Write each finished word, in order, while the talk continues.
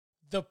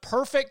The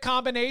perfect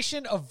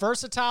combination of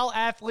versatile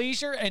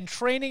athleisure and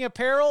training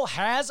apparel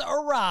has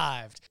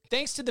arrived.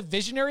 Thanks to the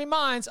visionary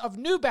minds of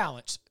New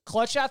Balance,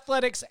 Clutch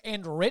Athletics,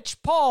 and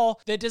Rich Paul,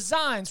 the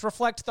designs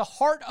reflect the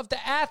heart of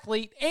the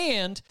athlete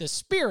and the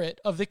spirit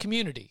of the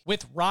community.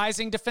 With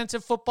rising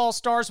defensive football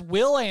stars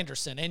Will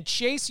Anderson and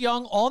Chase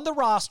Young on the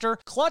roster,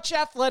 Clutch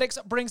Athletics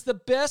brings the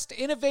best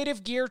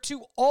innovative gear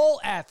to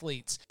all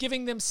athletes,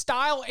 giving them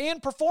style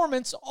and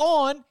performance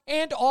on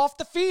and off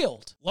the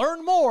field.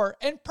 Learn more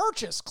and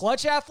purchase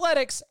Clutch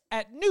Athletics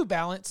at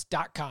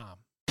newbalance.com.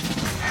 To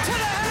the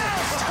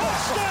house!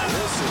 Touchdown!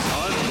 This is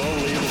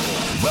unbelievable.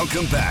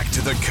 Welcome back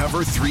to the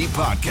Cover 3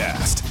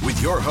 podcast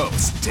with your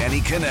hosts, Danny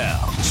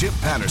Cannell, Chip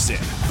Patterson,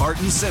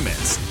 Barton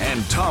Simmons,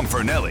 and Tom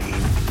Fornelli.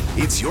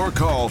 It's your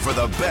call for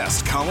the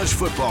best college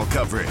football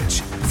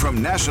coverage,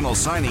 from National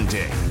Signing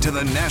Day to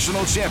the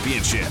National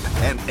Championship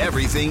and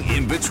everything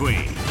in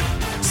between.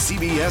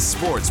 CBS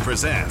Sports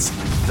presents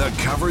the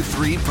Cover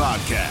 3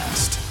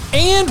 podcast.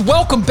 And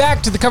welcome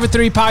back to the Cover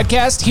 3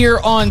 podcast here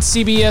on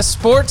CBS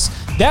Sports.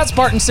 That's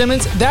Barton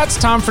Simmons. That's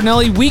Tom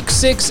Fornelli. Week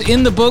 6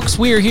 in the books.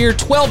 We are here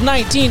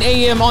 12:19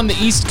 a.m. on the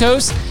East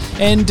Coast.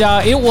 And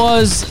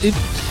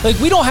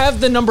we don't have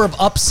the number of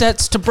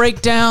upsets to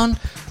break down,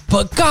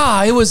 but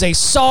God, it was a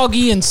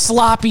soggy and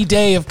sloppy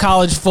day of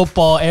college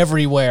football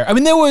everywhere. I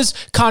mean, there was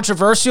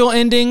controversial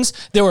endings.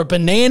 There were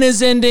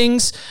bananas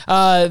endings.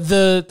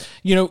 This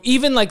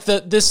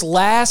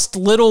last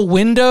little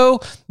window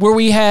where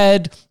we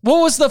had, what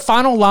was the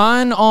final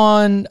line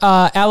on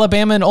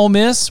Alabama and Ole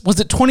Miss? Was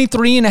it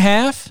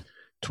 23.5?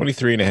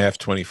 23.5,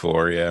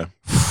 24, yeah.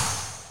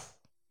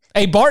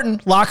 Hey,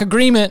 Barton, lock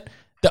agreement.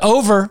 The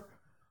over.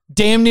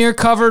 Damn near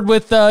covered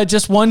with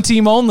just one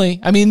team only.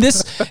 I mean,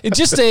 it's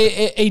just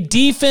a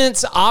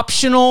defense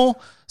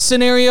optional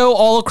scenario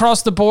all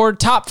across the board.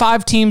 Top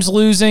 5 teams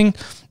losing.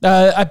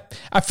 I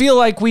feel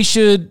like we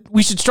should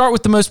start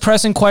with the most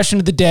pressing question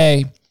of the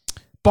day.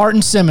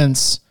 Barton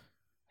Simmons,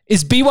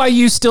 is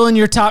BYU still in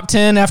your top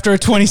 10 after a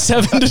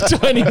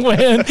 27-20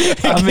 win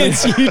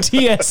against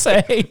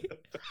UTSA?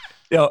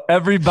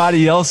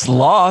 Everybody else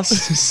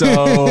lost,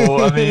 so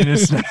I mean,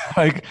 it's not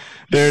like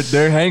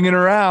they're hanging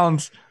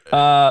around.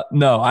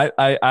 No,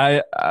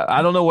 I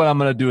don't know what I'm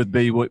going to do with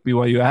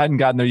BYU. I hadn't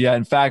gotten there yet.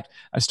 In fact,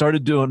 I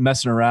started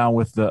messing around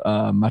with the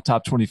my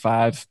top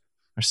 25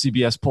 or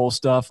CBS poll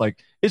stuff.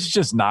 Like, it's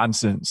just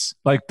nonsense.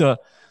 Like the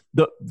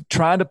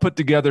trying to put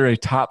together a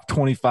top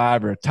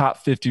 25 or a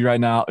top 50 right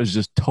now is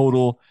just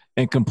total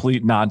and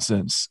complete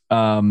nonsense.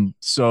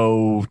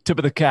 So tip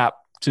of the cap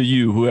to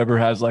you, whoever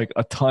has like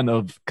a ton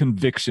of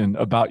conviction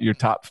about your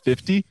top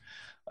 50.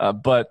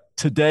 But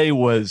today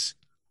was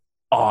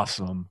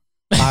awesome.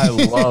 I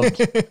loved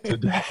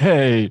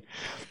today.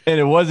 And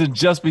it wasn't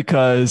just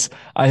because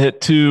I hit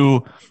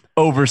 2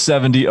 over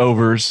 70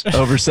 overs,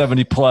 over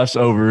 70 plus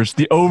overs.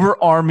 The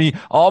over army,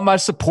 all my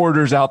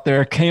supporters out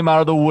there came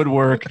out of the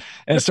woodwork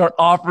and start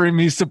offering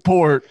me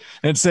support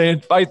and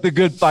saying, fight the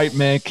good fight,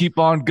 man. Keep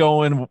on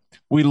going.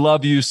 We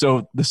love you.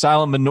 So the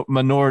silent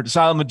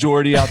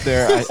majority out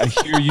there, I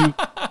hear you.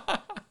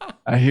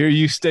 I hear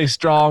you. Stay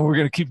strong. We're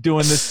going to keep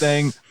doing this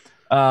thing.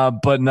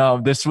 But no,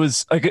 this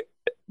was like,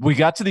 we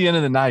got to the end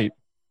of the night.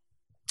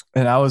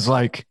 And I was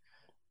like,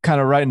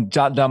 kind of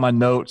jotting down my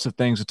notes of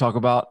things to talk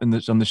about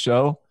on the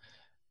show,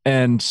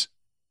 and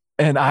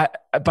I,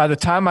 by the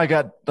time I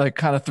got like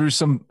kind of through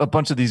a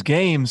bunch of these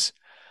games,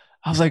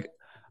 I was like,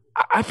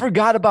 I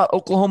forgot about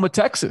Oklahoma,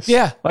 Texas.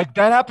 Yeah, like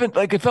that happened.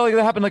 Like it felt like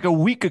that happened like a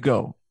week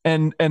ago,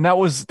 and that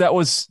was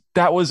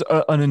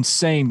an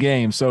insane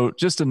game. So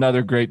just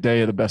another great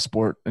day of the best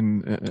sport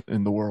in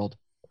the world.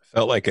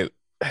 Felt like it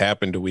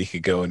happened a week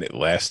ago and it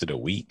lasted a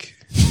week.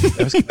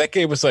 That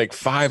game was like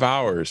 5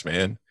 hours,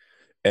 man.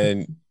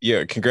 And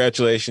yeah,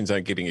 congratulations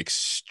on getting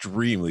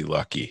extremely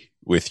lucky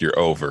with your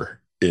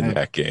over in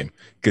that game,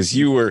 because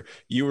you were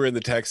in the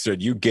text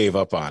thread. You gave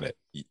up on it.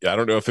 I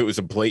don't know if it was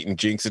a blatant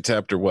jinx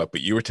attempt or what, but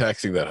you were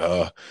texting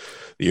that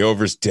the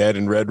over's dead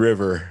in Red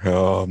River.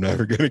 Oh, I'm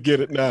never gonna get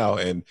it now.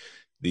 And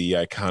the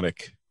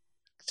iconic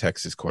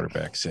Texas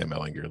quarterback Sam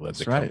Ehlinger led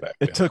the comeback.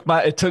 It took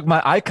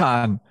my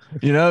icon.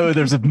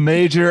 There's a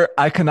major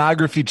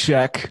iconography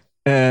check,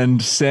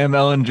 and Sam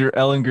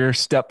Ehlinger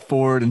stepped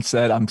forward and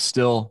said, I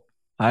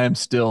am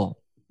still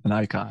an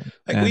icon.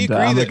 Like, and we agree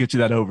I'm going to get you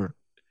that over.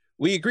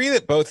 We agree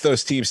that both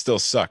those teams still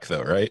suck,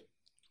 though, right?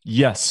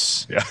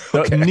 Yes. Yeah.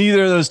 Okay.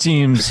 Neither of those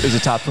teams is a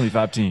top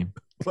 25 team.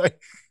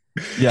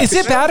 Is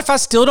it bad if I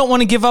still don't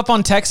want to give up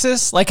on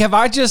Texas? Like, have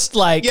I just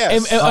like?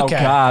 Yes. Okay. Oh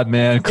God,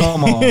 man,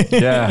 come on.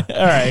 Yeah.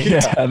 All right.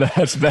 Yeah,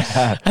 that's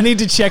bad. I need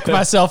to check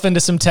myself into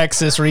some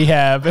Texas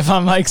rehab if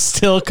I'm like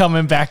still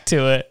coming back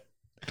to it.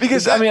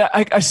 Because I mean,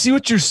 I see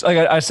what you're like.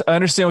 I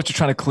understand what you're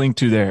trying to cling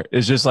to there.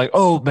 It's just like,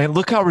 oh man,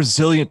 look how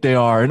resilient they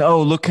are, and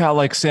oh, look how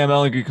like Sam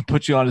Ehlinger can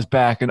put you on his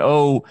back, and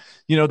oh,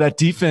 that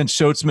defense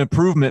showed some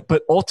improvement.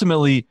 But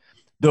ultimately,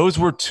 those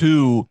were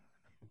 2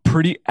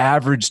 pretty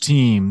average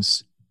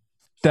teams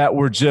that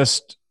were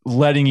just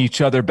letting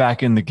each other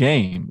back in the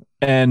game,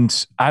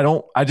 and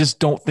I just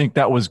don't think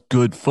that was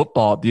good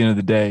football at the end of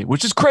the day,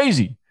 which is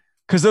crazy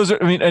because those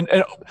are, I mean, and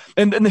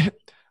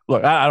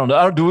look, I don't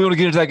know. Do we want to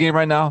get into that game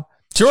right now?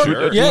 Sure. Do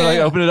you want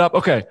to open it up?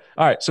 Okay.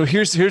 All right. So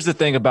here's the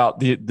thing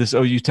about this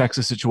OU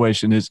Texas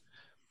situation is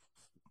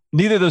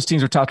neither of those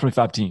teams are top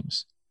 25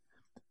 teams,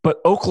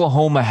 but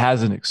Oklahoma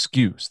has an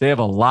excuse. They have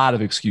a lot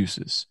of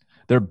excuses.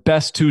 Their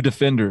best two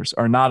defenders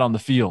are not on the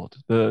field,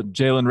 the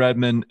Jalen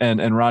Redmond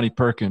and Ronnie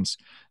Perkins.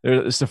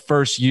 It's the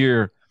first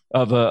year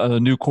of a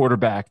new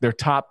quarterback. Their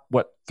top,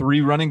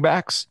 3 running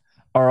backs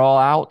are all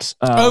out.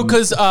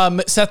 Because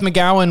Seth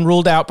McGowan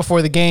ruled out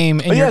before the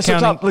game, and you're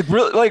counting.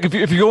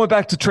 If you're going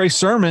back to Trey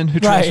Sermon, who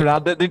transferred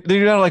out,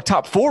 they're down like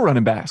top 4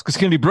 running backs because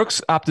Kennedy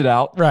Brooks opted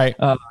out. Right.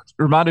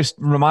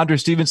 Ramondre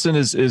Stevenson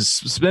is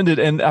suspended,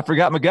 and I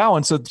forgot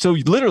McGowan. So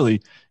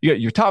literally, you got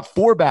your top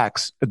 4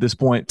 backs at this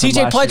point.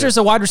 TJ Pledger's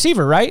a wide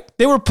receiver, right?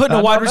 They were putting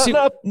a wide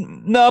receiver.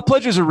 No,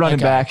 Pledger's a running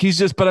back. He's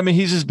just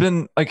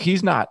been like,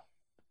 he's not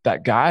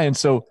that guy, and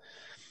so.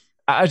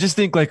 I just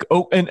think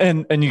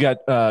and you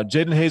got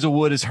Jaden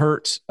Hazelwood is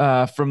hurt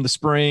from the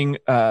spring.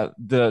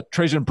 The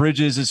Trajan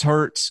Bridges is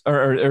hurt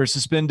or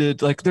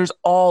suspended. Like there's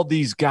all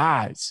these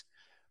guys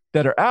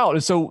that are out.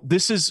 And so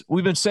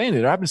we've been saying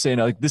it. I've been saying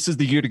it, like this is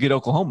the year to get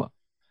Oklahoma.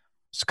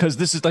 Because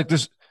this is like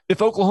this.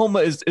 If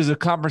Oklahoma is a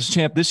conference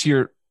champ this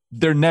year,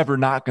 they're never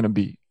not going to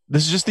be.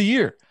 This is just the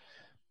year.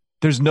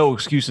 There's no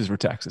excuses for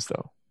Texas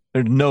though.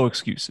 There's no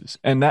excuses.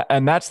 And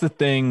that's the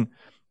thing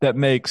that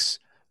makes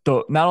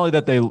not only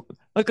that they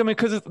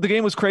because the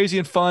game was crazy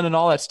and fun and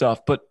all that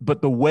stuff, but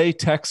the way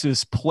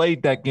Texas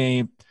played that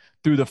game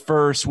through the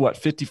first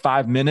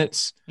 55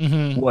 minutes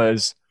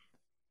was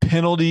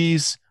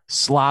penalties,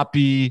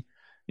 sloppy,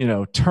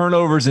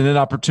 turnovers and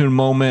inopportune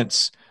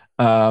moments.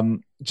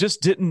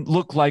 Just didn't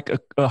look like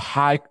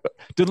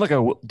didn't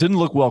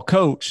look well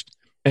coached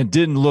and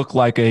didn't look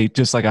like a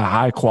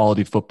high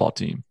quality football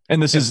team.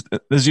 And this is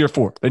year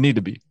 4. They need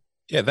to be.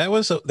 Yeah, that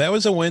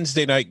was a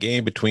Wednesday night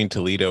game between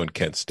Toledo and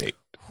Kent State.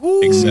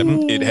 Except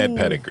it had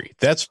pedigree.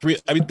 That's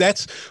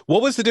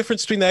what was the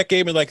difference between that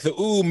game and like the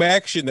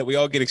Maction that we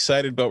all get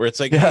excited about, where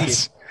it's like,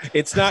 yes. Hey,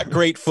 it's not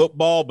great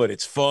football, but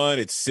it's fun,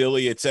 it's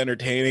silly, it's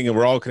entertaining, and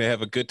we're all going to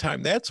have a good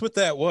time. That's what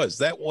that was.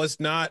 That was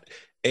not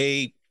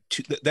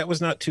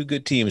two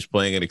good teams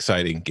playing an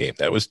exciting game.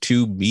 That was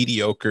 2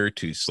 mediocre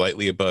to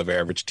slightly above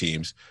average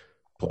teams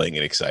playing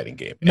an exciting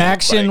game.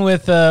 Maction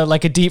with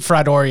like a deep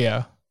fried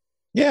Oreo.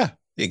 Yeah,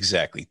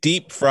 exactly.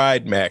 Deep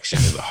fried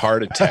Maction in the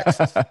heart of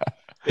Texas.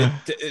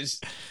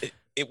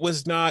 It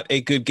was not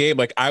a good game.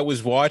 Like I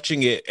was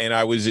watching it and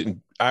I was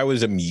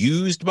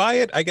amused by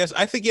it. I guess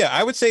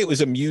I would say it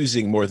was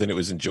amusing more than it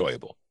was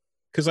enjoyable.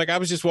 Cause like I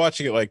was just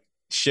watching it, like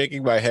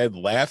shaking my head,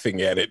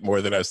 laughing at it more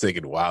than I was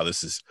thinking, wow,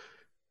 this is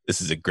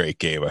a great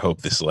game. I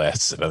hope this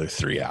lasts another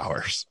 3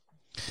 hours.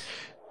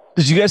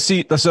 Did you guys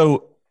see?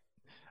 So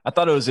I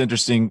thought it was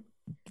interesting,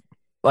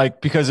 like,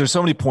 because there's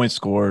so many points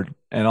scored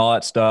and all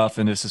that stuff.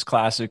 And this is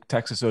classic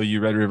Texas OU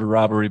Red River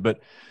robbery,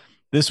 but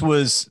this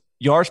was,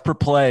 yards per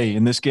play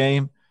in this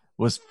game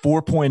was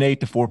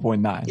 4.8 to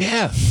 4.9.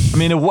 Yeah. I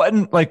mean, it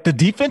wasn't like the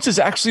defenses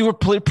actually were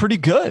pretty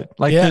good.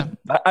 Like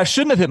I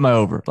shouldn't have hit my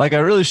over. Like I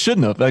really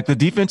shouldn't have. Like the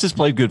defenses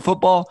played good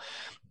football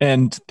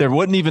and there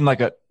wasn't even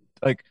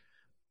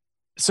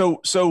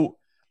so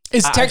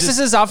is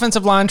Texas's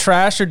offensive line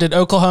trash, or did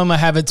Oklahoma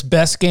have its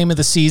best game of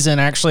the season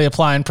actually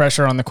applying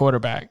pressure on the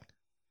quarterback?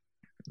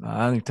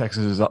 I think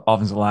Texas's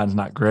offensive line is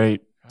not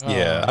great.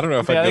 Yeah. I don't know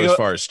if I'd go as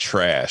far as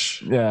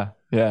trash. Yeah.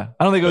 Yeah,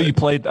 I don't think OU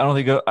played.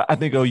 I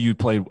think OU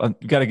played.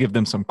 You got to give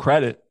them some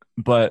credit,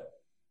 but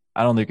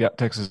I don't think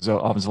Texas'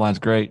 offensive line's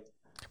great,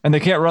 and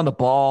they can't run the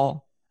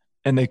ball,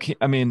 and they can't.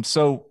 I mean,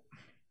 so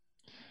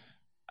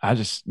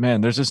there's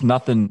just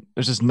nothing.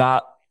 There's just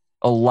not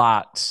a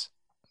lot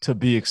to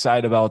be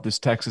excited about with this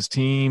Texas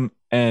team,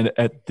 and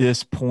at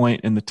this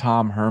point in the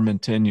Tom Herman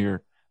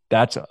tenure,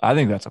 I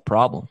think that's a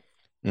problem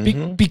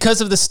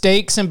because of the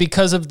stakes and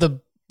because of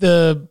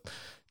the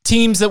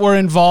teams that were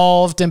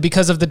involved and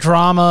because of the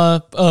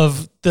drama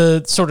of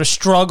the sort of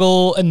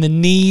struggle and the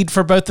need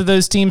for both of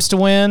those teams to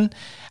win.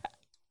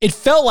 It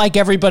felt like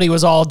everybody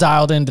was all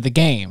dialed into the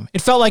game.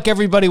 It felt like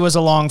everybody was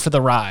along for the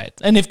ride.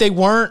 And if they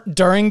weren't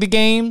during the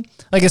game,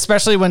 like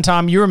especially when,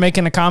 Tom, you were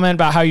making a comment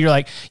about how you're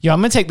like, I'm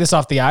going to take this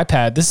off the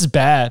iPad. This is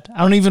bad.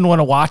 I don't even want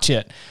to watch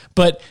it.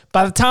 But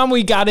by the time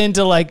we got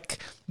into like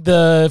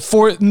the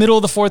middle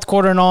of the fourth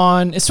quarter and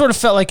on, it sort of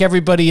felt like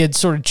everybody had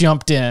sort of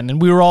jumped in and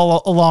we were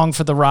all along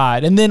for the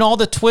ride. And then all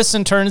the twists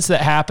and turns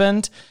that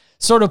happened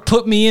sort of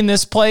put me in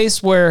this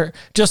place where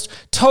just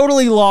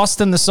totally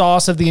lost in the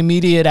sauce of the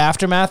immediate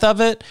aftermath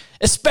of it,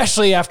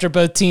 especially after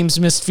both teams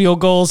missed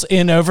field goals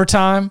in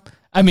overtime.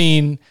 I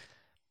mean,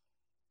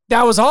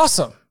 that was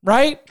awesome,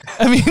 right?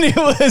 I mean, it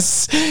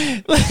was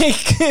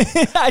like,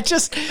 I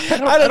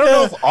don't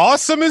know if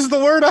awesome is the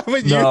word I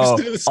would use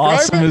to describe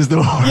awesome it. Is the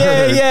word.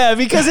 Yeah,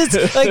 because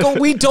it's like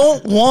we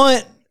don't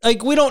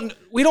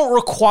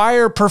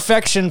require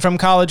perfection from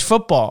college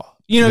football.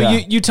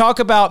 You talk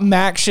about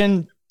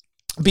Maction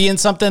being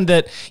something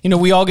that,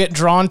 we all get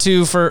drawn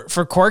to for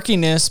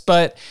quirkiness,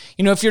 but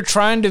if you're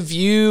trying to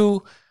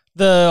view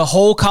the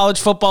whole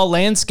college football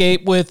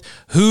landscape with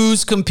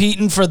who's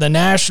competing for the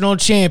national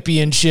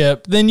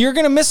championship, then you're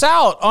going to miss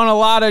out on a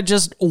lot of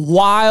just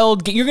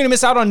wild. You're going to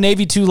miss out on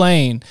Navy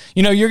Tulane.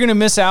 You're going to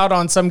miss out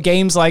on some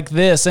games like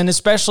this, and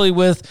especially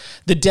with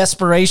the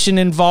desperation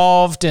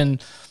involved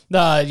and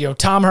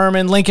Tom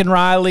Herman, Lincoln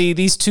Riley,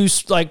 these two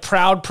like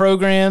proud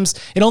programs,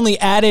 it only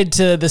added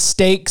to the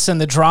stakes and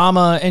the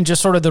drama and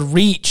just sort of the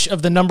reach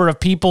of the number of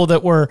people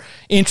that were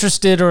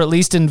interested or at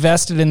least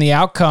invested in the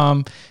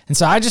outcome. And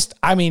so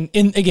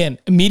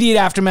immediate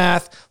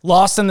aftermath,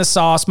 lost in the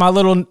sauce. My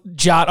little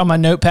jot on my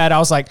notepad, I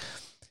was like,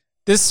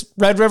 this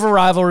Red River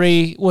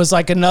rivalry was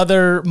like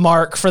another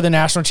mark for the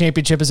national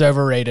championship is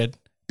overrated.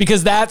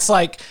 Because that's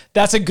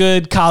a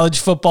good college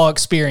football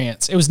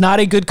experience. It was not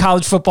a good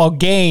college football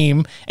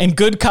game, and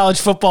good college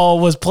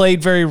football was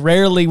played very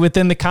rarely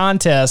within the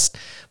contest.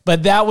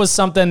 But that was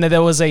something that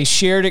was a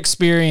shared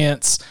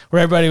experience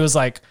where everybody was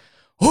like,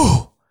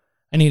 "Ooh,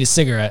 I need a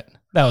cigarette."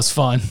 That was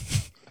fun.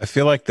 I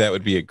feel like that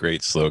would be a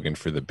great slogan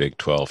for the Big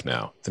 12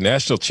 now. The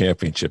national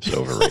championship's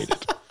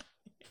overrated.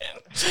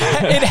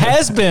 It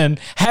has been,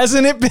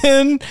 hasn't it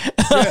been?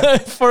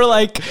 For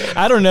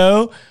I don't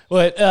know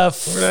what,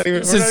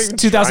 since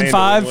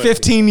 2005,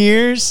 15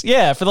 years.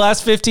 Yeah, for the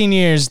last 15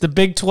 years, the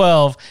Big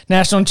 12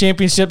 national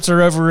championships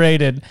are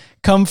overrated.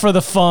 Come for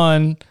the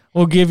fun.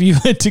 We'll give you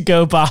a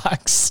to-go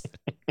box.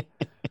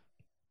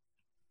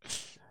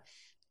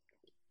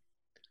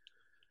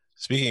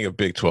 Speaking of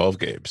Big 12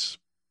 games,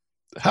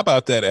 how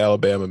about that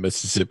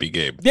Alabama-Mississippi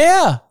game?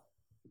 Yeah.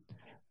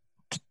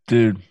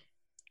 Dude.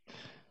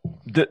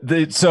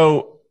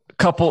 So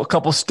couple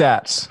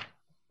stats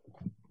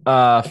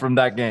from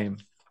that game.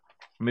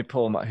 Let me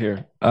pull them out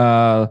here.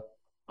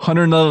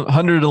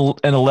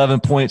 111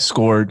 points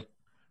scored.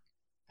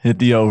 Hit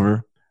the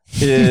over.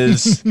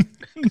 Is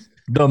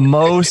the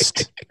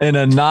most in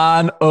a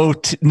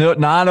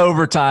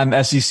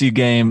non-overtime SEC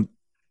game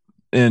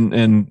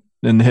in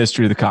the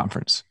history of the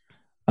conference.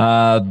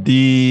 What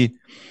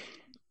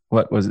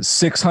was it?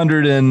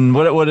 600 and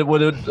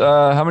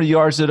how many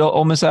yards did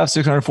Ole Miss have?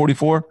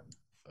 644.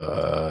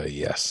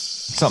 Yes.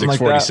 Something like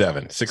that.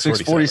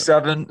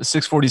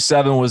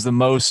 647 was the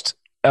most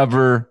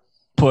ever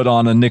put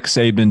on a Nick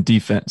Saban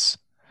defense.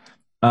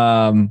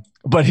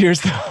 But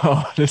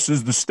this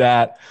is the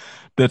stat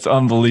that's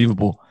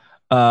unbelievable.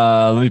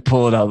 Let me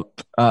pull it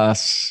up.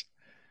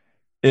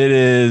 It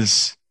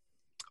is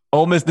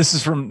Ole Miss. This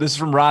is from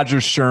Roger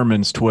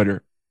Sherman's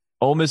Twitter.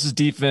 Ole Miss's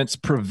defense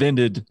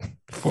prevented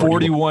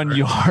 41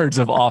 yards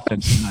of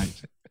offense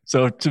tonight.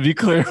 So to be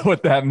clear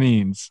what that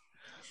means,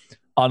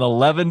 on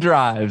 11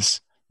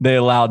 drives, they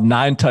allowed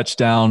 9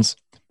 touchdowns,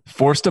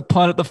 forced a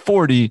punt at the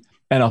 40,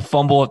 and a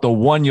fumble at the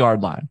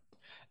 1-yard line.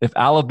 If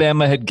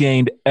Alabama had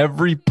gained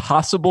every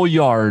possible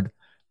yard,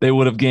 they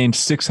would have gained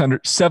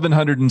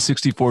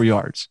 764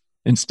 yards.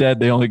 Instead,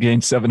 they only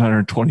gained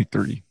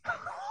 723.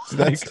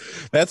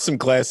 That's some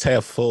glass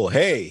half full.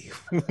 Hey,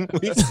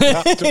 we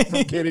stopped them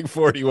from getting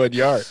 41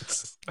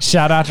 yards.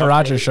 Shout out to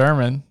Roger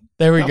Sherman.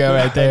 There we go,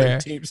 right there.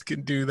 Teams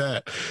can do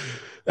that.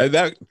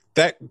 That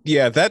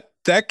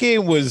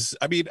game was,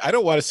 I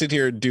don't want to sit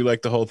here and do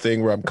like the whole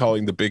thing where I'm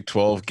calling the Big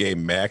 12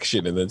 game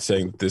action and then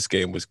saying that this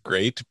game was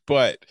great,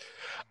 but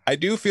I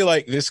do feel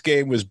like this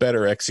game was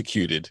better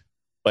executed.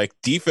 Like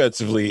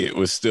defensively, it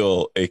was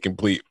still a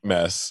complete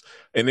mess.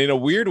 And in a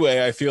weird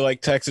way, I feel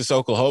like Texas,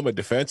 Oklahoma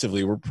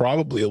defensively were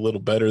probably a little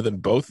better than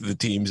both of the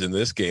teams in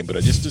this game.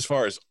 But just as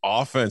far as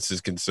offense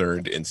is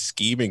concerned and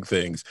scheming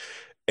things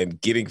and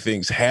getting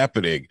things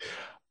happening,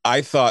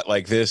 I thought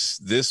like this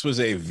was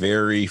a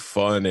very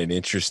fun and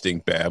interesting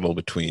battle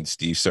between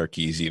Steve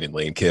Sarkisian and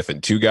Lane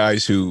Kiffin, two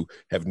guys who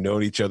have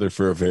known each other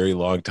for a very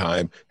long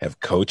time, have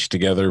coached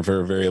together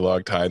for a very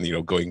long time,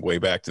 going way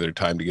back to their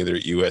time together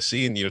at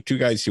USC, and, two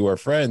guys who are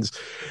friends.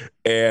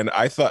 And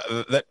I thought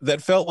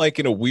that felt like,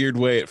 in a weird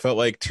way, it felt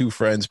like two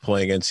friends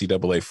playing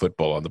NCAA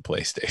football on the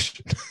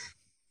PlayStation.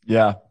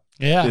 Yeah,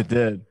 it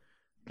did.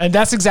 And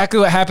that's exactly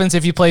what happens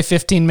if you play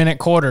 15-minute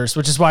quarters,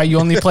 which is why you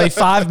only play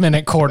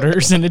 5-minute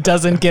quarters, and it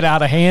doesn't get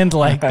out of hand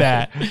like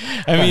that.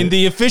 I mean,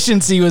 the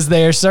efficiency was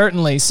there,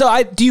 certainly.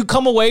 So do you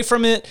come away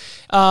from it?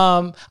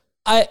 I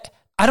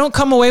don't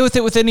come away with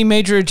it with any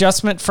major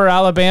adjustment for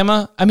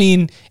Alabama. I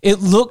mean,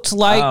 it looked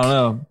like... I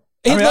don't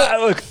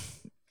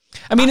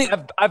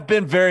know. I've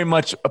been very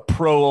much a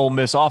pro Ole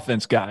Miss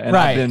offense guy. And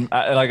right.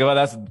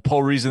 That's the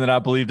whole reason that I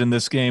believed in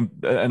this game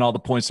and all the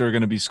points that are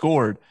going to be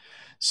scored.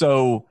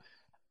 So...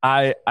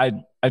 I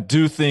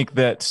do think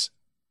that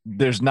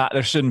there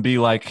shouldn't be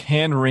like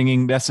hand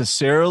wringing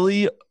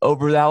necessarily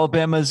over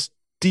Alabama's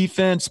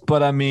defense,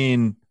 but I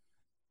mean,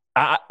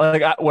 I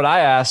want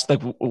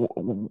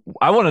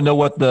to know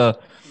what are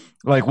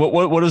we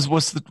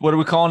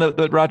calling it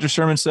that Roger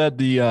Sherman said,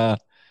 the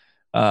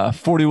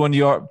 41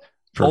 yard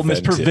Ole Miss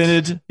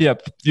prevented,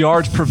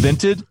 yards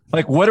prevented.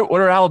 Like what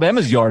are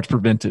Alabama's yards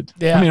prevented?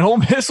 Yeah. I mean, Ole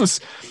Miss was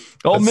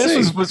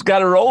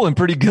got it rolling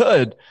pretty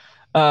good.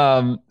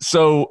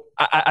 So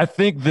I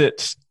think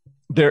that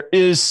there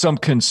is some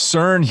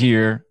concern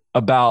here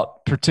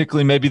about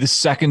particularly maybe the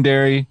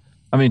secondary.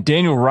 I mean,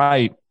 Daniel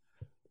Wright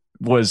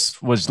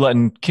was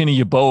letting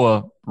Kenny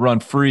Yeboah run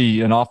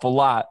free an awful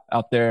lot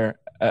out there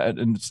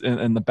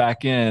in the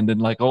back end.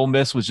 And like Ole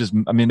Miss was just,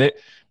 I mean,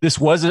 this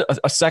was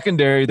a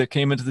secondary that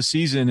came into the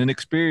season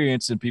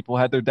inexperienced and people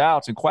had their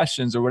doubts and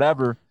questions or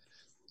whatever.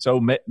 So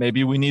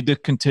maybe we need to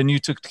continue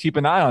to keep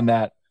an eye on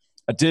that.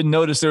 I did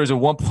notice there was at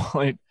one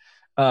point,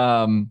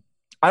 I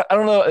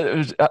don't know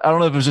if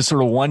it was just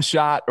sort of one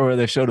shot or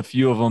they showed a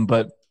few of them,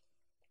 but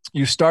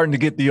you're starting to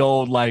get the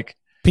old like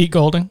Pete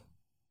Golding.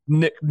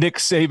 Nick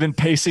Saban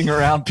pacing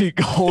around Pete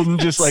Golden,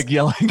 just like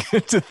yelling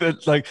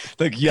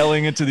into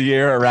yelling into the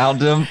air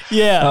around him.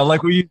 Yeah.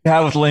 Like we used to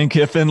have with Lane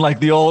Kiffin, like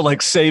the old like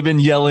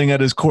Saban yelling at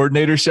his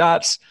coordinator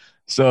shots.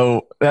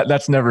 So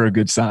that's never a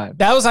good sign.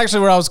 That was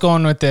actually where I was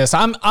going with this.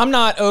 I'm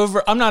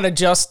not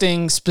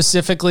adjusting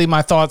specifically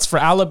my thoughts for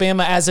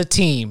Alabama as a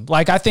team.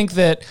 Like I think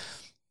that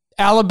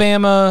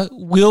Alabama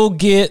will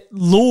get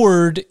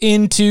lured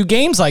into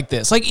games like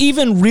this. Like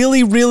even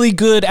really, really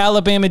good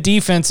Alabama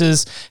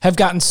defenses have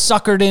gotten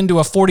suckered into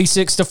a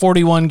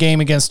 46-41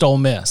 game against Ole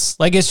Miss.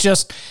 Like it's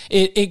just,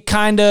 it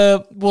kind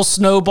of will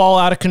snowball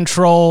out of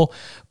control.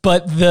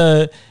 But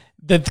the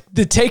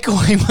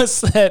takeaway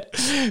was that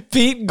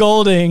Pete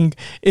Golding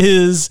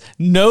is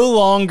no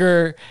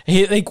longer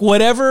like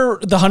whatever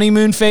the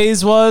honeymoon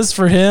phase was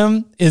for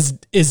him is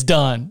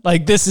done.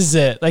 Like this is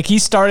it. Like he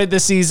started the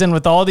season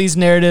with all these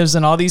narratives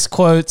and all these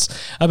quotes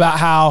about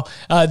how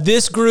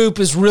this group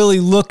is really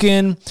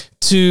looking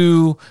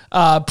to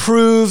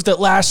prove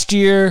that last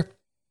year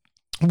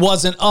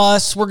wasn't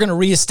us. We're going to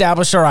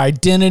reestablish our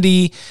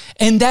identity.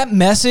 And that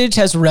message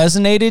has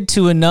resonated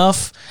to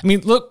enough. I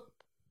mean, look,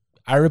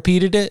 I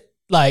repeated it.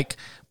 Like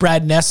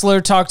Brad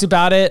Nessler talked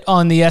about it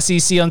on the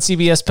SEC on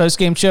CBS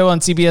postgame show on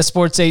CBS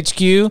Sports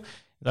HQ.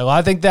 Well,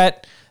 I think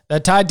that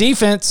Tide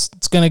defense,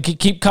 it's going to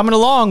keep coming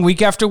along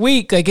week after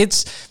week. Like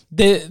it's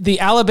the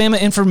Alabama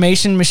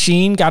information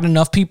machine got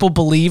enough people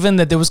believing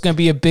that there was going to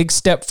be a big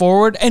step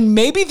forward, and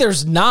maybe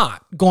there's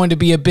not going to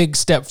be a big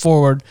step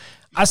forward.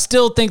 I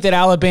still think that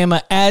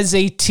Alabama as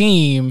a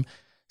team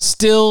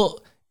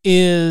still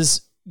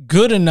is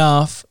good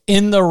enough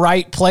in the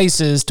right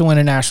places to win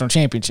a national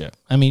championship.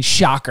 I mean,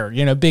 shocker,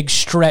 big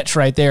stretch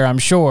right there, I'm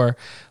sure.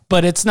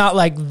 But it's not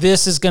like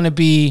this is going to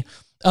be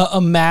a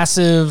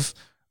massive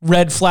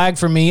red flag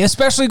for me,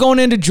 especially going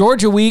into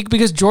Georgia week,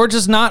 because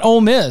Georgia's not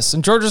Ole Miss,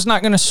 and Georgia's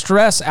not going to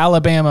stress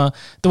Alabama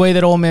the way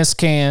that Ole Miss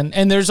can.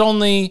 And there's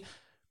only,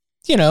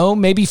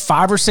 maybe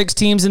 5 or 6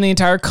 teams in the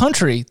entire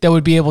country that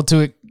would be able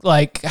to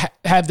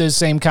have those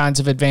same kinds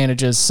of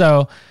advantages.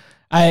 So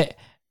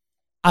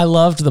I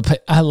loved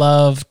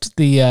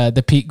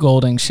the Pete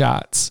Golding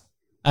shots.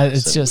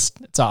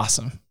 It's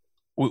awesome.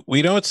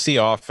 We don't see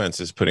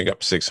offenses putting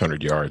up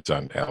 600 yards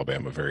on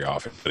Alabama very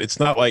often, but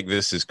it's not like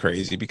this is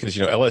crazy because,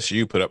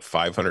 LSU put up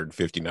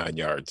 559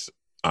 yards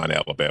on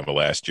Alabama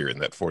last year in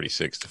that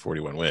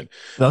 46-41 win.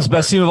 That was the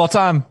best team of all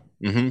time.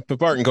 Mm-hmm. But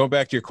Barton, going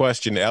back to your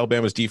question,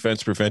 Alabama's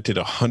defense prevented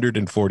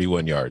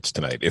 141 yards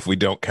tonight if we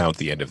don't count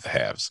the end of the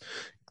halves.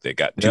 They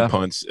got 2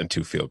 punts and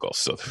 2 field goals.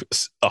 So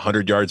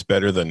 100 yards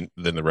better than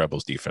the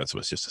Rebels defense.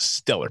 Was just a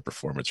stellar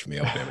performance from the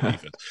Alabama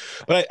defense.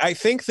 But I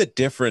think the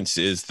difference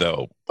is,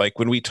 though, like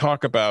when we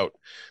talk about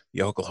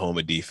the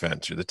Oklahoma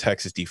defense or the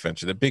Texas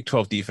defense or the Big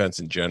 12 defense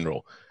in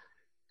general,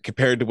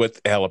 compared to what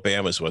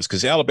Alabama's was,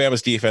 because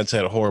Alabama's defense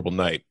had a horrible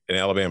night and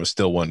Alabama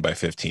still won by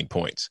 15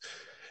 points.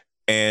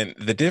 And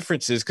the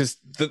difference is because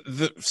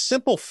the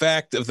simple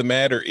fact of the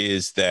matter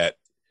is that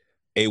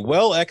a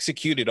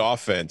well-executed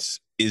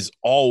offense is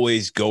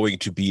always going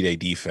to beat a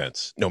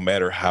defense, no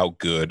matter how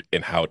good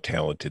and how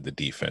talented the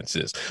defense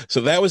is. So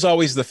that was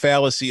always the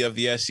fallacy of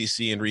the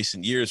SEC in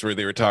recent years, where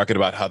they were talking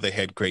about how they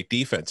had great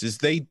defenses.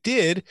 They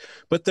did,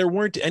 but there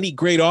weren't any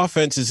great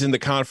offenses in the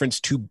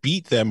conference to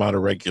beat them on a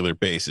regular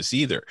basis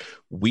either.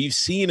 We've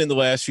seen in the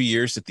last few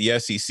years that the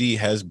SEC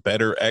has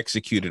better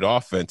executed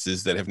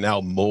offenses that have now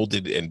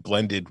molded and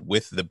blended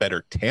with the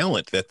better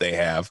talent that they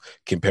have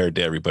compared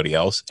to everybody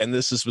else. And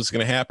this is what's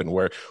going to happen,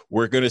 where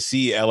we're going to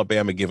see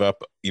Alabama give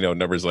up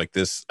numbers like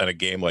this on a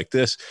game like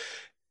this.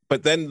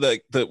 But then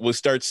we'll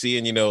start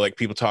seeing, like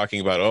people talking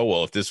about, oh,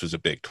 well, if this was a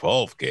Big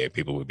 12 game,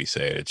 people would be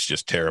saying it's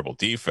just terrible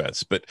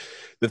defense. But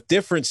the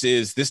difference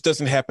is this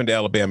doesn't happen to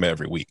Alabama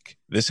every week.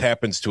 This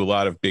happens to a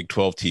lot of Big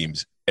 12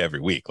 teams every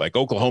week. Like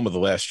Oklahoma the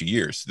last few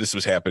years, this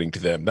was happening to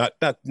them, not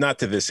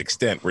to this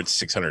extent where it's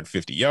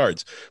 650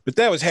 yards, but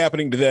that was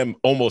happening to them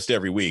almost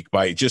every week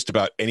by just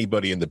about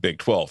anybody in the Big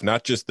 12,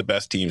 not just the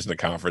best teams in the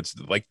conference,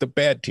 like the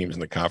bad teams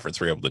in the conference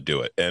were able to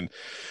do it. And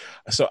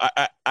so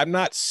I'm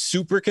not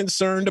super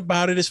concerned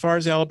about it as far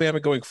as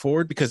Alabama going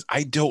forward, because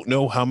I don't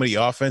know how many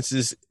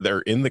offenses they're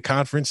in the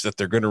conference that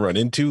they're going to run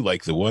into,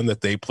 like the one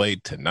that they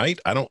played tonight.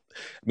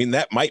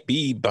 That might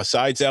be,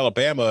 besides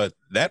Alabama,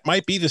 that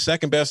might be the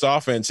second best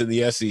offense in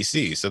the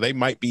SEC. So they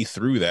might be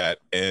through that.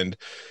 And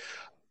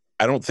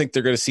I don't think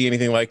they're going to see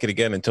anything like it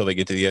again until they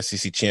get to the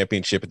SEC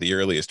championship at the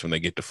earliest, when they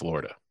get to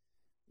Florida.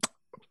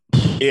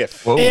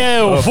 If whoa.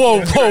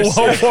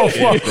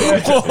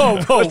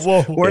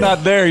 We're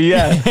not there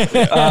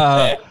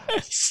yet.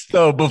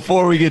 So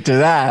before we get to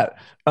that,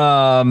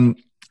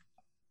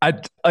 I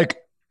like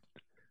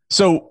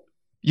so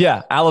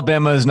yeah,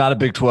 Alabama is not a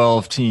Big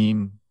 12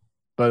 team,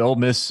 but Ole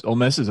Miss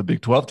is a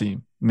Big 12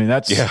 team. I mean,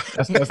 that's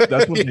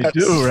what they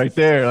do right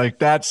there. Like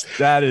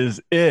that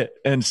is it.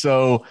 And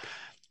so,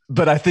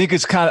 but I think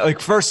it's kind of like,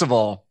 first of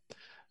all,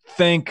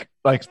 thank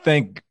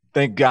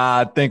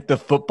God, thank the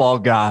football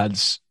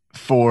gods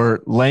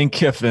for Lane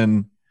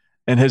Kiffin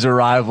and his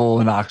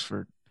arrival in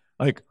Oxford.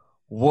 Like,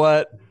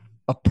 what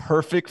a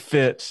perfect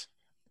fit.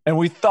 And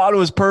we thought it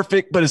was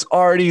perfect, but it's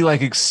already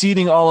like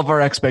exceeding all of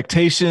our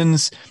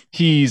expectations.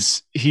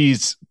 He's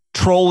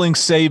trolling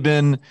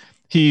Saban.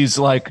 He's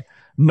like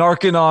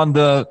narking on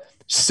the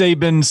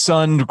Saban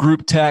son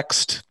group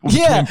text.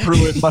 Yeah.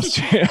 Pruitt,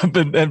 Muschamp,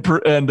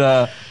 and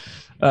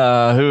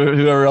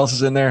whoever else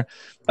is in there.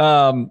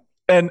 And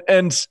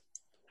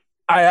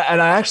I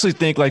actually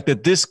think like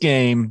that this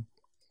game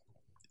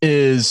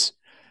is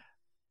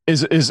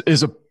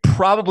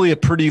probably a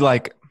pretty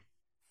like,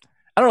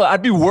 I don't know.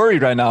 I'd be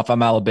worried right now if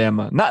I'm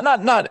Alabama,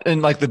 not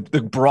in like the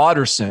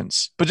broader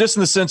sense, but just in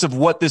the sense of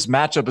what this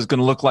matchup is going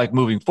to look like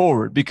moving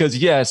forward. Because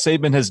yeah,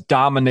 Saban has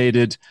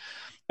dominated,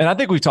 and I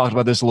think we talked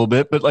about this a little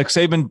bit. But like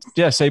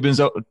Saban's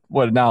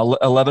what now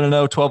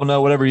 11-0,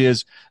 12-0, whatever he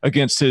is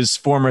against his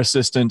former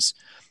assistants.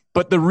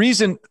 But the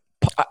reason,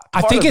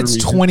 I think it's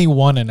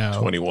 21-0.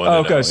 21. Oh,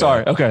 okay,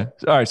 sorry. Yeah. Okay,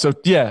 all right. So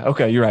yeah,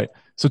 okay, you're right.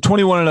 So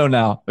 21-0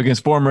 now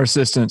against former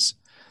assistants,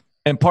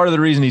 and part of the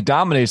reason he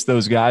dominates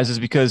those guys is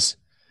because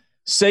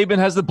Saban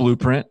has the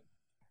blueprint.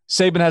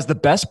 Saban has the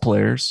best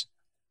players,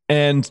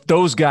 and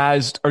those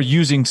guys are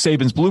using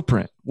Saban's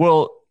blueprint.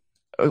 Well,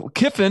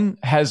 Kiffin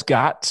has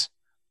got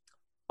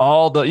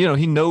all the,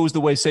 he knows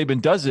the way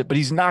Saban does it, but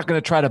he's not going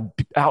to try to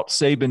out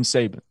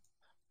Saban.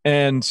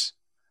 And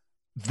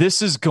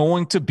this is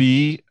going to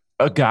be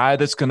a guy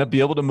that's going to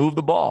be able to move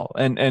the ball.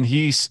 And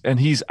he's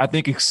I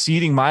think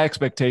exceeding my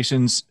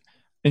expectations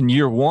in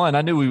year one.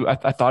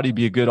 I thought he'd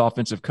be a good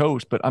offensive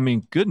coach, but I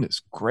mean,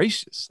 goodness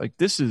gracious, like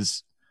this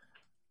is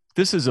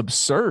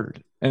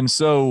absurd. And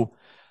so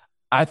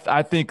I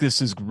think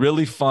this is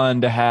really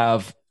fun to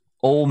have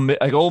Ole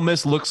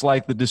Miss looks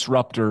like the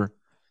disruptor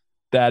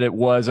that it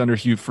was under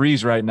Hugh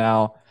Freeze right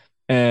now.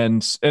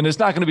 And it's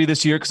not going to be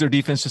this year because their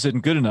defense just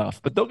isn't good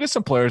enough, but they'll get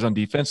some players on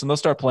defense and they'll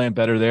start playing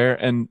better there.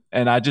 And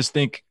I just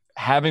think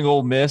having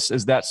Ole Miss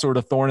as that sort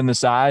of thorn in the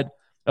side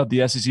of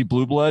the SEC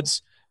Blue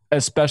Bloods,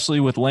 especially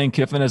with Lane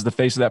Kiffin as the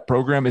face of that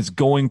program, is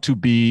going to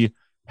be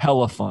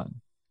hella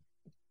fun.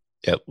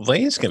 Yeah,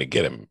 Lane's going to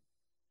get him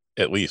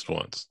at least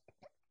once.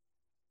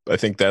 I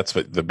think that's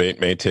what the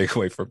main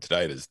takeaway from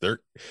tonight is. They're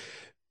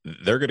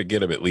going to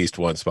get him at least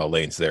once while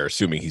Lane's there,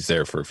 assuming he's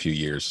there for a few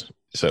years.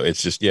 So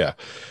it's just, yeah.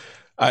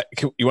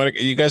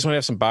 You guys want to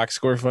have some box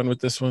score fun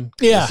with this one?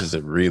 Yeah. This is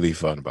a really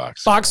fun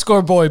box. Box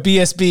score boy,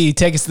 BSB,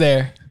 take us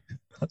there.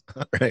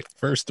 All right.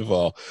 First of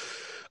all,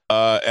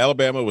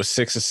 Alabama was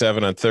 6 of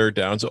 7 on third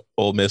downs.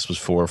 Ole Miss was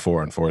 4 of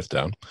 4 on fourth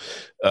down.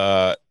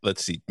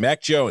 Let's see.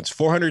 Mac Jones,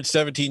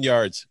 417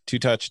 yards, 2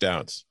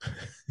 touchdowns.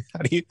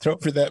 How do you throw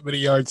for that many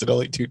yards and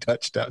only 2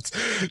 touchdowns?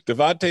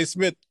 Devontae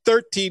Smith,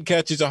 13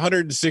 catches,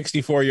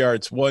 164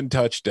 yards, 1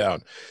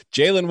 touchdown.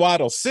 Jalen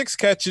Waddle, 6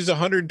 catches,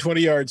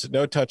 120 yards,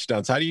 no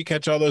touchdowns. How do you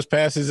catch all those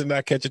passes and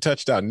not catch a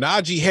touchdown?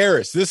 Najee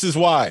Harris, this is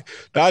why.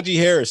 Najee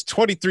Harris,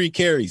 23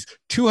 carries,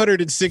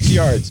 206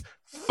 yards,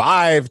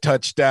 5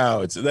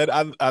 touchdowns. And then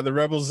on the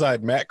Rebels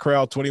side, Matt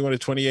Corral, 21 of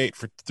 28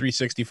 for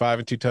 365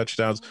 and 2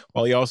 touchdowns,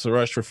 while he also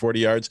rushed for 40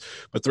 yards.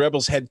 But the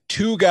Rebels had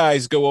 2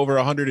 guys go over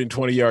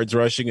 120 yards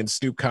rushing, and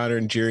Snoop Connor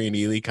and Jerry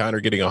Ely. Connor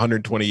getting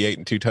 128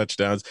 and 2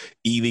 touchdowns.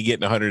 Ely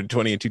getting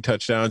 120 and 2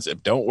 touchdowns.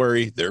 And don't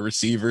worry, they're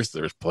receivers.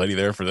 There's plenty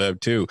there for them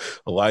too.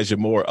 Elijah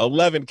Moore,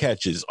 11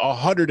 catches,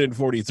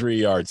 143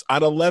 yards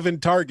on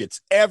 11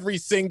 targets. Every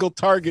single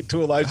target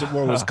to Elijah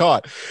Moore was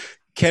caught.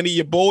 Kenny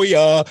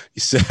Yaboya,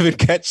 7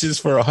 catches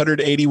for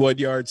 181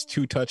 yards,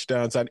 2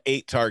 touchdowns on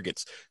 8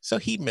 targets. So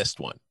he missed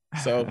one.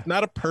 So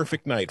not a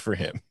perfect night for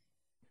him.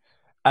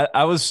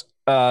 I was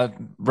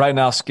right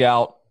now.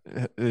 Scout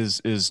is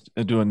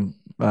doing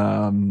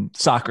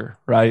soccer,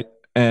 right?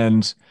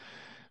 And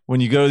when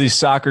you go to these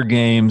soccer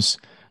games,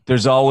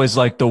 there's always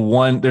like the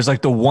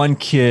one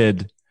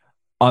kid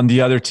on the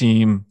other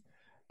team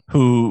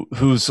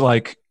who's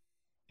like,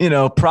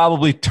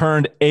 probably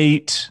turned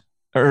 8.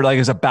 Or like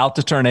is about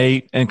to turn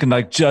 8 and can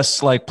like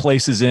just like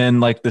places in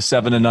like the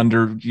 7 and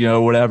under,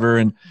 whatever.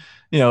 And,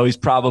 he's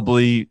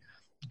probably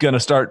going to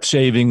start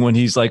shaving when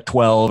he's like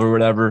 12 or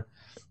whatever.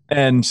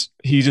 And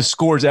he just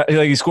scores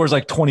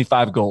like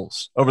 25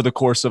 goals over the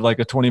course of like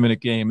a 20-minute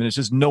game. And it's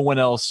just no one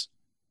else.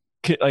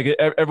 Like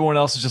everyone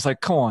else is just like,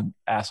 come on,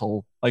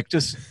 asshole. Like,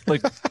 just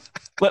like,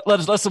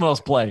 let someone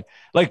else play.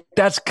 Like,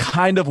 that's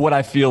kind of what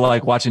I feel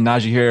like watching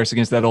Najee Harris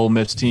against that Ole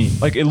Miss team.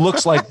 Like, it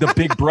looks like the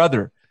big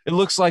brother. It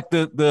looks like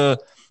the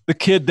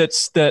kid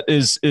that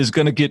is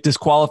going to get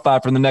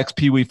disqualified from the next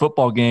Pee Wee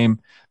football game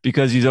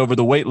because he's over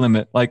the weight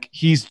limit. Like,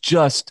 he's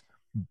just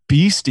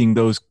beasting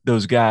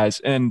those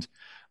guys, and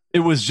it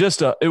was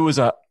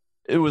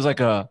like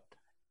a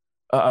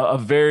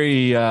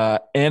very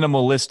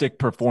animalistic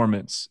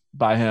performance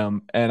by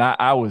him, and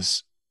I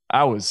was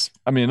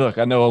look,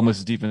 I know Ole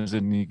Miss's defense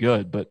isn't any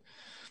good, but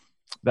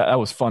that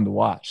was fun to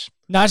watch.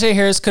 Najee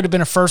Harris could have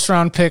been a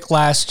first-round pick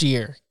last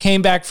year,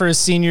 came back for his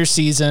senior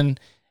season,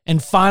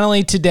 and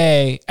finally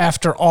today,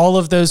 after all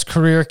of those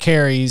career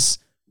carries,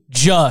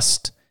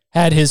 just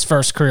had his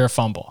first career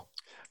fumble.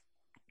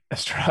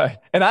 That's right.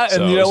 And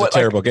you know what? A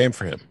terrible game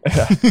for him.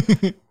 Yeah.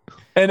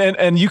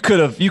 and you could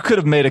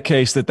have made a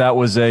case that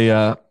was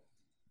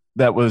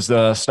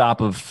a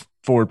stop of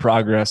forward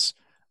progress.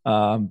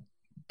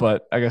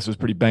 But I guess it was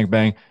pretty bang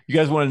bang. You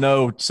guys want to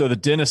know? So the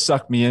dentist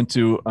sucked me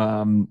into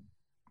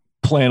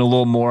playing a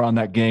little more on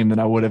that game than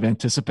I would have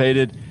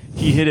anticipated.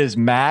 He hit his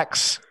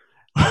max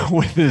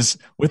with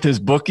his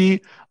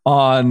bookie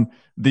on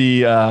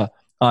the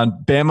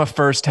on Bama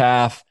first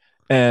half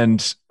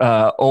and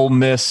Ole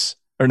Miss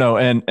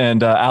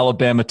and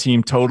Alabama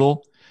team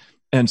total.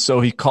 And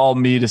so he called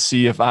me to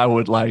see if I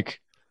would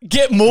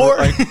get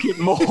more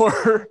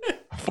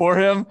for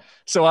him.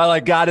 So I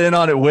got in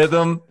on it with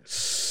him.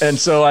 And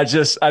so I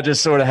just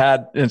sort of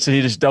had, and so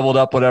he just doubled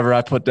up whatever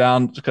I put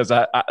down because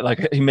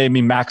he made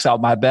me max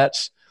out my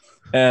bets.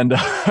 And,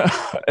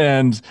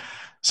 and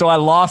so I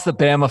lost the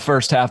Bama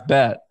first half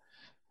bet.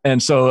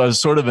 And so I was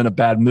sort of in a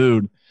bad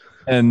mood.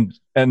 And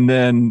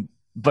then,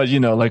 but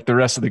the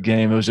rest of the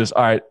game, it was just,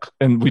 all right.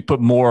 And we put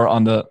more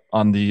on the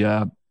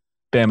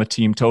Bama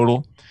team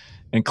total,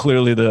 and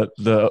clearly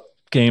the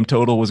game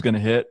total was going to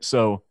hit.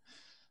 So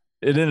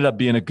it ended up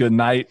being a good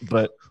night,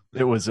 but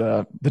it was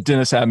the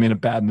dentist had me in a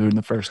bad mood in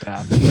the first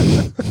half.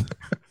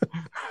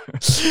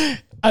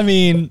 I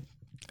mean,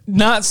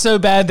 not so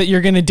bad that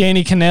you're going to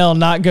Danny Cannell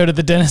not go to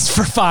the dentist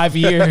for 5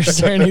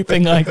 years or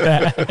anything like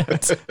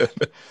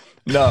that.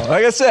 No,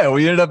 like I said,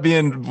 we ended up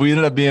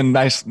being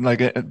nice. We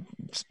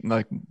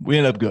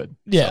ended up good.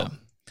 Yeah,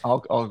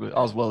 so all good.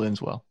 All's well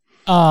ends well.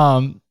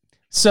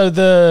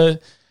 So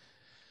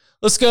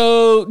let's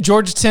go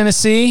Georgia,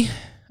 Tennessee.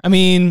 I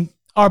mean,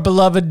 our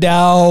beloved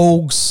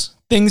Dogs.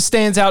 Thing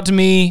stands out to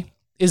me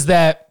is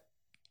that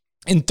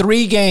in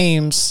 3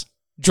 games,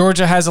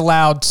 Georgia has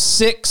allowed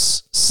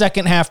 6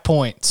 second half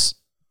points,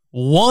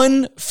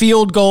 1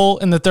 field goal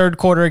in the third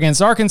quarter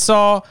against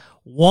Arkansas,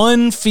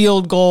 1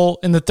 field goal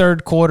in the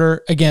third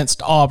quarter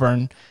against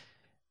Auburn.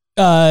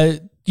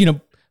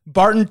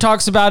 Barton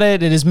talks about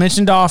it. It is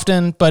mentioned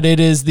often, but it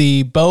is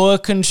the boa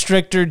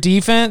constrictor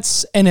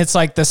defense. And it's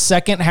the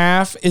second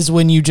half is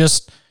when you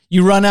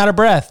run out of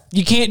breath.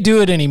 You can't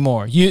do it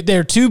anymore.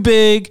 They're too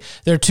big,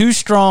 they're too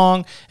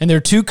strong, and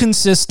they're too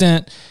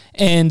consistent.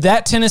 And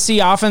that Tennessee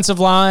offensive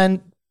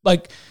line,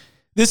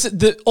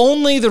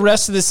 only the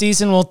rest of the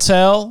season will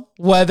tell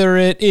whether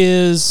it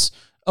is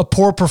a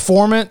poor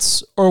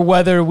performance or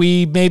whether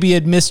we maybe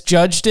had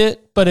misjudged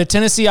it. But a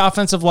Tennessee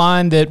offensive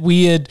line that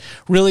we had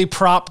really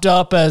propped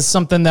up as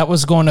something that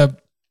was going to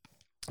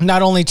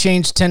not only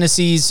change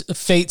Tennessee's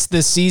fates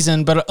this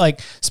season, but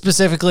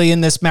specifically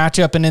in this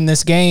matchup and in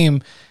this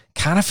game,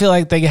 kind of feel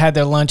like they had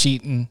their lunch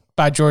eaten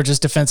by Georgia's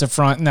defensive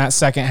front in that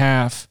second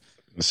half.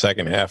 The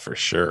second half for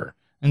sure.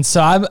 And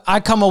so I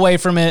come away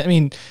from it. I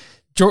mean,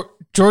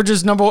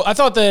 Georgia's I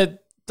thought that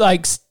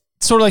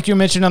sort of like you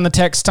mentioned on the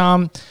text,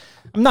 Tom,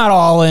 I'm not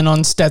all in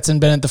on Stetson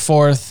Bennett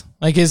IV.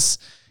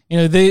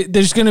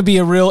 There's going to be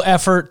a real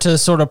effort to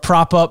sort of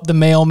prop up the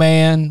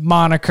mailman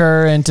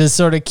moniker and to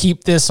sort of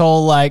keep this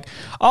whole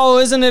oh,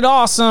 isn't it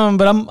awesome?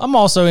 But I'm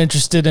also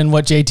interested in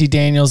what JT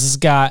Daniels has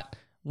got,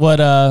 what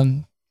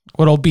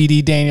old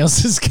BD Daniels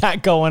has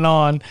got going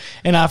on.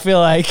 And I feel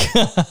like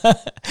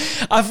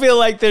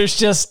there's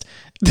just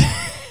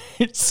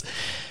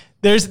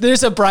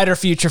there's a brighter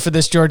future for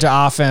this Georgia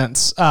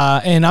offense.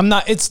 And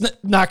it's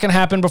not going to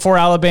happen before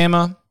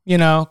Alabama,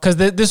 because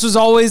this was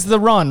always the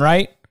run,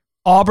 right?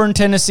 Auburn,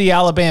 Tennessee,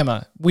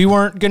 Alabama. We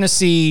weren't going to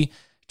see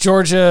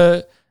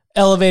Georgia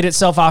elevate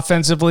itself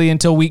offensively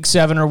until week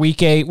 7 or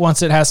week 8,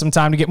 once it has some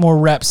time to get more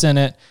reps in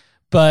it.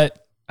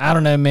 But I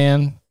don't know,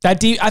 man. I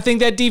think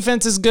that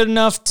defense is good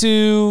enough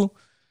to.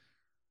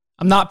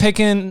 I'm not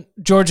picking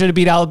Georgia to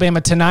beat Alabama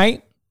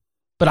tonight,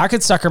 but I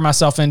could sucker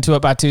myself into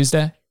it by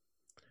Tuesday.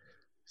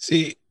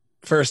 See,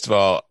 first of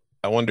all,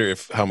 I wonder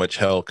how much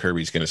hell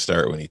Kirby's going to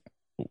start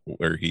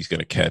where he's going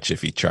to catch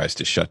if he tries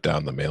to shut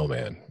down the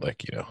mailman.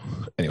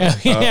 Anyway.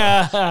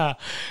 Yeah.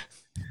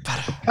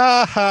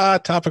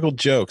 Topical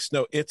jokes.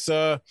 No, it's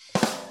I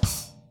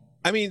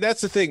mean,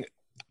 that's the thing.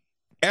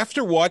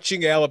 After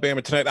watching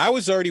Alabama tonight, I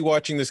was already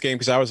watching this game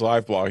because I was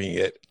live blogging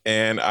it,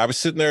 and I was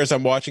sitting there as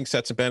I'm watching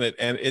Stetson Bennett,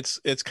 and it's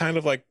kind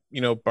of like,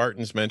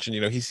 Barton's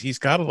mentioned, he's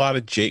got a lot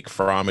of Jake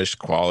Fromm-ish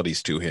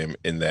qualities to him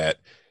in that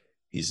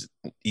he's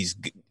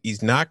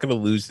not going to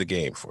lose the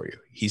game for you.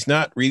 He's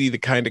not really the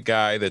kind of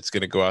guy that's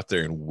going to go out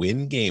there and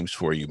win games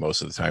for you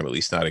most of the time, at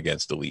least not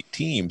against elite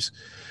teams,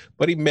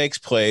 but he makes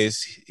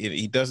plays.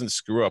 He doesn't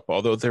screw up,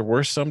 although there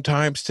were some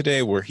times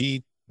today where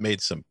he made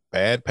some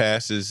bad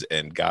passes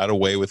and got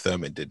away with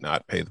them and did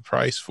not pay the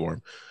price for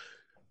them.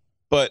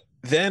 But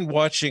then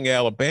watching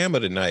Alabama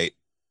tonight,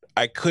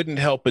 I couldn't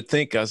help but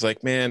think, I was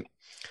like, man,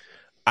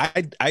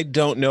 I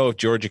don't know if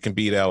Georgia can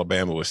beat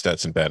Alabama with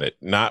Stetson Bennett,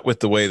 not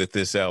with the way that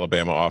this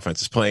Alabama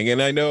offense is playing.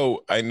 And I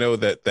know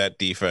that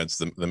defense,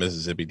 the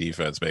Mississippi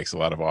defense, makes a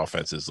lot of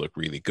offenses look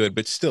really good,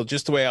 but still,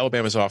 just the way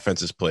Alabama's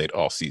offense has played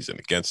all season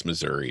against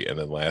Missouri and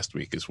then last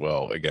week as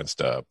well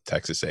against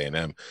Texas A&M.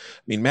 I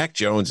mean, Mac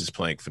Jones is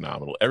playing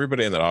phenomenal.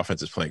 Everybody in that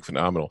offense is playing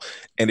phenomenal.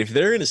 And if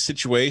they're in a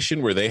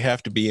situation where they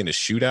have to be in a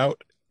shootout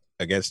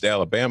against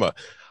Alabama,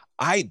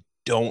 I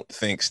don't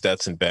think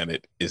Stetson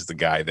Bennett is the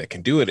guy that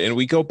can do it. And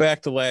we go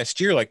back to last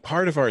year, like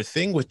part of our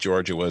thing with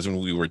Georgia was when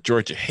we were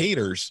Georgia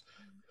haters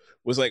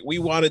was like, we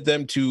wanted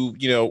them to,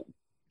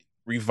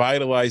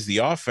 revitalize the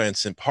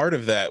offense. And part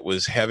of that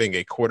was having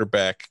a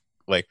quarterback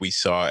like we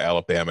saw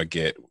Alabama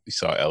get, we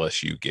saw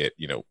LSU get,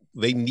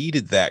 they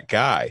needed that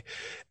guy.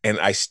 And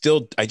I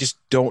just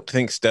don't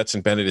think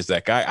Stetson Bennett is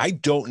that guy. I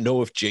don't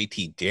know if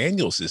JT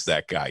Daniels is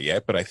that guy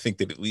yet, but I think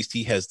that at least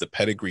he has the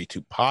pedigree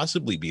to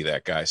possibly be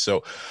that guy.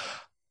 So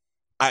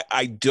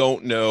I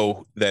don't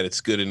know that it's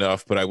good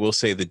enough, but I will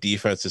say the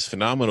defense is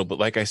phenomenal. But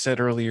like I said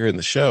earlier in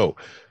the show,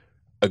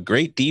 a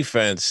great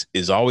defense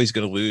is always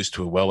going to lose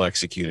to a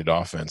well-executed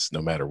offense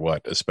no matter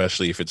what,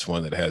 especially if it's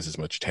one that has as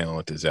much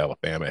talent as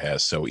Alabama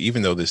has. So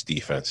even though this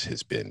defense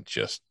has been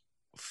just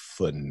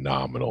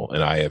phenomenal,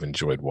 and I have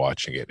enjoyed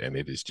watching it, and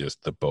it is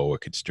just the boa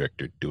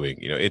constrictor doing,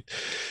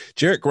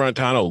 Jarrett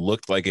Guarantano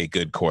looked like a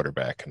good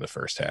quarterback in the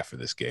first half of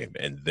this game,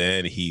 and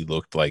then he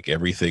looked like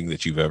everything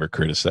that you've ever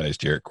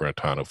criticized Jarrett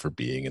Guarantano for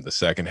being in the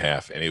second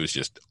half, and it was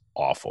just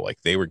awful. Like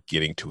they were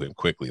getting to him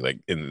quickly,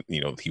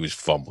 he was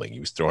fumbling, he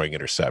was throwing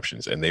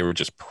interceptions, and they were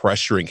just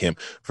pressuring him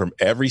from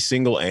every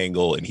single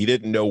angle, and he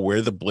didn't know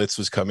where the blitz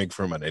was coming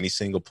from on any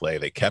single play.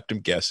 They kept him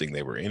guessing.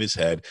 They were in his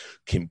head,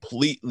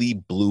 completely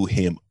blew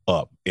him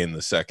up in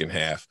the second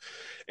half,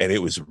 and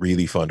it was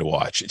really fun to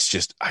watch. It's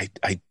just I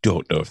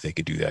don't know if they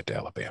could do that to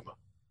Alabama.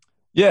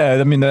 Yeah,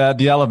 I mean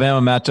the Alabama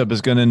matchup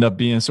is going to end up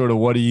being sort of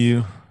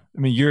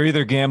you're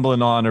either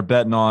gambling on or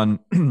betting on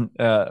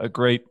a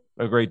great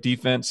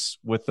defense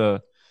with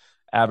a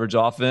average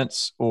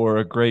offense, or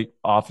a great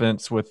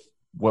offense with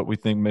what we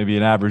think maybe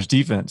an average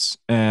defense.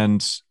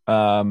 And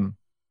I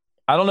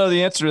don't know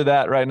the answer to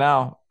that right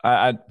now.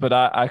 But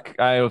I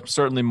am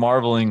certainly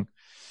marveling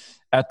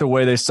at the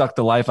way they sucked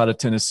the life out of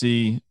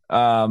Tennessee.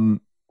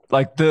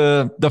 Like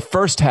the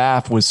first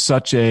half was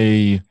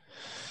it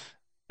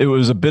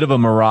was a bit of a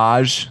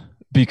mirage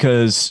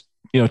because,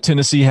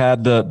 Tennessee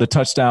had the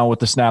touchdown with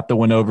the snap that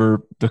went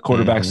over the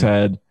quarterback's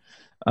head.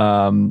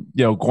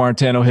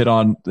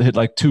 Guarantano hit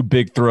like two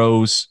big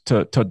throws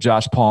to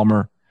Josh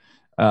Palmer.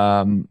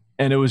 And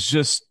it was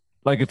just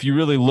like, if you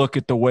really look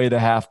at the way the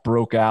half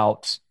broke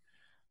out,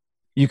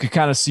 you could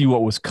kind of see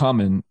what was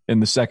coming in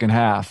the second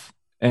half.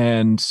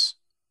 And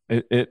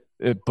it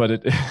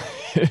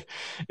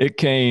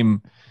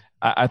came,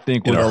 I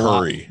think, in with a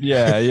hurry.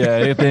 Yeah.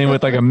 It came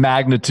with like a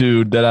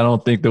magnitude that I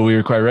don't think that we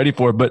were quite ready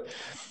for. But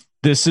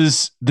this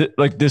is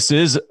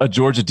a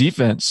Georgia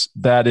defense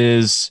that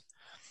is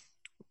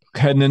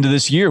heading into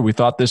this year. We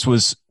thought this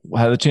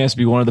had a chance to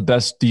be one of the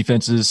best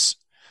defenses,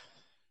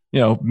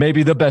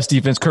 maybe the best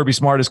defense Kirby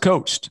Smart has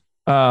coached.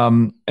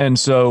 And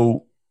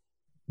so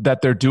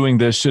that they're doing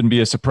this shouldn't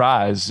be a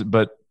surprise,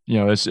 but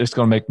it's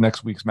going to make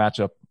next week's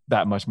matchup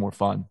that much more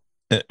fun.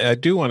 I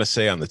do want to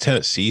say on the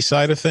Tennessee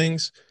side of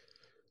things,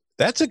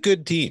 that's a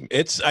good team.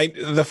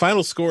 The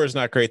final score is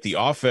not great. The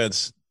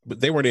offense,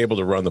 but they weren't able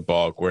to run the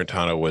ball.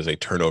 Guarantano was a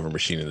turnover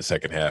machine in the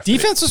second half.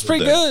 Defense was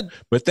pretty good.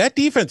 But that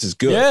defense is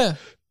good. Yeah.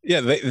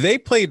 Yeah, they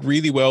played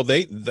really well.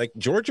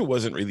 Georgia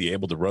wasn't really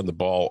able to run the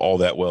ball all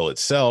that well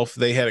itself.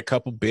 They had a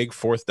couple big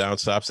fourth down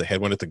stops. They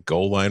had one at the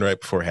goal line right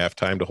before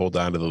halftime to hold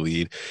on to the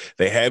lead.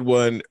 They had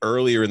one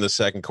earlier in the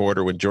second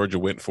quarter when Georgia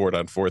went for it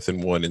on 4th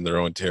and 1 in their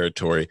own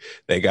territory.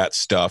 They got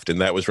stuffed, and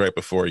that was right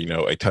before,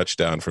 a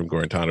touchdown from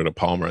Guarantano to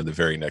Palmer on the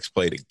very next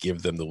play to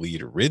give them the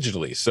lead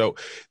originally. So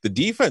the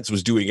defense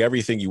was doing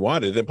everything you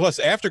wanted. And plus,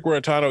 after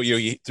Guarantano,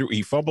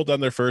 he fumbled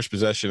on their first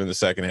possession in the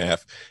second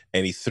half,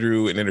 and he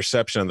threw an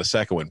interception on the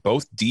second one,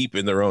 both deep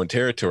in their own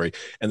territory.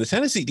 And the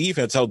Tennessee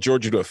defense held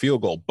Georgia to a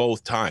field goal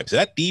both times.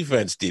 That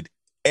defense did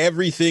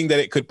everything that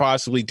it could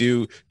possibly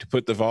do to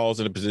put the Vols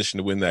in a position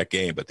to win that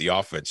game, but the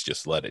offense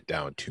just let it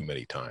down too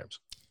many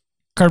times.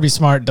 Kirby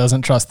Smart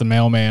doesn't trust the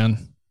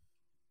mailman.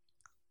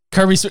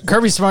 Kirby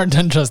Smart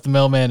doesn't trust the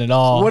mailman at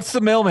all. What's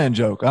the mailman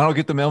joke? I don't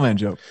get the mailman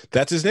joke.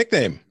 That's his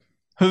nickname.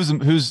 Who's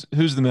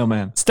the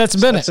mailman? Stetson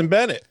Bennett. Stetson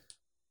Bennett.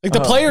 Like the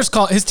players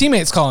his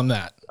teammates call him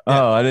that.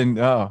 Oh, I didn't.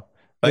 Oh.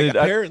 Like,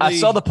 I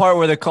saw the part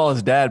where they call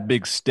his dad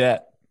Big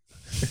Stet.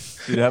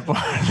 See that part?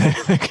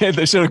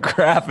 They showed a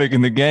graphic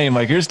in the game.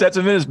 Like, here's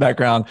Stetson Bennett's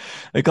background.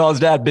 They call his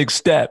dad Big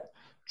Stet.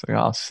 It's like,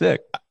 oh,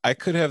 sick. I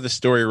could have the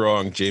story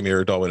wrong. Jamie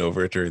Erdahl went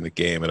over it during the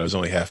game, and I was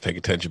only half paying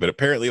attention. But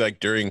apparently, like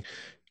during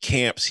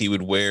camps, he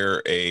would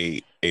wear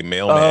a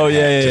mailman. Oh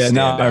yeah.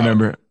 Now I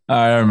remember.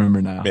 I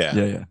remember now.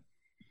 Yeah.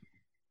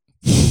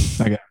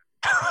 Okay.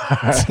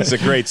 It's a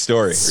great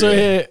story. So,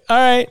 really. All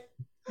right.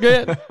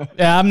 Good.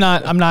 Yeah, I'm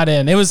not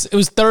in. It was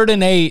 3rd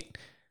and 8,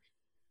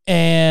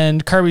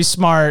 and Kirby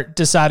Smart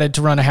decided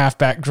to run a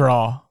halfback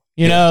draw.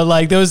 You know,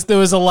 like there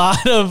was a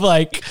lot of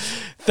like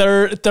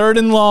third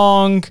and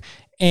long,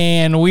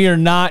 and we are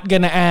not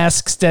going to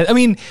ask.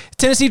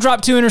 Tennessee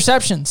dropped 2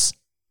 interceptions,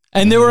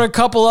 and there were a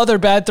couple other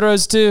bad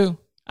throws too.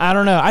 I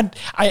don't know.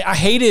 I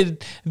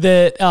hated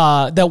that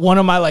that one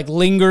of my like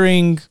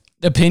lingering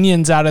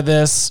opinions out of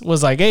this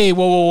was like, hey,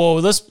 whoa,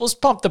 let's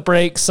pump the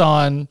brakes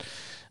on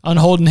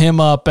holding him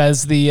up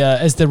as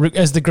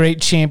the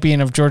great champion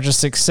of Georgia's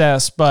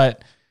success.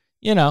 But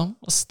you know,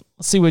 let's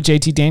see what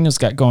JT Daniels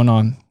got going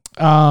on.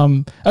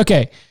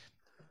 Okay.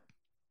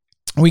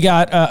 We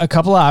got a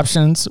couple of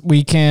options.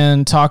 We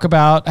can talk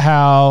about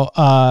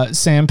how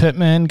Sam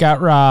Pittman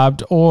got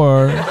robbed,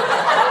 or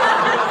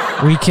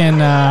we can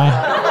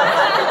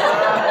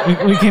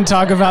we can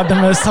talk about the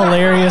most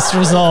hilarious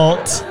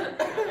result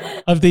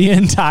of the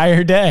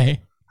entire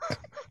day.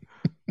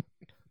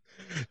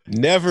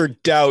 Never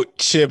doubt,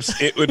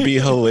 Chips. It would be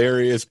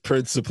hilarious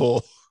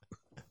principle.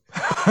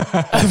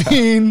 I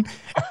mean,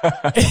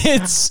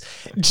 it's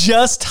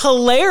just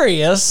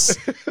hilarious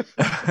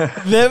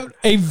that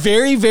a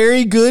very,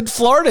 very good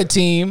Florida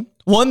team,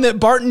 one that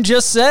Barton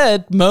just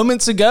said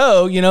moments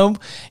ago, you know,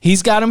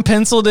 he's got him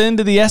penciled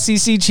into the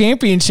SEC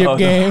championship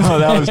game. No,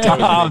 that was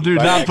Tom. Do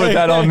not put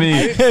that on me.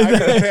 I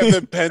didn't have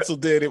them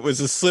penciled in. It was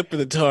a slip of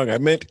the tongue. I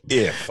meant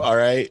if, all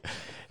right?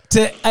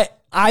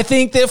 I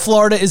think that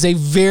Florida is a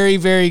very,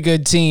 very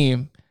good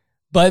team,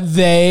 but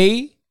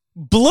they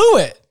blew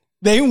it.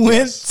 They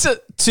went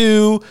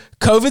to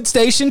COVID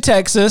Station,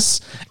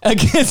 Texas,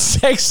 against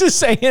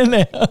Texas A&M.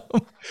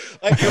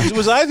 Like,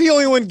 was I the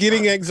only one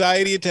getting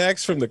anxiety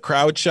attacks from the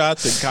crowd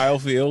shots at Kyle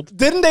Field?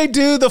 Didn't they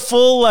do the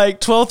full like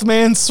 12th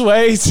man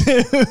sway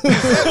too?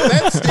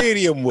 that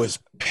stadium was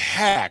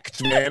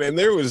packed, man, and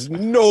there was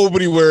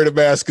nobody wearing a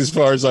mask as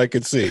far as I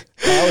could see.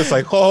 I was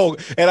like, oh,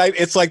 and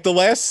it's like the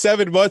last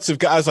 7 months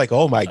of, I was like,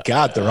 oh my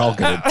God, they're all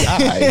gonna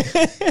die.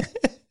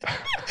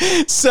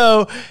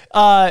 So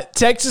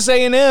Texas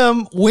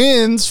A&M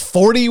wins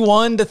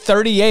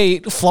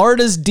 41-38.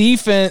 Florida's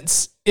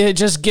defense, it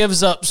just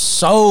gives up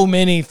so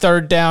many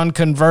third down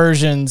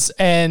conversions.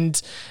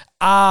 And,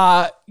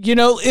 you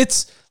know,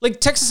 it's like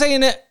Texas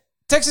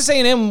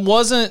A&M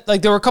wasn't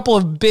like, there were a couple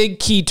of big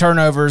key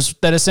turnovers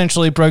that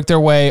essentially broke their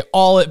way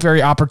all at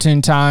very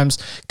opportune times.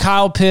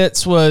 Kyle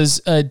Pitts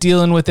was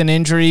dealing with an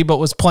injury, but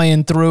was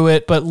playing through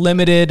it, but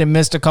limited and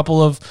missed a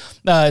couple of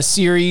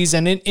series.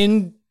 And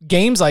in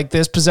games like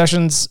this,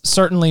 possessions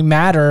certainly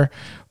matter.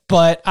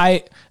 But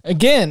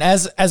again,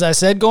 as I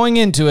said going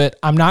into it,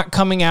 I'm not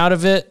coming out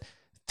of it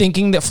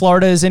thinking that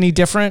Florida is any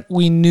different.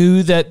 We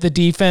knew that the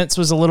defense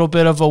was a little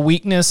bit of a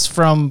weakness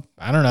from,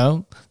 I don't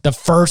know, the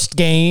first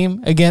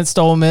game against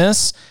Ole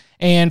Miss.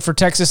 And for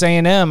Texas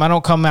A&M, I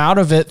don't come out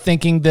of it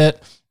thinking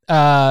that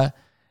I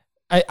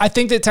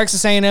think that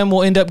Texas A&M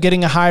will end up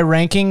getting a high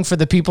ranking for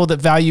the people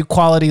that value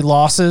quality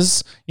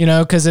losses, you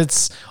know, because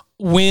it's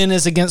win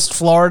is against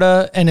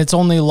Florida and it's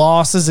only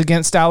losses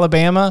against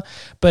Alabama.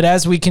 But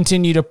as we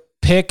continue to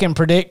pick and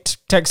predict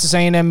Texas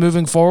A&M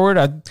moving forward,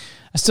 I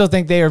still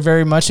think they are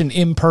very much an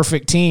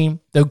imperfect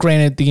team, though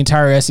granted the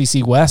entire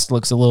SEC West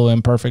looks a little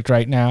imperfect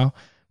right now.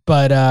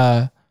 But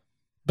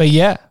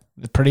yeah,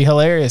 pretty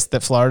hilarious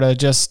that Florida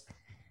just,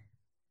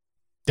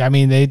 I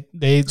mean,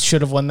 they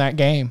should have won that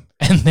game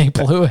and they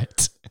blew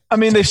it. I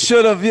mean, they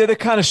should have. Yeah, they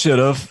kind of should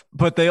have,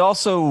 but they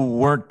also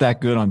weren't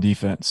that good on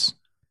defense.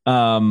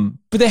 But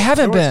they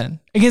haven't been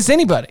against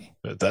anybody.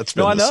 That's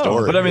been the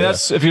story. But I mean,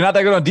 that's, if you're not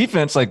that good on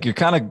defense, like you're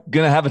kind of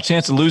going to have a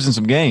chance of losing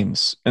some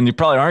games and you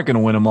probably aren't going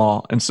to win them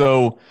all. And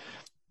so,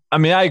 I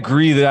mean, I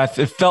agree that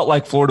it felt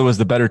like Florida was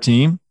the better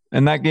team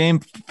in that game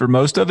for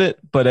most of it,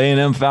 but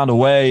A&M found a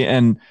way.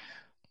 And,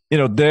 you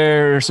know,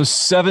 there's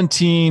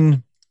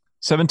 17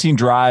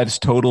 drives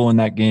total in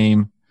that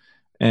game,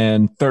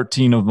 and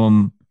 13 of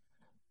them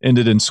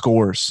ended in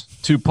scores,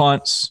 2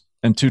 punts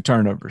and 2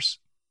 turnovers.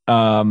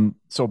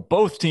 So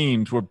both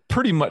teams were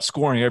pretty much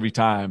scoring every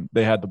time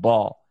they had the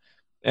ball.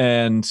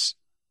 And,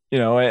 you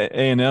know,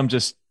 A&M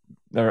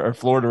or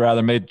Florida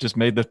rather made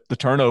the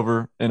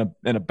turnover in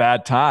a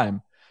bad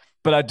time.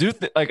 But I do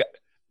think, like,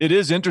 it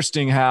is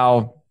interesting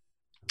how,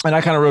 and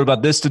I kind of wrote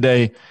about this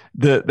today,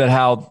 that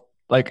how,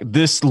 like,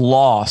 this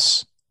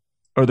loss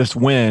or this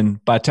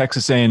win by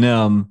Texas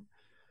A&M,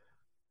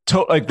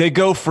 like, they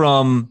go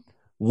from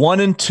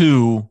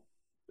 1-2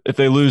 if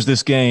they lose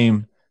this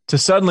game to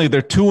suddenly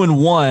they're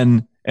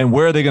 2-1, and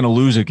where are they going to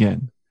lose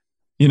again?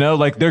 You know,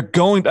 like, they're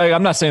going.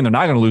 I'm not saying they're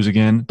not going to lose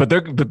again, but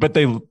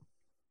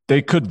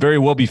they could very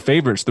well be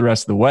favorites the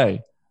rest of the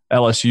way.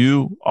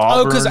 LSU, Auburn.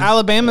 Oh, because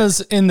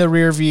Alabama's in the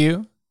rear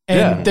view,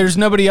 and there's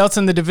nobody else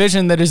in the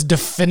division that is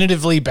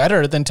definitively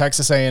better than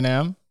Texas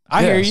A&M.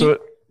 I hear you. So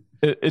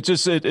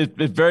it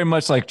very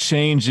much like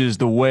changes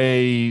the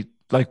way,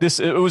 like, this.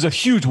 It was a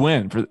huge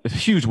win for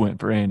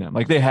A&M.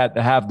 Like, they had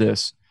to have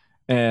this,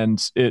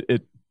 and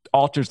it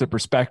alters the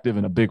perspective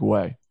in a big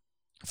way.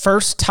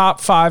 First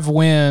top 5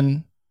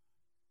 win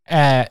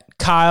at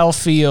Kyle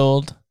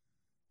Field.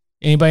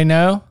 Anybody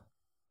know?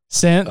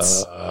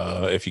 Since?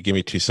 If you give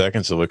me 2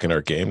 seconds to look in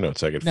our game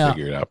notes, I could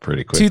figure it out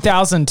pretty quickly.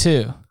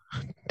 2002.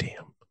 Damn.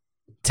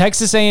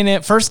 Texas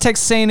A&M, first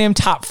Texas A&M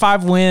top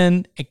 5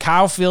 win at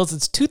Kyle Field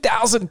since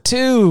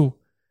 2002.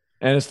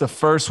 And it's the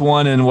first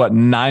one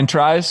in 9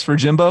 tries for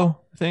Jimbo,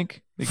 I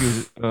think. I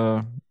think it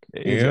was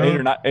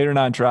 8 or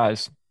 9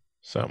 tries.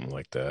 Something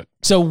like that.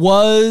 So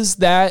was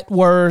that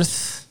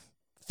worth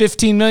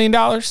 $15 million?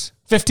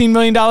 $15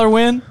 million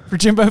win for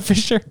Jimbo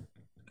Fisher?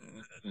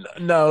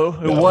 No,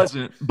 it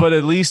wasn't. But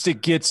at least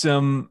it gets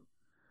him,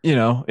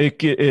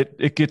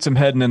 it gets him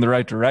heading in the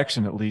right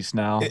direction at least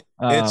now.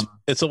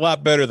 It's a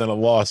lot better than a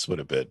loss would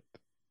have been.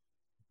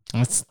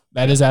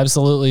 That is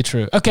absolutely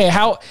true. Okay,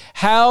 how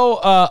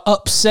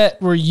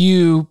upset were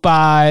you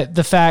by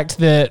the fact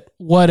that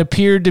what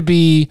appeared to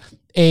be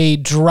a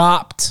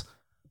drop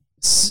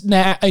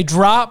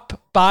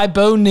by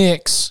Bo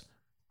Nix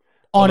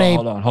on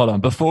hold on.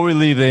 Before we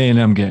leave the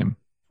A&M game,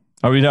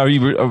 were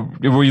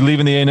you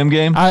leaving the A&M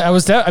game?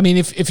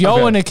 If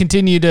y'all want to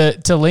continue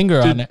to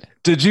linger on it.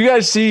 Did you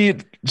guys see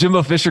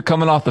Jimbo Fisher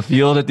coming off the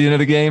field at the end of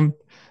the game?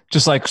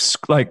 Just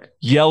like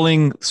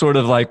yelling sort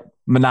of like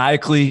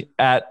maniacally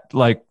at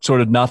like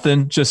sort of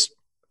nothing, just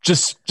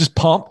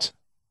pumped,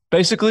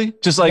 basically,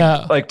 just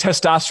like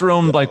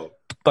testosterone,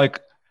 like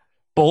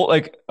bolt,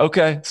 like,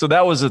 okay. So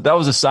that was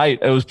a sight.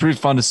 It was pretty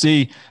fun to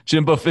see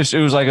Jimbo Fisher.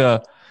 It was like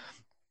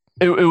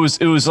it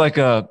was like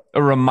a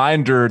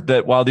reminder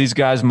that while these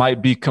guys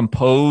might be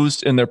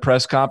composed in their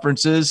press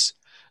conferences,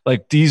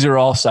 like these are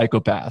all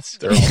psychopaths.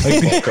 They're all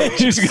like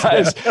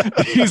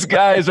these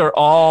guys are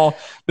all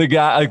the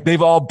guy. Like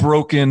they've all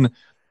broken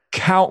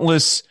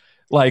countless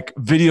like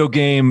video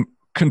game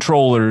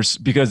controllers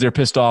because they're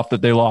pissed off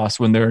that they lost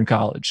when they're in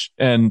college,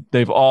 and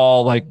they've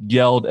all like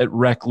yelled at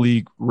rec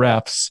league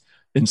refs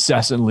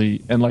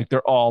incessantly, and like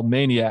they're all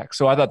maniacs.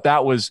 So I thought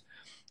that was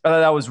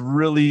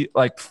really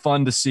like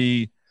fun to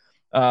see.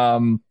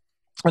 And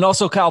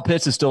also Kyle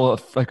Pitts is still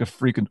like a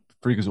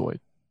freakazoid.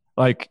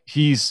 Like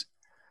he's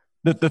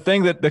the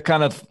thing that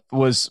kind of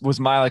was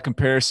my like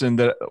comparison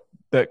that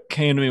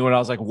came to me when I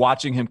was like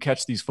watching him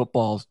catch these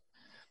footballs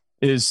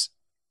is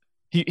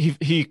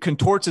he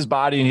contorts his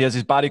body, and he has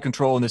his body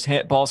control and his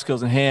ball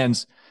skills and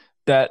hands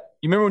that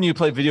you remember when you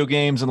play video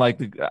games and like,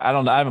 I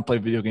haven't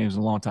played video games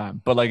in a long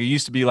time, but like it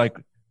used to be like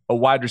a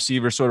wide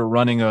receiver sort of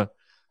running an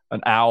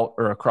out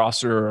or a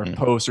crosser or a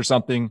post or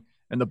something,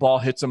 and the ball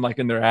hits them like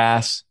in their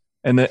ass,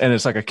 and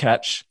it's like a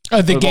catch.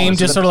 Oh, the game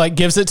just sort of like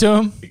gives it to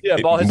him? Yeah,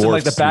 ball hits him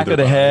like the back of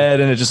the head,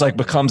 and it just like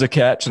becomes a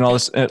catch and all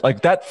this.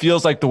 Like that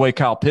feels like the way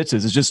Kyle Pitts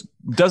is. It just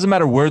doesn't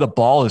matter where the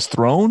ball is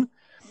thrown.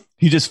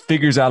 He just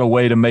figures out a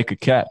way to make a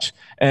catch.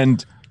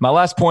 And my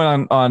last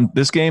point on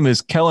this game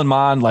is Kellen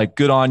Mond, like,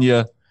 good on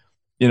you.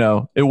 You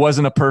know, it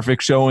wasn't a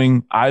perfect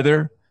showing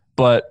either,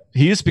 but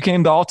he just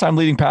became the all-time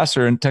leading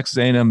passer in Texas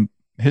A&M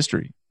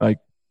history. Like,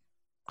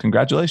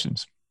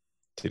 congratulations.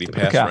 Did he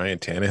pass Ryan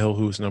Tannehill,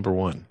 who's number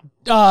 1?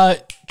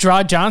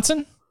 Gerard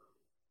Johnson?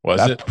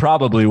 That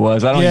probably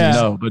was. I don't even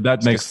know, but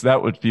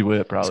that would be it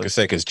probably. I was going to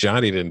say, because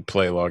Johnny didn't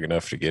play long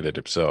enough to get it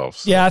himself.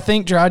 So. Yeah, I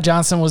think Gerard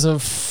Johnson was a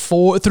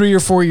 3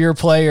 or 4 year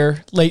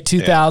player, late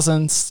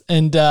 2000s,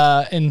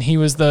 and he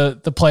was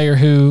the player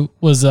who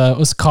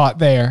was caught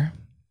there.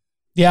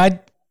 Yeah,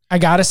 I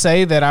got to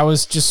say that I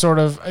was just sort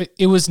of,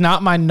 it was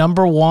not my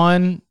number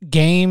one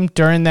game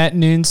during that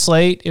noon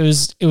slate. It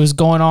was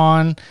going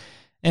on,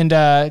 and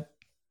I'm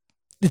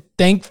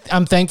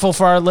thankful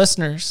for our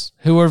listeners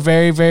who were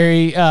very,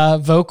 very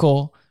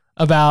vocal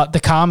about the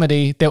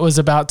comedy that was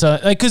about to,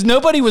 like, because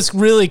nobody was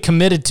really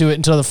committed to it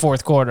until the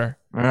fourth quarter.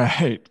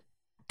 Right.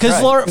 Because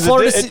Florida,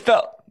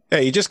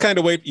 you just kind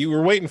of you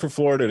were waiting for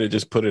Florida to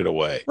just put it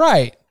away.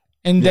 Right.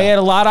 And they had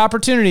a lot of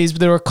opportunities,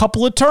 but there were a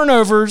couple of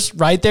turnovers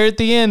right there at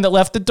the end that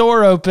left the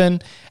door open.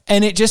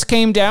 And it just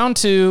came down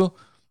to,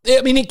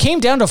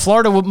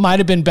 Florida might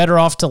have been better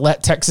off to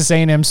let Texas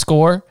A&M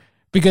score,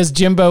 because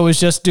Jimbo was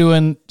just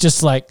doing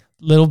just like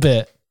little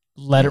bit,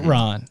 let it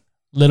run,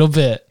 little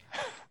bit,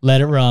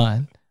 let it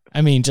run. I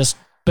mean, just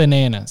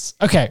bananas.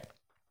 Okay.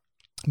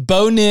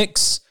 Bo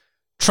Nix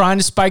trying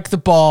to spike the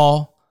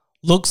ball.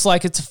 Looks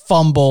like it's a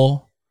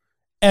fumble.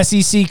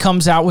 SEC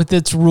comes out with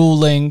its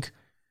ruling.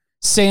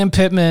 Sam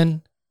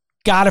Pittman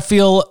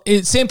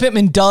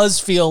does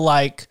feel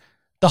like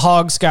the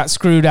Hogs got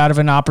screwed out of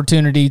an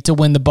opportunity to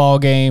win the ball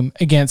game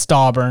against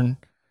Auburn.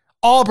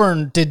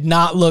 Auburn did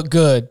not look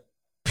good,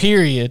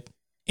 period,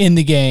 in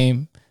the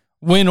game.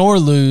 Win or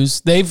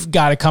lose, they've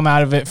got to come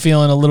out of it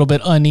feeling a little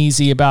bit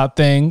uneasy about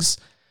things.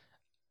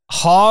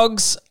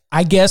 Hogs,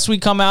 I guess we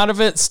come out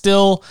of it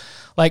still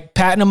like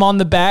patting them on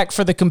the back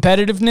for the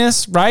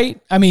competitiveness,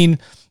 right? I mean,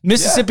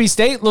 Mississippi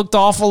State looked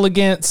awful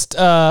against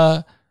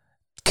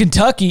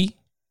Kentucky.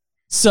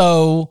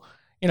 So,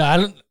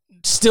 I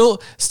still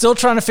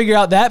trying to figure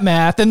out that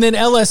math. And then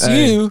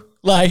LSU,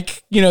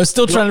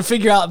 still trying to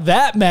figure out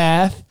that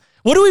math.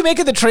 What do we make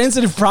of the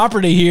transitive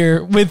property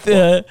here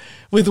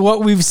with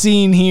what we've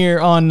seen here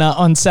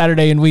on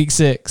Saturday in Week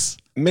 6?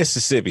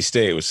 Mississippi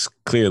State was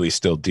clearly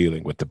still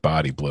dealing with the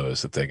body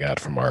blows that they got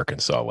from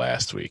Arkansas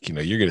last week.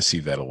 You're going to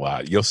see that a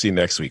lot. You'll see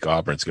next week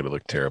Auburn's going to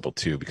look terrible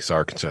too, because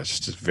Arkansas is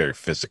just a very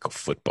physical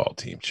football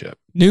team, Chip.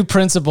 New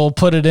principal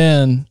put it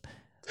in.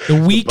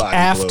 The week body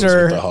blows with the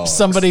after Hogs.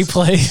 somebody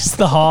plays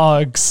the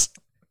Hogs,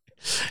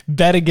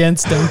 bet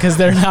against them because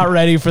they're not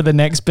ready for the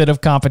next bit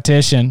of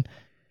competition.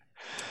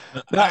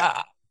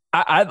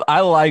 I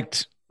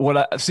liked what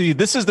I see.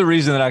 This is the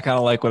reason that I kind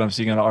of like what I'm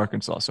seeing out of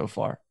Arkansas so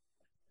far.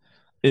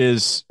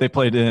 Is they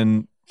played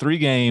in 3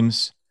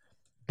 games.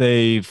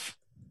 They've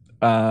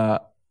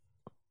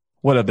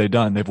what have they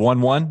done? They've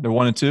won 1. They're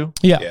 1-2.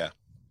 Yeah.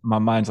 My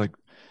mind's like,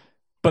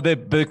 but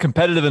they've been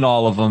competitive in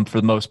all of them for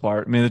the most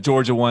part. I mean, the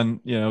Georgia one,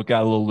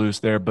 got a little loose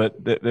there,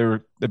 but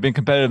they've been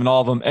competitive in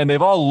all of them, and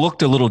they've all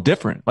looked a little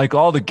different. Like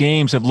all the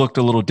games have looked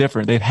a little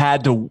different. They've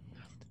had to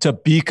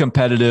be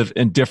competitive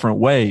in different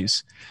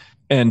ways,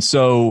 and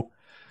so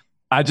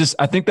I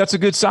think that's a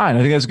good sign. I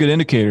think that's a good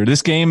indicator.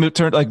 This game was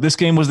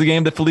the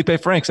game that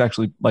Felipe Franks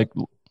actually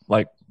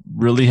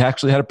really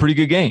actually had a pretty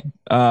good game,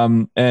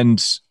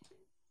 and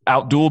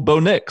outdueled Bo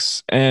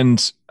Nix,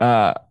 and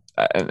I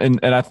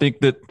think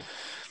that.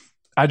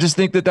 I just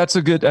think that that's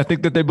a good. I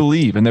think that they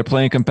believe and they're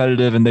playing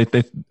competitive, and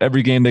they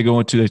every game they go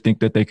into, they think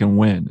that they can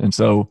win, and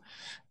so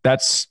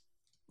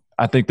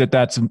I think that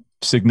that's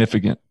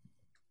significant.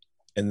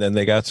 And then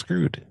they got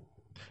screwed.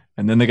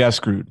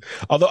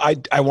 Although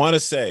I want to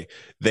say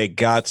they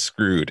got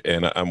screwed,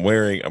 and I'm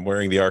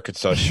wearing the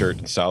Arkansas shirt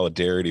in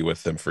solidarity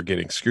with them for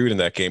getting screwed in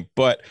that game.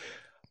 But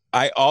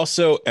I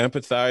also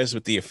empathize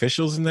with the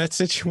officials in that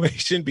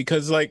situation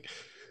because,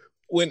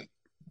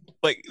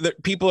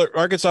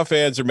 Arkansas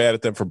fans are mad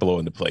at them for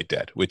blowing the play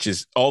dead, which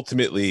is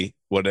ultimately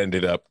what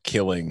ended up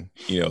killing,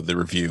 the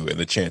review and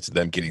the chance of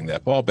them getting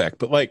that ball back.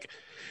 But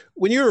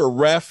when you're a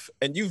ref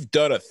and you've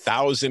done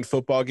 1,000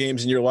 football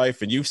games in your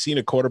life and you've seen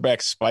a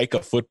quarterback spike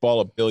a football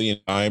 1 billion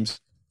times,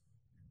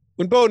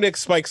 when Bo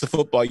Nix spikes the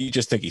football, you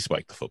just think he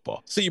spiked the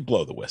football. So you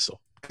blow the whistle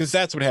because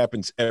that's what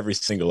happens every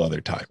single other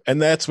time. And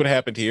that's what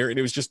happened here. And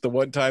it was just the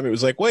one time it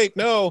was like, wait,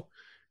 no.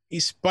 He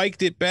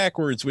spiked it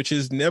backwards, which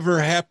has never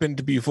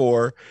happened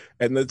before.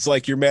 And it's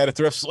like you're mad at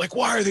the refs. It's like,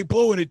 why are they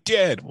blowing it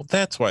dead? Well,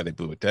 that's why they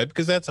blew it dead,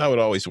 because that's how it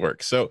always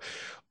works. So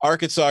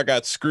Arkansas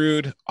got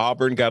screwed.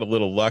 Auburn got a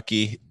little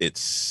lucky. It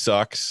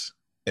sucks.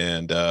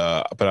 And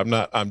but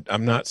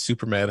I'm not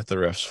super mad at the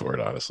refs for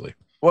it, honestly.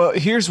 Well,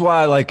 here's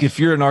why. If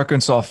you're an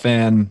Arkansas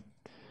fan,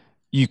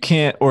 you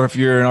can't, or if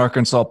you're an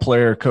Arkansas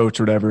player, coach,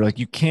 or whatever,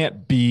 you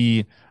can't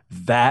be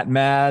that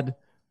mad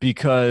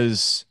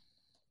because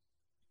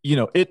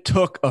it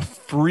took a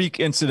freak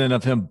incident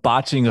of him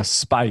botching a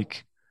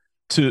spike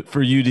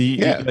for you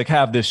to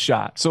have this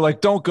shot. So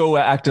don't go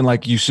acting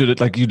like you should,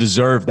 you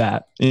deserve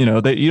that. You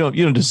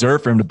don't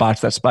deserve for him to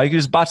botch that spike. You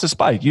just botched the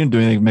spike. You didn't do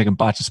anything to make him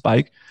botch a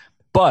spike.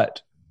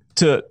 But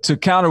to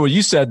counter what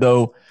you said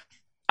though,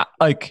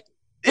 I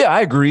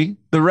agree.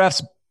 The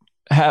refs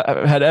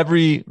had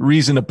every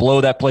reason to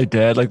blow that play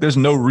dead. There's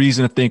no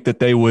reason to think that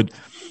they would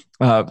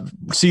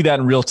see that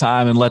in real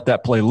time and let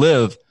that play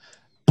live.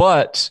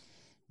 But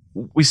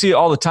we see it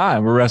all the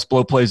time where refs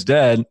blow plays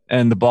dead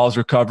and the ball's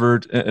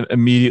recovered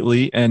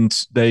immediately. And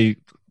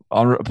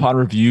upon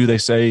review, they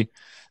say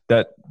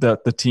that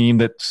the team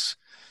that's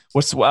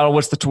what's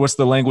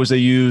the language they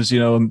use,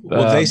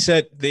 they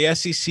said the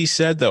SEC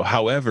said though,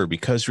 however,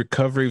 because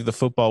recovery of the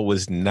football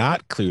was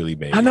not clearly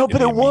made. I know, but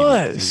it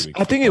was.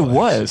 I think it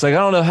was. I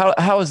don't know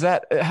how is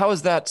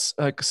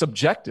that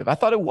subjective? I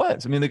thought it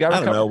was. I mean, the guy. I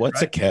don't know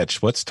what's a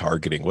catch, what's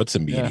targeting, what's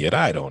immediate. Yeah.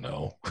 I don't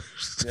know.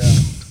 Yeah.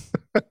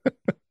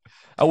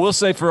 I will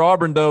say for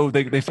Auburn, though,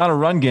 they found a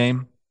run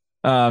game.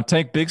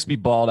 Tank Bigsby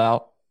balled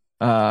out.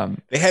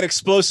 They had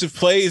explosive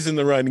plays in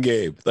the run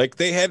game.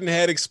 They hadn't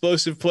had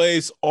explosive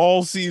plays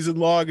all season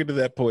long into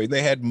that point.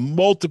 They had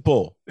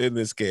multiple in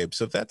this game.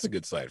 So that's a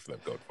good sign for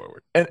them going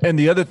forward. And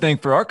the other thing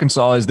for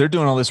Arkansas is they're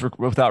doing all this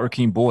without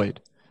Rakeem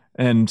Boyd.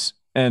 And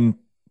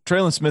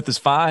Traylon Smith is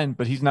fine,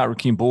 but he's not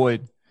Rakeem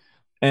Boyd.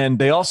 And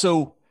they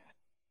also –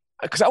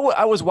 because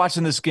I was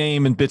watching this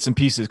game in bits and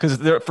pieces because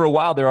for a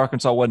while there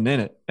Arkansas wasn't in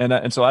it,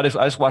 and so I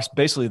just watched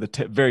basically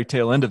the very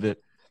tail end of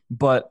it.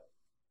 But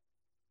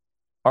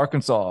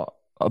Arkansas,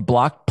 a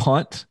blocked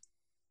punt,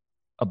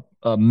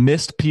 a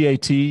missed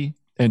PAT,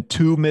 and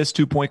 2 missed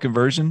 2-point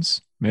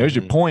conversions. I mean, there's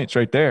your points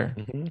right there.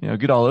 Mm-hmm.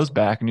 Get all those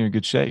back, and you're in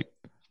good shape.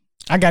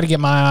 I got to get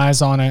my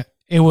eyes on it.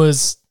 It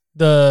was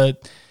the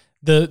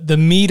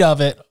meat of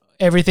it.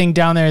 Everything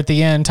down there at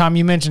the end. Tom,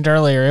 you mentioned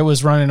earlier it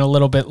was running a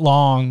little bit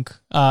long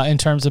in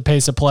terms of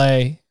pace of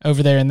play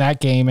over there in that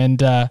game, and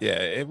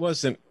it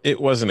wasn't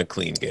a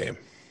clean game.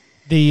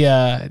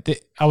 I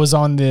was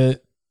on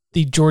the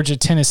Georgia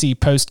Tennessee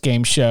post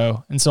game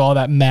show, and so all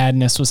that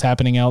madness was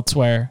happening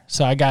elsewhere.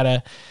 So I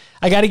gotta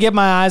get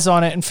my eyes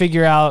on it and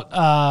figure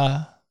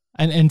out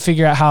and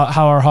figure out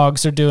how our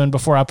Hogs are doing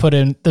before I put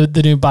in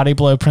the new body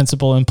blow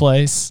principle in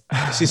place.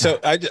 See, so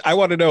I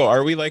want to know,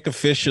 are we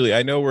officially,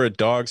 I know we're a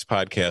dogs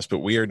podcast, but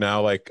we are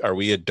now are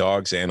we a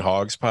dogs and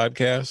hogs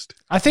podcast?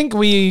 I think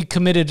we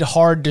committed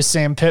hard to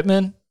Sam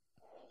Pittman.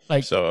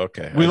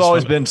 Okay. We've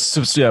always been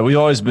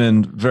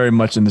very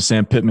much in the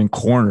Sam Pittman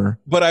corner.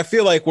 But I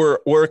feel like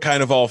we're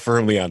kind of all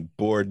firmly on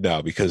board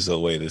now because of the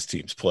way this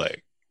team's playing.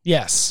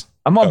 Yes.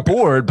 I'm on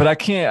board, but I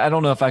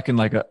don't know if I can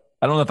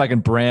I don't know if I can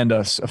brand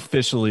us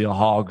officially a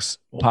Hogs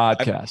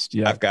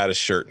podcast. I've got a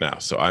shirt now,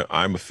 so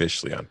I'm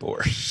officially on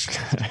board.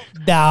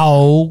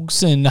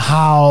 Dogs and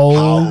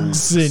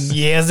hogs and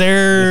yes,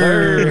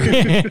 sir.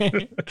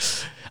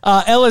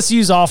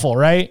 LSU's awful,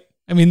 right?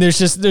 I mean,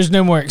 there's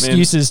no more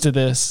excuses to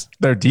this.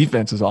 Their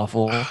defense is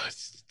awful. Their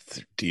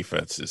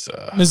defense is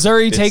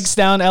Missouri takes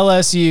down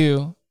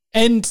LSU,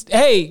 and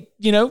hey,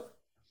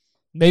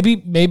 maybe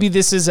the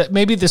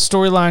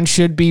storyline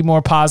should be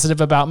more positive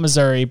about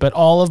Missouri, but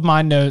all of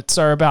my notes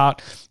are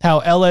about how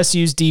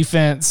LSU's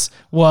defense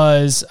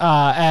was,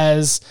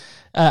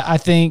 I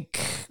think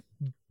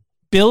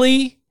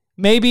Billy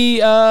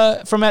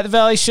from At the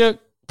Valley Shook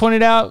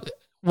pointed out,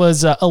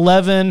 was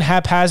 11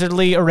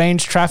 haphazardly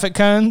arranged traffic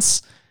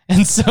cones.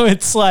 And so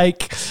it's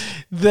like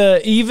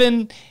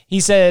he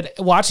said,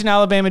 watching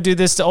Alabama do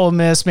this to Ole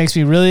Miss makes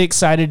me really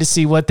excited to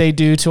see what they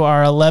do to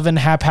our 11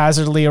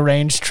 haphazardly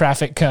arranged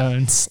traffic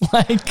cones.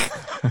 Like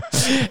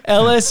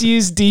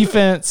LSU's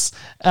defense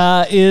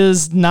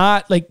is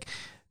not like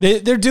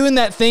they're doing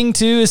that thing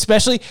too,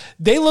 especially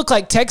they look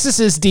like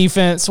Texas's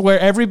defense where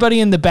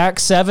everybody in the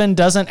back seven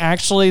doesn't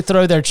actually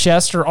throw their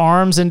chest or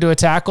arms into a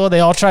tackle.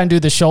 They all try and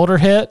do the shoulder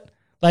hit.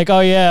 Like,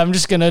 oh yeah, I'm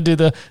just going to do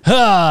the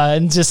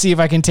and just see if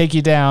I can take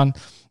you down.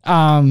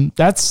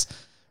 That's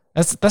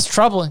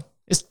troubling.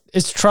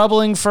 It's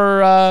troubling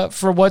for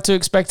what to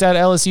expect out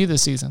of LSU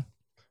this season.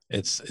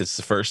 It's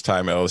the first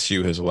time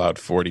LSU has allowed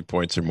 40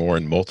 points or more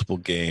in multiple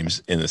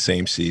games in the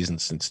same season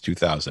since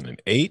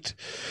 2008.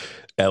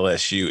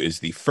 LSU is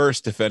the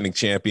first defending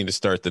champion to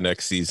start the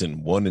next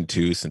season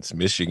 1-2 since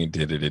Michigan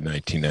did it in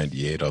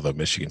 1998, although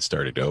Michigan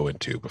started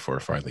 0-2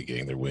 before finally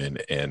getting their win.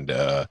 And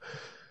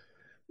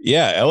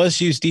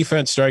LSU's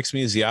defense strikes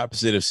me as the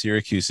opposite of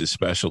Syracuse's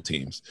special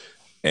teams.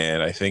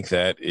 And I think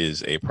that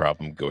is a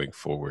problem going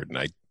forward. And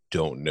I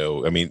don't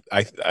know. I mean,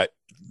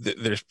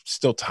 there's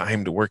still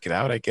time to work it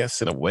out, I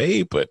guess, in a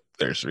way, but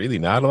there's really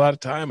not a lot of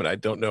time. And I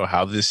don't know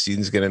how this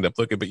season's going to end up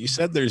looking. But you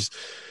said there's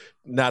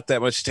not that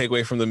much to take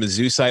away from the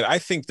Mizzou side. I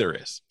think there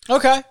is.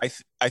 Okay.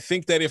 I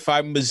think that if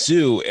I'm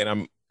Mizzou and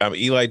I'm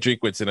Eli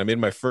Drinkwitz and I'm in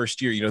my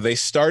first year, they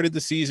started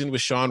the season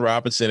with Sean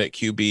Robinson at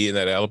QB in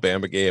that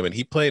Alabama game, and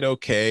he played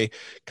okay.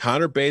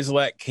 Connor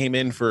Bazelak came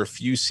in for a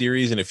few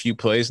series and a few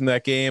plays in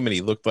that game, and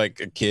he looked like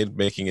a kid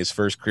making his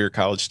first career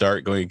college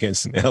start going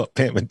against an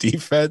Alabama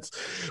defense.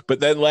 But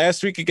then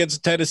last week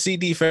against the Tennessee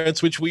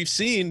defense, which we've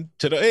seen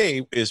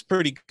today is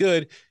pretty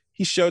good,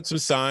 he showed some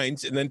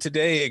signs. And then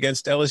today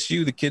against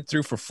LSU, the kid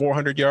threw for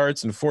 400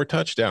 yards and 4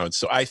 touchdowns.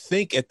 So I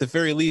think at the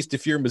very least,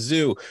 if you're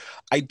Mizzou,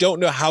 I don't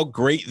know how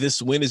great this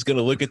win is going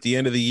to look at the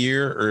end of the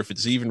year, or if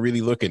it's even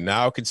really looking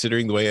now,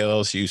 considering the way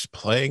LSU's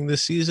playing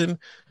this season.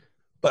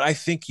 But I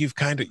think you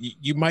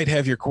might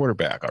have your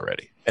quarterback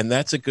already. And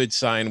that's a good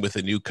sign with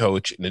a new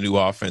coach and a new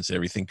offense and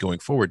everything going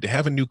forward. To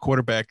have a new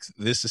quarterback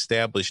this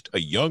established, a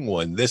young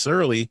one this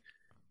early,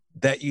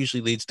 that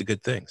usually leads to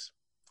good things.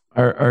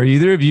 Are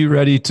either of you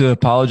ready to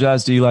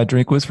apologize to Eli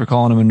Drinkwitz for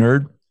calling him a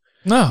nerd?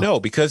 No,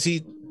 because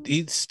he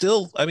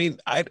still, I mean,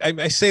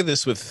 I say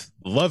this with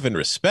love and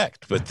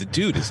respect, but the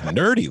dude is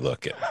nerdy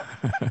looking.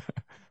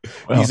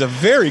 Well, he's a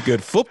very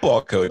good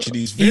football coach and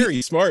he's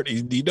very smart.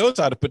 He knows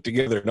how to put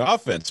together an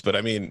offense, but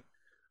I mean,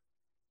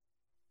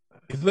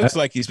 it looks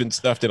like he's been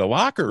stuffed in a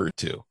locker or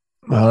two.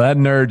 Well, that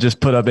nerd just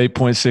put up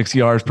 8.6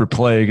 yards per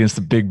play against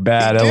the big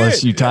bad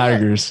LSU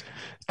Tigers.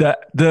 Yeah.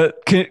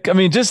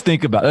 Just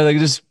think about it. Like,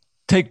 just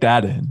take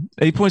that in.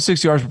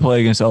 8.6 yards per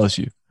play against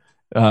LSU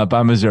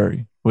by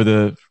Missouri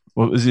with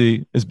what was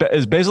he? Is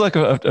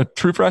Bazelak a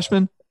true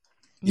freshman?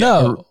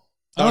 No.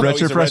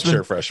 Redshirt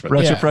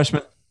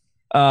freshman.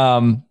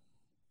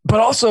 But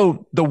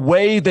also the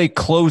way they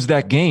closed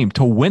that game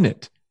to win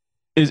it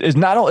is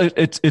not all.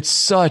 It's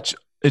such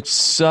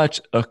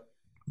a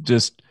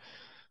just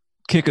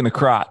kick in the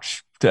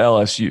crotch to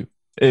LSU.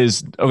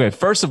 Is okay.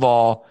 First of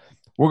all,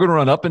 we're going to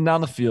run up and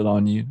down the field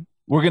on you.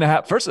 We're going to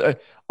have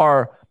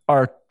our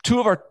two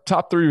of our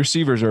top 3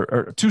 receivers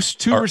are two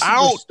receiver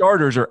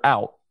starters are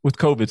out with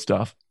COVID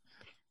stuff.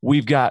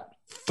 We've got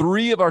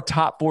 3 of our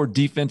top 4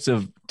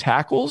 defensive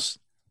tackles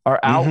are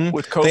out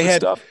with COVID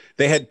stuff.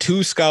 They had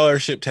 2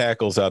 scholarship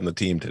tackles on the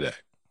team today.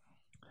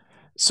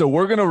 So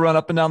we're going to run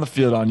up and down the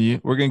field on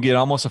you. We're going to get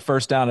almost a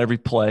first down every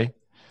play.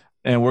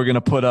 And we're going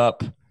to put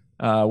up,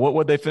 what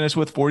would they finish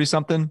with? 40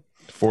 something?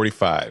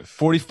 45.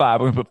 45.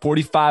 We're going to put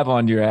 45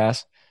 on your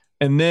ass.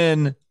 And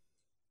then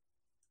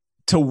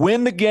to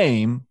win the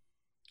game,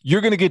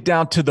 you're going to get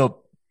down to the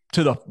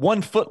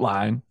 1 foot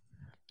line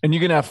and you're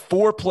going to have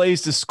 4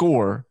 plays to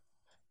score.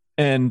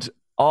 And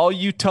all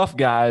you tough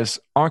guys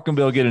aren't going to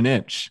be able to get an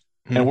inch.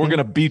 And we're going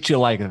to beat you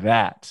like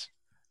that.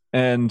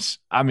 And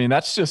I mean,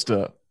 that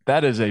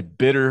is a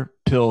bitter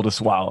pill to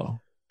swallow.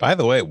 By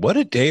the way, what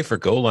a day for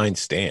goal line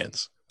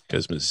stands,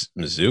 because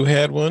Mizzou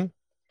had one.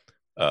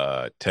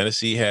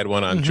 Tennessee had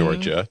one on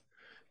Georgia.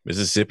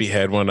 Mississippi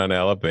had one on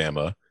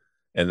Alabama.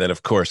 And then,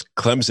 of course,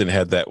 Clemson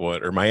had that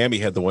one, or Miami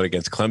had the one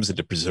against Clemson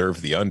to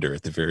preserve the under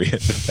at the very end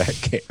of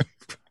that game.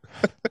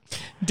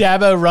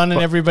 Dabo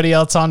running everybody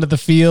else onto the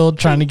field,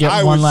 trying to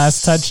get one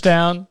last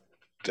touchdown.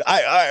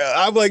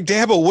 I'm like,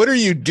 Dabo, what are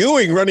you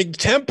doing running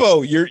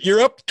tempo?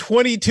 You're up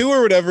 22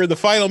 or whatever in the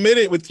final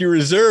minute with your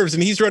reserves,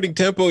 and he's running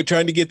tempo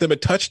trying to get them a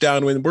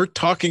touchdown when we're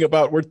talking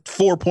about we're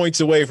 4 points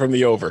away from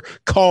the over.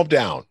 Calm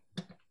down.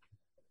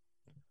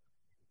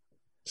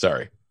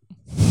 Sorry.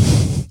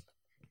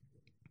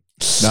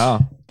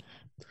 No.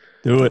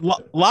 Do it.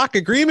 Lock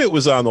agreement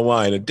was on the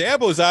line, and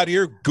Dabo's out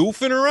here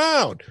goofing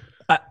around,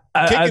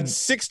 kicking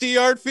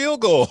 60-yard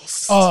field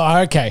goals. Oh,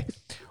 okay.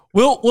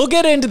 We'll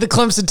get into the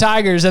Clemson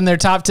Tigers and their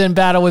top 10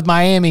 battle with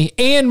Miami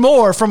and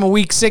more from a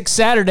Week 6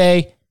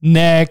 Saturday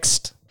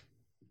next.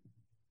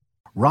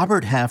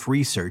 Robert Half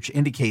research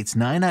indicates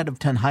 9 out of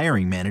 10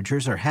 hiring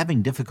managers are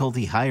having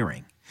difficulty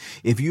hiring.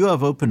 If you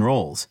have open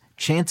roles,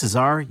 chances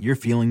are you're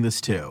feeling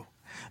this too.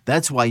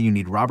 That's why you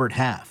need Robert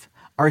Half.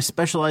 Our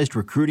specialized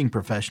recruiting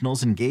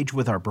professionals engage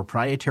with our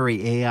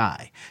proprietary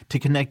AI to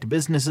connect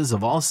businesses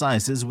of all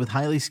sizes with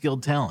highly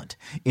skilled talent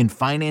in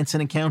finance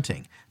and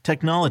accounting,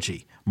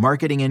 technology,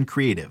 marketing and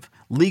creative,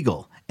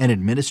 legal, and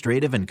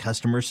administrative and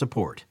customer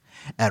support.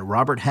 At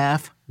Robert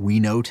Half, we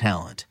know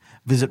talent.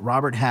 Visit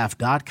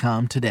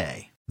roberthalf.com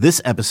today.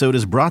 This episode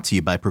is brought to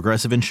you by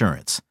Progressive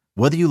Insurance.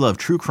 Whether you love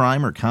true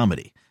crime or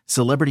comedy,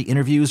 celebrity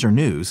interviews or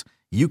news,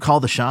 you call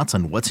the shots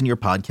on what's in your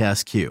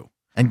podcast queue.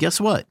 And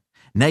guess what?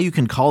 Now you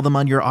can call them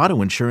on your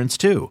auto insurance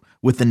too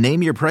with the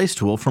Name Your Price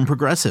tool from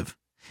Progressive.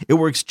 It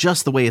works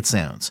just the way it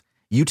sounds.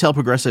 You tell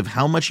Progressive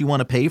how much you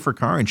want to pay for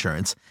car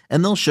insurance,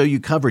 and they'll show you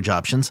coverage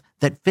options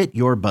that fit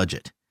your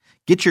budget.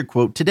 Get your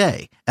quote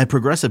today at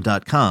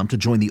Progressive.com to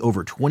join the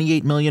over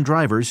 28 million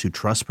drivers who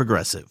trust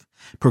Progressive.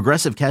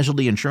 Progressive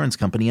Casualty Insurance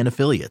Company and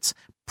Affiliates.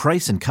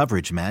 Price and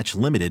coverage match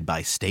limited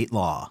by state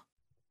law.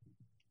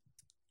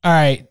 All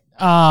right.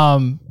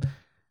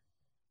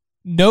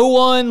 No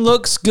one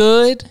looks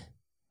good.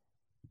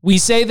 We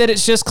say that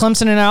it's just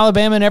Clemson and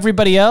Alabama and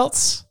everybody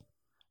else.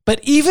 But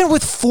even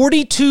with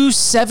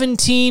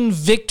 42-17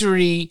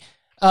 victory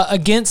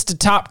against a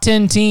top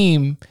 10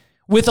 team,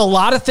 with a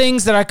lot of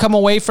things that I come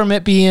away from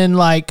it being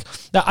like,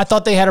 I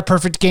thought they had a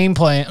perfect game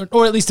plan,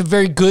 or at least a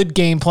very good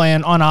game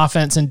plan on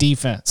offense and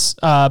defense.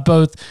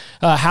 Both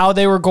how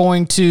they were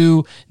going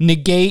to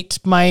negate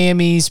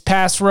Miami's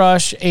pass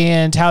rush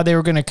and how they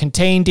were going to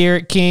contain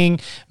Derek King,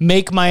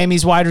 make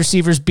Miami's wide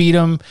receivers beat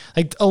them.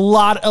 Like a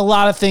lot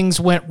of things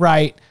went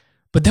right.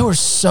 But there were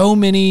so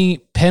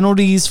many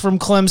penalties from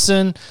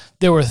Clemson.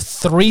 There were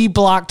 3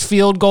 blocked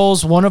field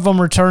goals. One of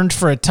them returned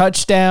for a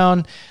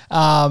touchdown.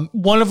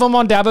 One of them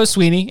on Dabo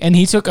Swinney, and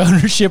he took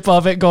ownership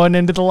of it going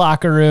into the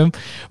locker room.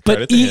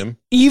 But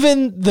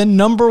even the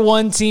number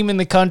 1 team in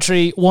the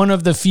country, one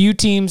of the few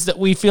teams that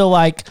we feel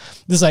like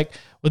is like,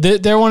 well,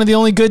 they're one of the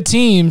only good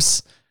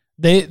teams.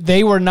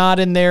 They were not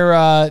in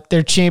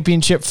their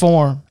championship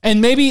form, and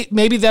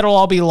maybe that'll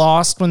all be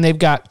lost when they've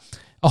got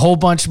a whole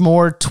bunch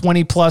more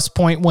 20-plus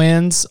point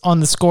wins on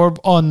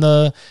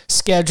the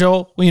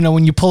schedule. You know,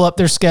 when you pull up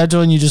their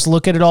schedule and you just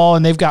look at it all,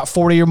 and they've got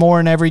 40 or more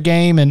in every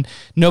game, and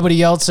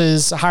nobody else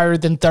is higher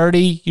than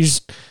 30.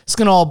 It's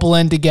going to all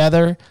blend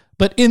together.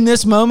 But in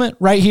this moment,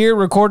 right here,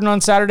 recording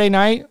on Saturday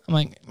night, I'm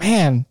like,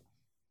 man,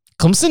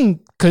 Clemson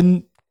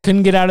couldn't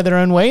get out of their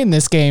own way in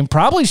this game.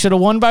 Probably should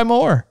have won by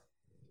more.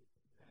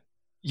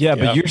 Yeah,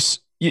 but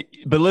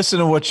listen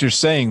to what you're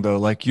saying though.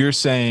 Like you're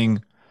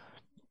saying,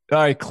 all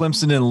right,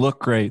 Clemson didn't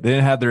look great. They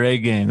didn't have their A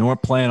game. They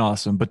weren't playing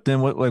awesome. But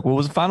then what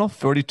was the final?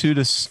 42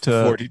 to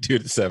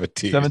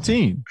 17.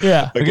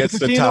 Yeah. Against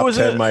the top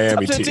 10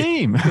 Miami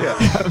team. Yeah.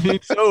 I mean,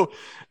 so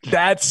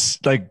that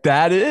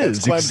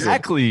is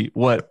exactly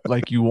what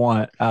you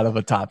want out of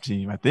a top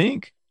team, I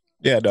think.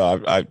 Yeah,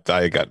 no,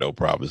 I got no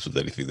problems with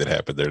anything that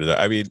happened there today.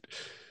 I mean,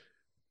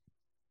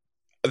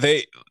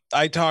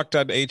 I talked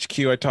on HQ,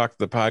 I talked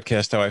the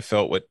podcast how I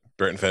felt what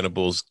Brent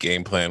Venables'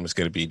 game plan was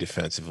going to be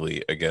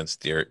defensively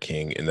against Derek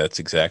King, and that's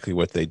exactly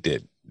what they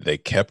did. They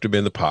kept him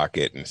in the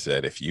pocket and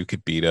said, if you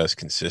could beat us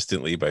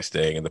consistently by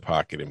staying in the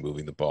pocket and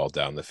moving the ball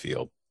down the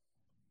field,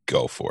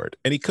 go for it.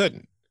 And he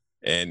couldn't.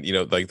 And,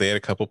 they had a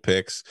couple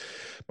picks.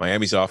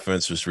 Miami's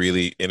offense was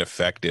really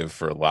ineffective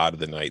for a lot of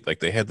the night.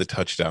 Like, they had the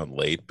touchdown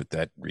late, but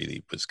that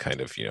really was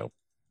kind of,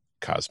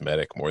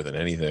 cosmetic more than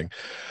anything.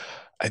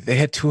 They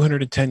had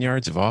 210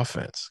 yards of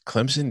offense.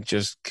 Clemson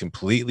just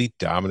completely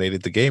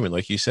dominated the game. And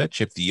like you said,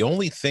 Chip, the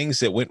only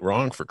things that went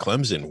wrong for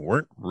Clemson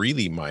weren't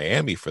really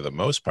Miami for the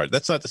most part.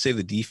 That's not to say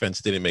the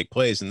defense didn't make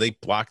plays and they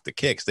blocked the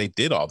kicks. They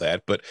did all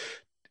that, but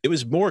it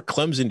was more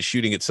Clemson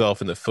shooting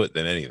itself in the foot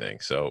than anything.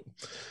 So,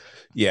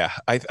 yeah,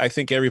 I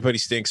think everybody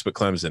stinks but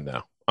Clemson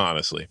now,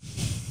 honestly.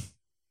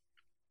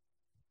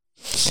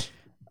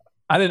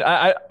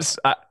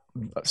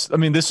 I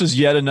mean, this was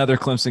yet another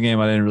Clemson game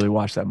I didn't really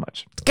watch that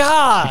much.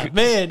 God,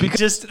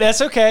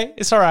 that's okay.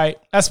 It's all right.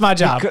 That's my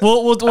job.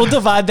 We'll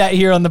divide that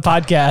here on the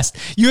podcast.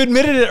 You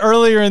admitted it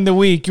earlier in the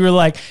week. You were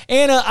like,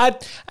 Anna, I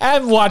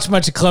haven't watched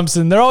much of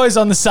Clemson. They're always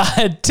on the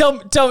side.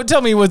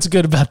 Tell me what's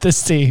good about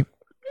this team.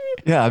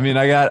 Yeah, I mean,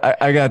 I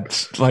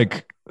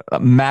got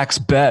max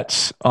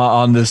bets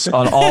on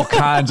all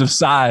kinds of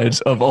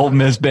sides of Ole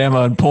Miss,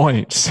 Bama, and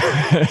points.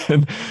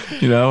 And,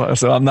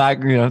 so I'm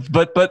not,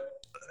 but.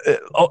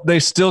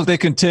 they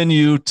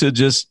continue to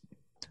just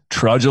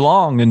trudge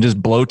along and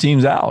just blow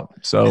teams out.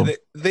 So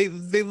they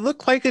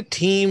look like a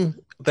team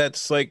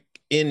that's like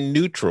in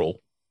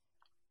neutral,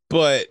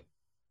 but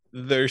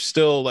they're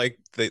still like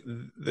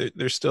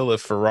they're still a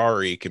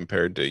Ferrari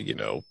compared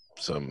to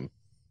some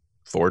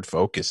Ford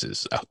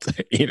Focuses out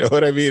there. You know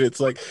what I mean? It's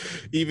like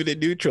even in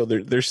neutral,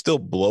 they're still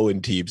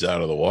blowing teams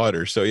out of the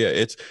water. So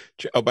yeah,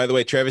 by the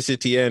way, Travis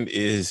Etienne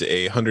is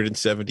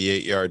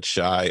 178 yards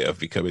shy of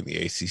becoming the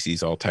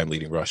ACC's all-time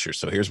leading rusher.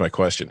 So here's my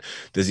question: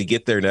 does he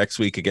get there next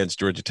week against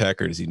Georgia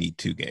Tech, or does he need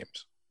 2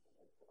 games?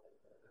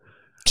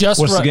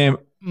 What's the game?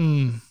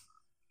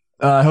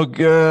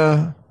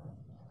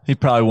 He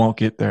probably won't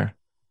get there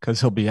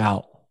because he'll be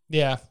out.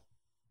 Yeah.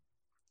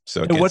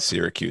 So against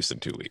Syracuse in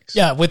 2 weeks.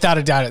 Yeah, without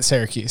a doubt at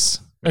Syracuse.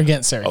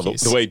 Against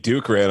Syracuse. The way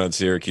Duke ran on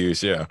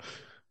Syracuse, yeah.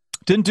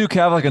 Didn't Duke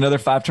have like another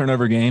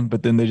 5-turnover game,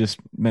 but then they just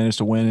managed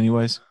to win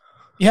anyways?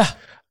 Yeah.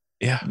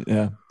 Yeah.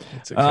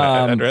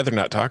 I'd rather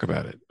not talk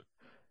about it.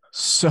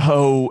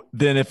 So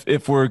then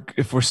if we're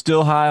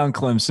still high on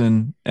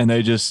Clemson and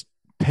they just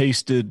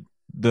pasted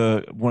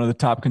one of the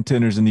top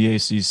contenders in the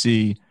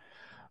ACC,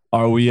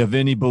 are we of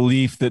any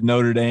belief that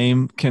Notre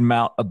Dame can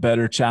mount a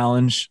better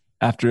challenge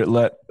after it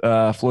let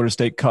Florida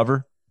State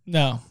cover?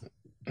 No.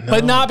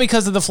 But not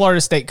because of the Florida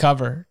State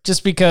cover,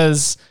 just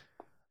because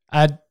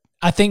I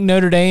think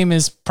Notre Dame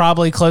is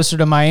probably closer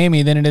to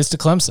Miami than it is to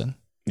Clemson.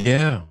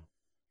 Yeah.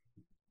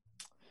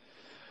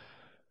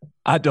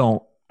 And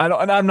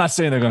I'm not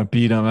saying they're going to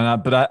beat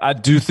them, but I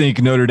do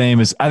think Notre Dame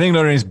is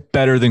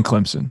better than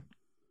Clemson.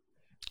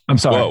 I'm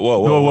sorry.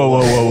 Whoa.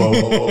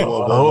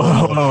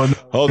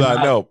 Hold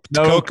on. No,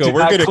 Coco,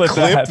 we're going to clip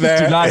that.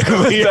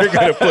 We're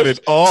going to put it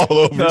all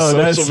over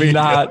social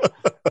media.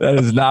 That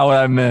is not what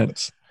I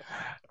meant.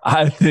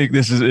 I think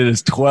it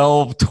is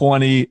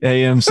 12:20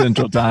 a.m.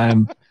 Central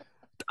Time.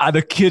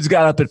 The kids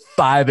got up at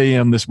 5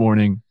 a.m. this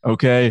morning.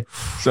 Okay.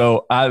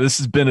 So this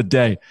has been a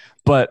day,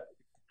 but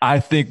I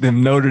think that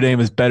Notre Dame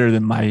is better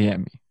than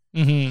Miami.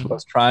 Mm-hmm. That's what I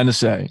was trying to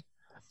say.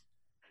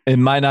 It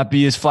might not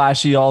be as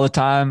flashy all the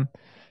time,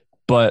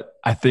 but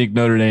I think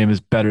Notre Dame is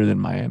better than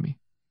Miami.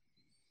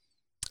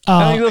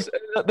 I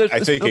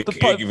think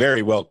it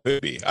very well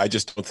could be. I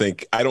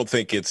don't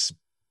think it's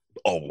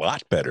a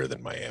lot better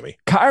than Miami.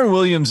 Kyron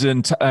Williams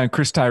and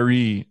Chris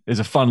Tyree is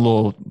a fun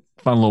little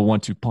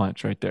 1-2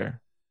 punch right there.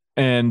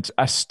 And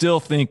I still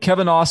think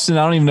Kevin Austin,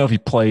 I don't even know if he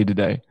played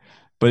today,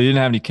 but he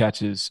didn't have any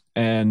catches.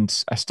 And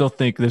I still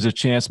think there's a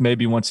chance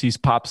maybe once he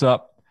pops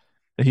up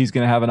that he's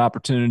going to have an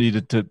opportunity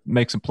to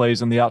make some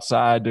plays on the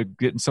outside, to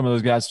getting some of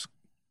those guys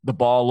the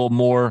ball a little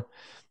more.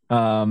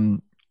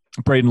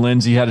 Braden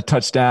Lindsey had a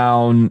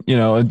touchdown.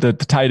 The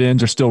tight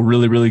ends are still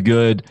really, really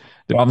good.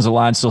 The offensive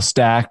line still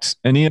stacked.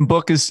 And Ian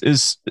Book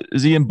is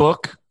Ian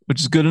Book,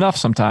 which is good enough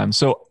sometimes.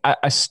 So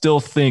I still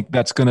think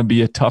that's going to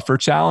be a tougher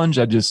challenge.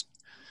 I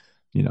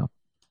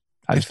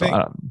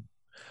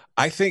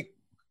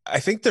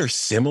think they're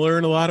similar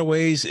in a lot of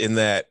ways, in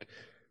that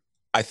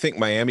I think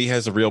Miami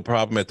has a real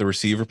problem at the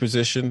receiver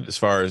position as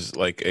far as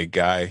like a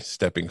guy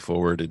stepping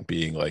forward and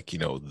being like,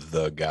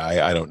 the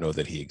guy. I don't know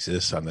that he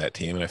exists on that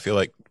team. And I feel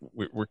like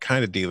we're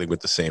kind of dealing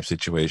with the same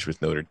situation with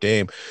Notre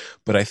Dame,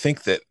 but I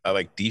think that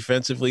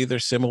defensively they're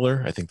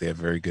similar. I think they have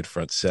very good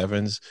front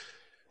sevens.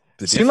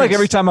 It seems like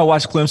every time I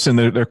watch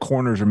Clemson, their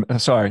corners are,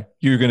 sorry,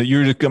 you're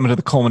just coming to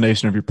the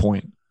culmination of your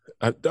point.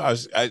 I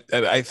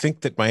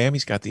think that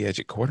Miami's got the edge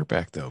at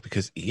quarterback though,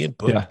 because Ian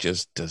Book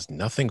just does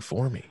nothing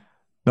for me.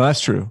 No,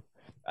 that's true.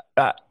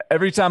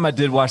 Every time I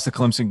did watch the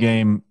Clemson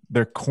game,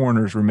 their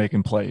corners were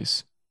making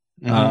plays.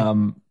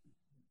 Mm-hmm.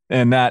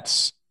 And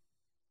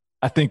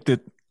I think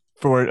that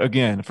for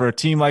a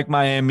team like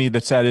Miami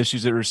that's had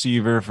issues at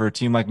receiver, for a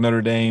team like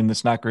Notre Dame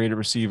that's not great at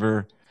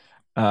receiver,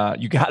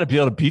 you got to be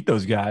able to beat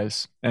those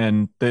guys.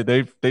 And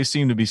they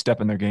seem to be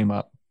stepping their game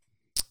up.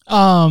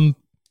 Are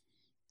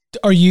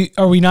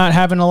we not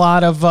having a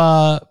lot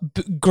of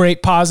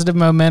great positive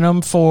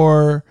momentum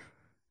for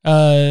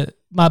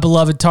my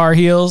beloved Tar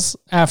Heels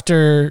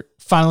after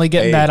finally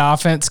getting that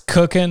offense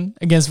cooking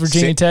against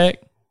Virginia Tech?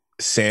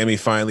 Sammy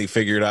finally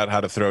figured out how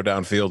to throw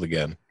downfield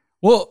again.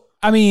 Well,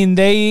 I mean,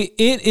 it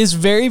is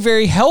very,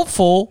 very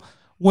helpful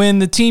when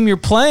the team you're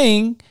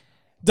playing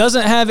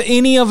doesn't have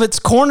any of its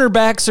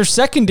cornerbacks or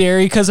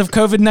secondary because of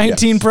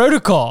COVID-19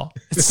 protocol.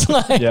 It's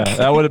like, yeah,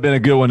 that would have been a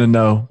good one to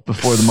know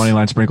before the money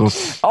line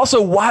sprinkles.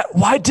 Also,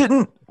 why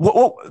didn't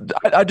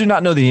I do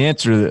not know the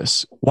answer to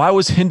this. Why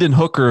was Hendon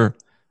Hooker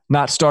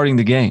not starting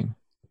the game?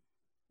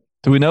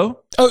 Do we know?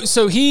 Oh,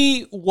 so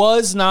he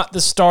was not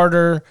the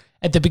starter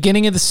at the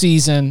beginning of the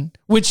season,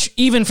 which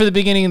even for the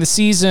beginning of the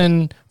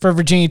season for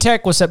Virginia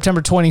Tech was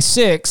September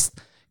 26th,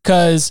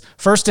 because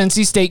first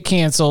NC State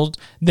canceled,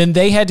 then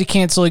they had to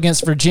cancel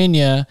against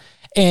Virginia,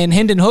 and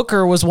Hendon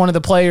Hooker was one of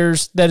the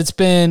players that it's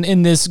been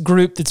in this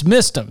group that's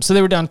missed them. So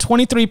they were down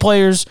 23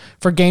 players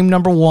for game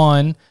number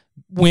 1.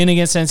 win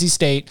against NC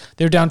State.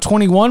 They were down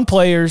 21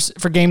 players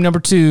for game number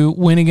 2,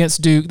 win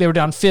against Duke. They were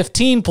down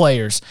 15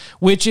 players,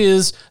 which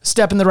is a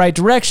step in the right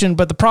direction.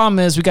 But the problem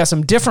is we got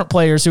some different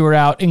players who are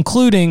out,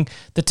 including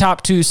the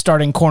top 2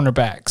 starting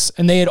cornerbacks.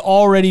 And they had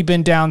already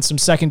been down some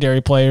secondary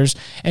players.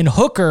 And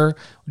Hooker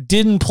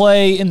didn't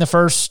play in the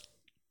first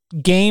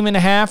game and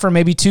a half or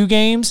maybe 2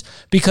 games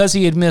because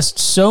he had missed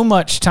so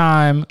much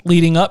time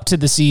leading up to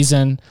the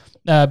season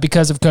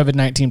because of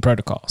COVID-19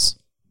 protocols.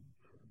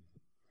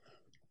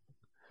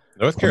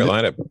 North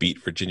Carolina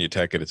beat Virginia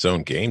Tech at its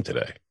own game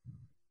today.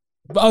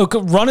 Oh,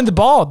 running the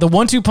ball. The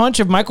 1-2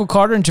 punch of Michael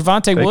Carter and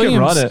Javonte Williams.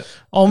 Can run it.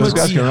 Almost,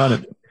 those guys can run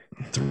it.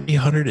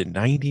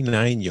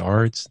 399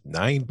 yards,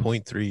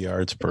 9.3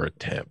 yards per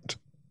attempt.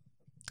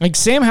 Like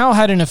Sam Howell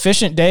had an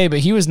efficient day, but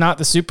he was not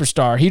the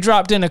superstar. He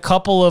dropped in a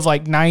couple of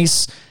like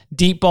nice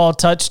deep ball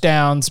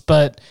touchdowns,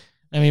 but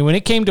I mean, when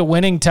it came to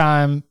winning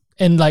time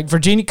and like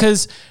Virginia,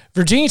 because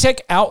Virginia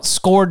Tech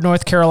outscored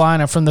North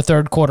Carolina from the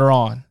third quarter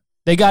on.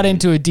 They got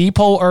into a deep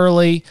hole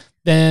early.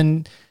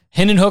 Then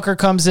Hendon Hooker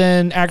comes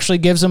in, actually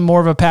gives them more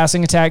of a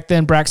passing attack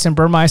than Braxton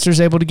Burmeister is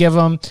able to give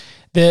them.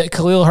 The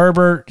Khalil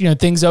Herbert,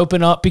 things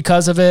open up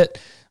because of it.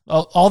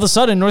 All of a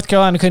sudden, North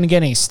Carolina couldn't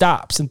get any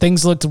stops, and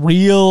things looked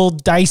real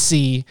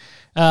dicey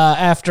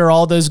after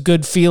all those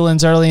good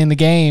feelings early in the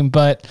game.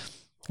 But,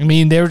 I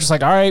mean, they were just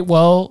like, all right,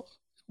 well,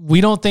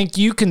 we don't think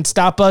you can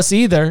stop us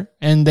either.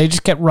 And they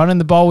just kept running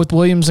the ball with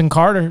Williams and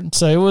Carter.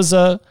 So it was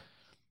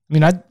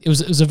it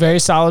was a very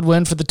solid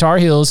win for the Tar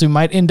Heels, who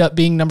might end up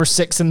being number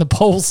 6 in the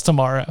polls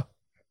tomorrow.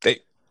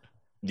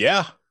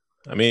 Yeah.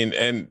 I mean,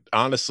 and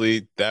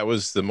honestly, that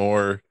was the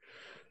more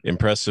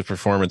impressive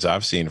performance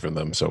I've seen from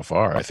them so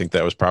far. I think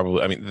that was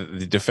probably,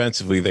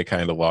 defensively, they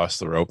kind of lost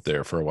the rope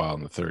there for a while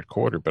in the third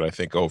quarter, but I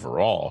think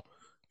overall,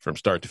 from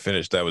start to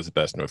finish, that was the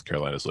best North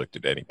Carolina's looked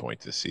at any point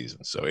this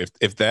season. So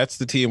if that's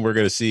the team we're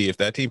going to see, if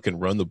that team can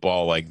run the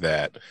ball like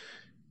that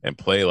and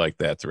play like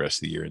that the rest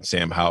of the year, and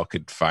Sam Howell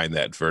could find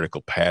that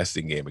vertical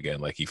passing game again,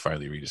 like he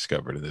finally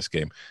rediscovered in this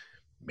game,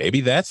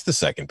 maybe that's the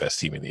second best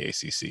team in the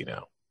ACC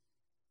now.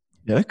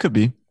 Yeah, it could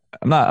be.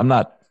 I'm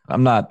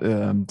not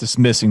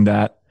dismissing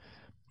that.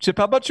 Chip,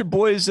 how about your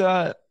boys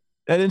at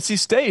NC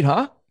State,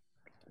 huh?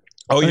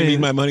 Oh, you mean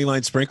my money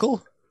line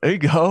sprinkle? There you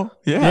go.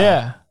 Yeah.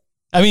 Yeah.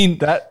 I mean,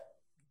 that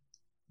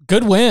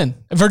good win.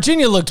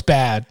 Virginia looked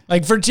bad.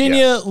 Like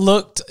Virginia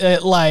looked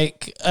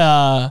like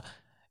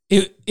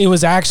it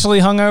was actually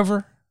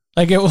hungover.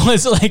 Like it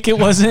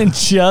wasn't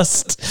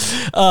just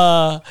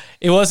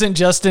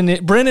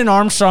Brennan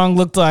Armstrong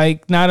looked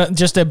like not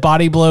just a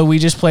body blow. We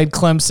just played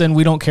Clemson.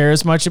 We don't care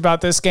as much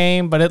about this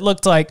game, but it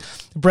looked like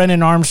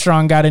Brennan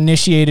Armstrong got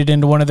initiated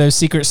into one of those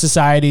secret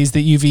societies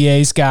that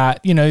UVA's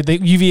got. The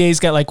UVA's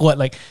got like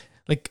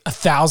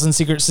 1,000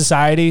 secret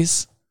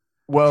societies.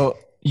 Well,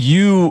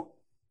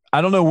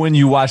 I don't know when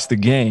you watched the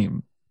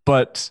game,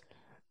 but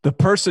the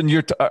person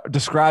you're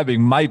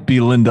describing might be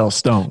Lindell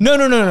Stone. No.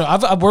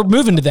 We're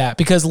moving to that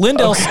because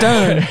Lindell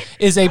Stone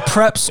is a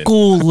prep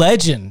school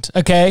legend.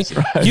 Okay,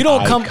 right. You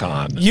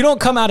don't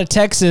come out of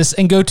Texas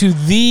and go to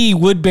the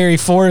Woodbury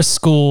Forest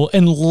School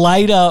and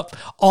light up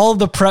all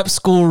the prep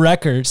school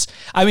records.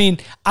 I mean,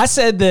 I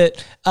said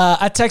that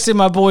I texted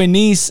my boy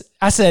Nice.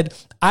 I said,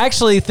 I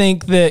actually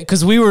think that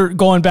because we were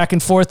going back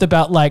and forth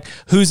about like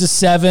who's a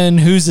 7,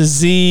 who's a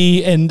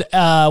Z, and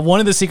one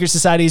of the secret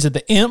societies are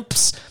the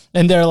Imps.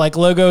 And their like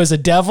logo is a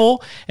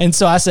devil. And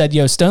so I said,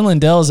 Stone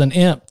Lindell is an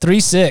imp.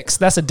 3'6".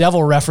 That's a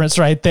devil reference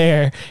right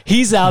there.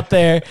 He's out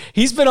there.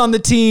 He's been on the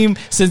team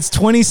since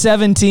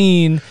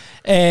 2017.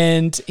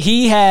 And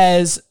he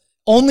has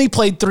only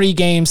played 3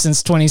 games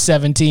since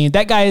 2017.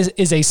 That guy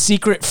is a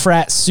secret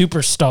frat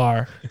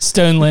superstar,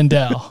 Stone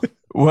Lindell.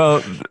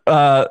 Well,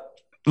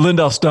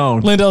 Lindell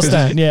Stone.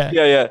 Yeah.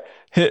 Yeah.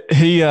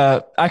 He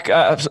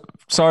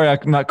sorry,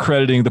 I'm not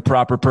crediting the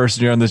proper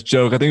person here on this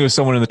joke. I think it was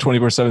someone in the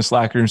 24/7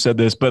 Slacker who said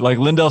this, but like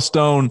Lindell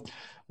Stone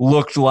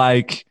looked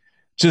like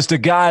just a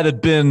guy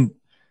that'd been,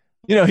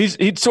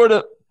 he'd sort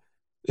of,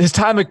 his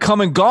time had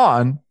come and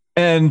gone,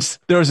 and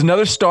there was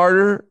another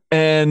starter,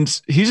 and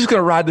he's just going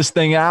to ride this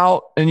thing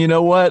out. And you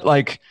know what?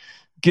 Like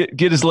get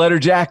his letter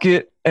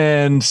jacket,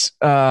 and he's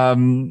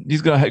going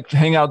to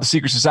hang out with the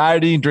secret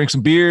society and drink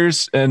some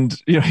beers. And,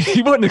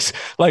 he wasn't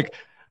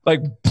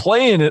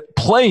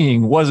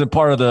playing wasn't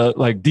part of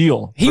the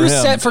deal. He was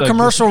set for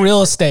commercial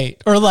real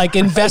estate or like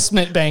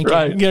investment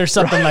banking or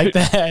something like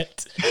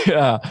that.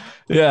 Yeah.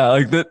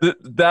 Like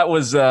that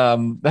was,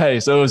 hey,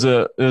 so it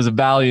was a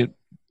valiant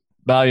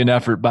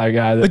effort by a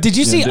guy. But did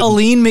you see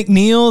Aleen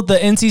McNeil, the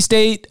NC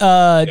State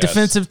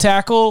defensive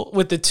tackle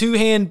with the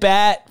 2-hand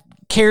bat,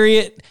 carry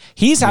it?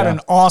 He's had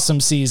an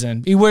awesome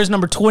season. He wears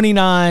number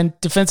 29,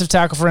 defensive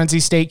tackle for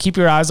NC State. Keep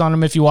your eyes on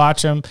him if you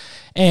watch him.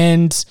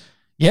 And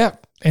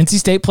NC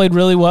State played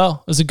really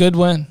well. It was a good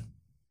win.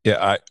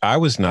 Yeah, I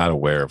was not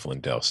aware of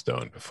Lindell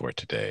Stone before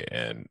today,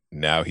 and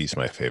now he's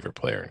my favorite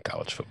player in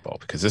college football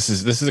because this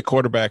is a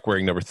quarterback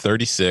wearing number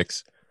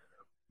 36,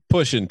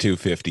 pushing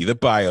 250. The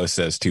bio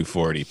says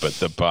 240, but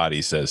the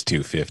body says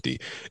 250.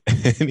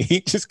 And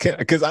he just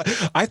because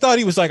I thought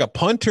he was like a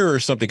punter or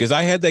something, because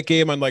I had that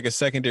game on like a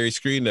secondary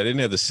screen that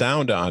didn't have the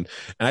sound on,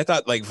 and I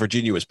thought like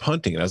Virginia was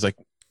punting, and I was like,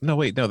 no,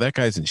 that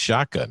guy's in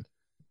shotgun.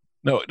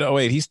 No,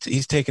 wait, he's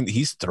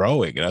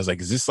throwing. And I was like,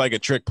 is this like a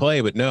trick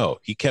play? But no,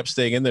 he kept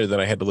staying in there. Then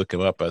I had to look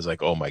him up. I was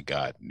like, oh my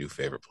God, new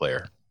favorite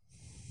player.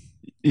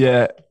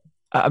 Yeah.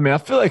 I mean, I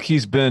feel like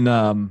he's been,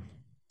 I don't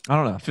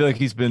know. I feel like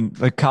he's been,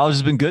 like, college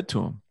has been good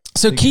to him.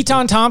 So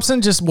Keaton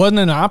Thompson just wasn't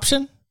an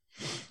option?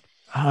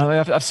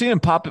 I've seen him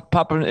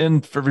popping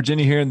in for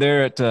Virginia here and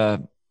there at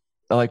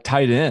like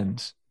tight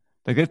ends.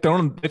 Like they've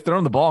thrown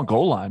the ball on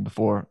goal line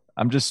before.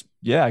 I guess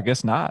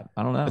not.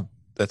 I don't know.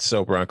 That's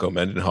so Bronco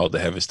Mendenhall to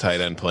have his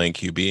tight end playing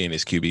QB and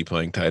his QB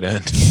playing tight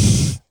end.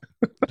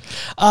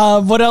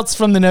 What else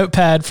from the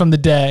notepad from the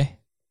day?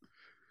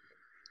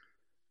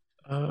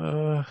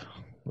 Let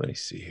me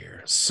see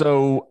here.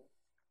 So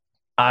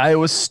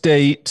Iowa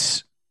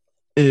State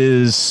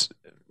is,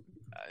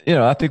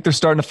 I think they're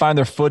starting to find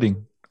their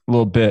footing a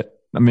little bit.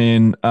 I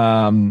mean,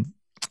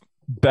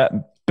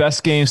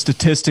 best game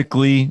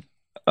statistically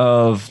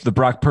of the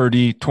Brock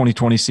Purdy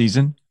 2020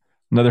 season,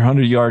 another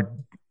 100-yard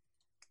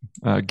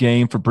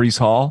game for Breece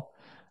Hall.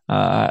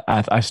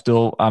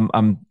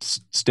 I'm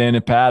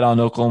standing pat on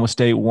Oklahoma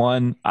State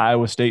 1,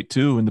 Iowa State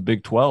 2 in the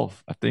Big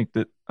 12. I think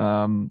that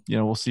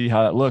we'll see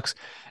how that looks.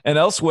 And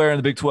elsewhere in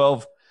the Big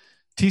 12,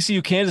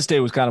 TCU Kansas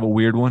State was kind of a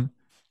weird one.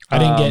 I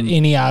didn't get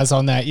any eyes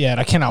on that yet.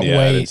 I cannot wait.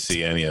 I didn't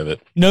see any of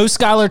it. No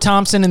Skylar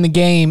Thompson in the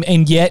game,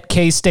 and yet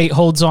K-State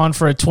holds on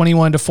for a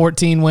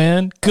 21-14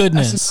 win.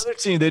 Goodness. That's another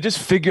team. They just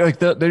figure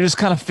they just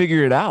kind of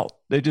figure it out.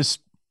 They just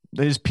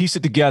piece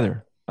it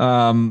together.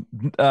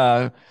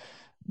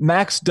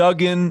 Max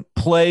Duggan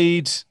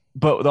played,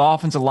 but the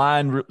offensive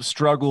line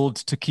struggled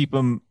to keep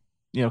him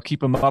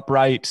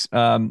upright.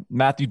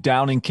 Matthew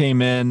Downing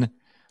came in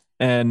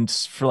and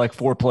for like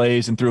 4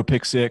 plays and threw a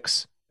pick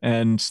 6,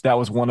 and that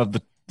was one of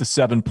the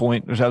 7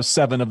 point. That was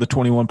 7 of the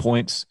 21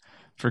 points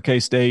for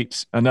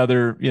K-State.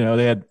 Another,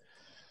 they had,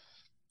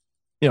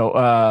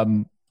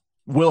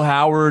 Will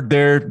Howard,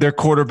 their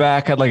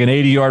quarterback, had like an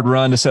 80-yard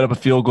run to set up a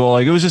field goal.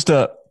 Like it was just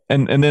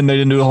and then they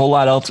didn't do a whole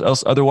lot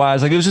else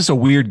otherwise. Like it was just a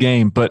weird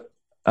game, but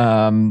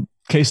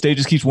K-State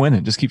just keeps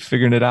winning, just keeps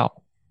figuring it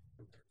out.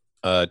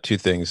 2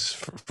 things.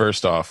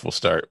 First off, we'll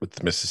start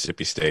with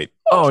Mississippi State.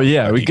 Oh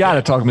yeah, we got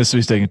to talk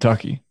Mississippi State,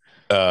 Kentucky.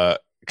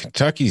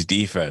 Kentucky's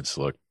defense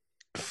looked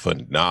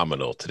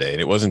phenomenal today,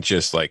 and it wasn't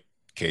just like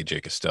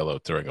KJ Costello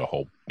throwing a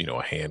whole,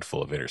 a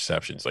handful of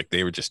interceptions. Like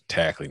they were just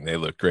tackling. They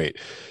looked great.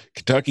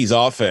 Kentucky's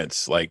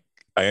offense, like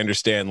I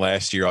understand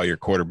last year all your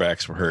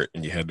quarterbacks were hurt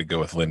and you had to go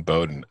with Lynn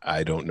Bowden.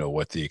 I don't know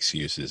what the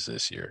excuse is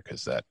this year,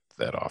 because that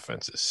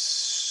offense is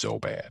so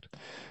bad.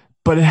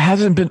 But it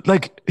hasn't been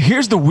like.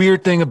 Here's the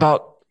weird thing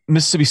about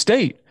Mississippi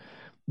State.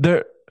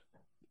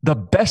 The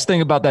best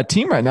thing about that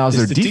team right now is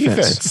their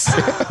defense.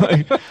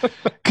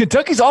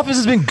 Kentucky's offense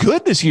has been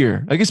good this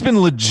year. Like it's been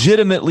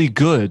legitimately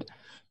good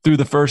through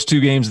the first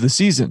 2 games of the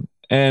season.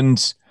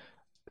 And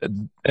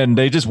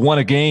they just won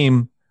a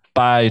game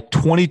by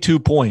 22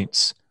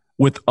 points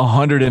with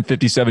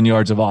 157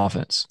 yards of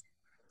offense.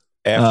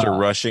 After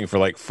rushing for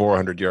like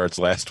 400 yards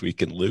last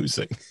week and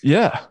losing.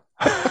 Yeah.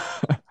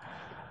 I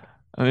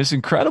mean, it's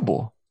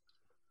incredible.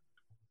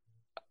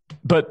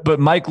 But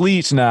Mike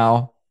Leach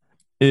now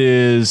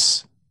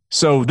is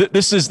so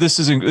this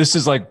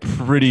is like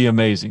pretty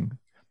amazing.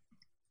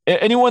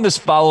 Anyone that's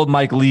followed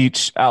Mike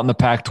Leach out in the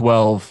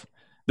Pac-12,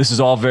 this is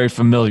all very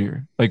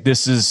familiar. Like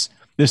this is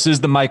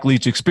the Mike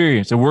Leach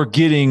experience, and we're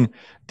getting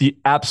the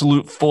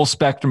absolute full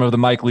spectrum of the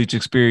Mike Leach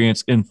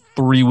experience in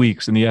 3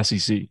 weeks in the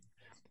SEC.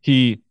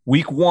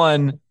 Week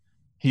 1,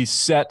 he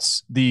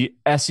sets the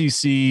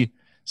SEC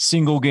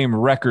single game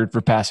record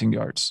for passing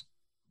yards.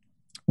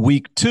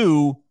 Week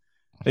 2,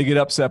 they get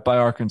upset by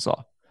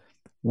Arkansas.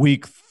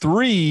 Week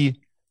 3,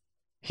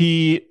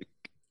 he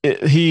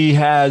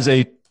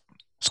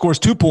scores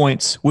 2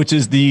 points, which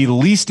is the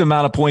least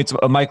amount of points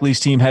a Mike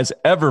Leach's team has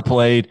ever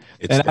played.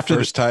 It's the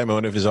first time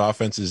one of his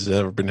offenses has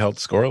ever been held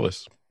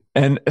scoreless.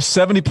 And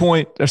 70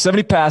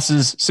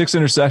 passes, 6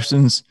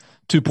 interceptions,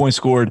 2 points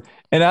scored.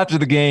 And after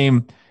the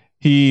game,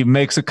 he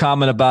makes a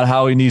comment about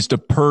how he needs to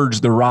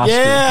purge the roster.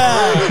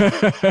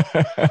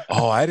 Yeah.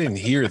 Oh, I didn't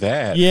hear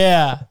that.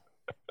 Yeah.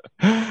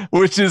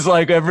 Which is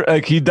like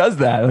he does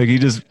that. Like he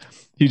just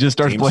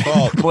starts Team's playing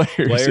fault.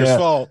 Players'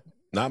 fault.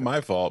 Not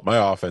my fault.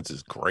 My offense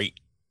is great.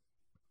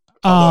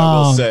 I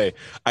will say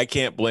I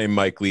can't blame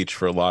Mike Leach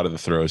for a lot of the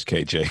throws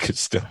KJ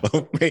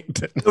Costello made.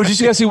 Did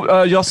you guys see?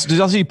 Did y'all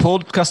see he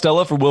pulled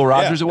Costello for Will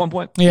Rogers at one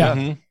point? Yeah.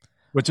 Mm-hmm.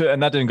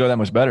 And that didn't go that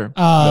much better.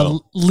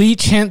 No.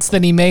 Leach hints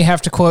that he may have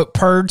to, quote,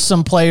 purge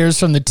some players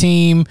from the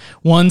team,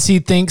 ones he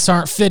thinks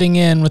aren't fitting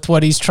in with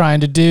what he's trying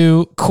to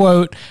do.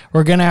 Quote,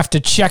 we're going to have to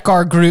check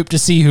our group to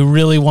see who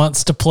really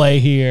wants to play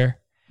here.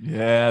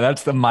 Yeah,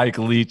 that's the Mike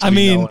Leach know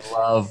and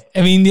love.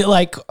 I mean,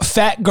 like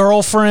Fat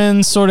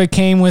Girlfriend sort of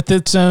came with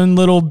its own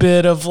little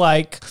bit of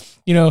like,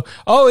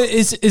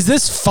 is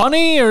this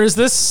funny or is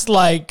this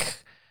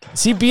like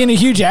Is he being a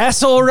huge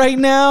asshole right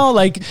now?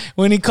 Like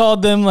when he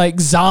called them like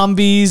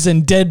zombies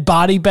and dead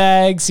body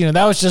bags,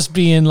 that was just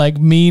being like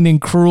mean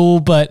and cruel.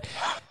 But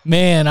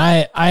man,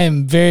 I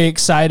am very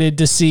excited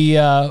to see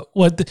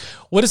what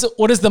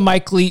is the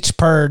Mike Leach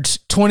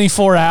purge?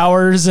 24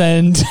 hours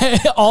and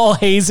all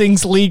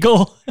hazing's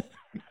legal.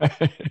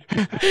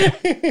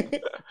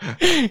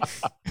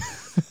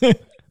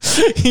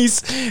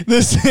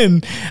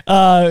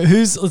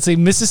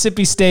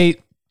 Mississippi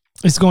State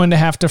is going to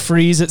have to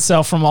freeze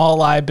itself from all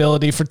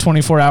liability for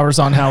 24 hours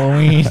on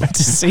Halloween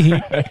to see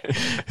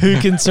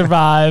who can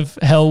survive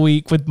Hell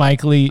Week with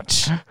Mike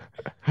Leach.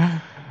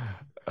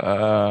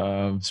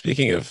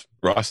 Speaking of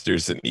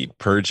rosters that need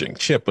purging,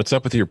 Chip, what's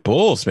up with your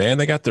Bulls, man?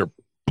 They got their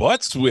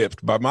butts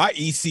whipped by my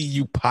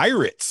ECU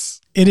Pirates.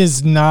 It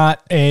is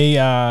not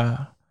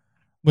a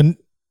when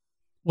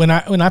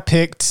I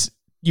picked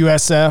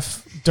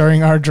USF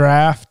during our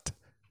draft,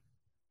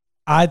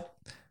 I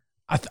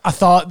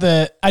thought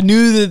that I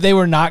knew that they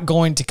were not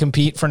going to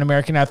compete for an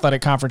American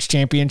Athletic Conference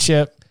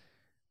championship,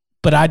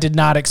 but I did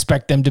not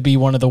expect them to be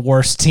one of the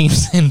worst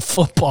teams in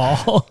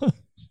football.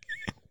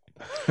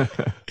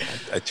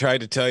 I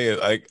tried to tell you,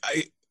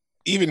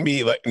 even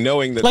me,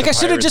 knowing that, I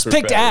should have just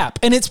picked App,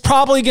 and it's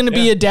probably going to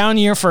be a down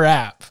year for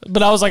App.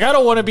 But I was like, I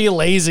don't want to be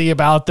lazy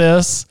about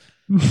this.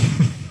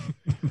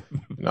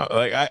 No,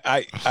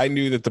 I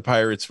knew that the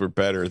Pirates were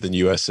better than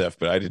USF,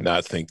 but I did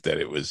not think that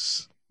it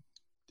was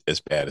as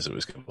bad as it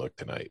was going to look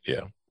tonight.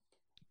 Yeah.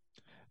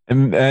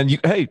 And you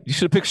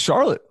should have picked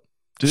Charlotte.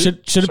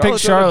 Should have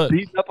picked Charlotte.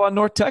 Beating up on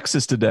North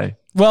Texas today.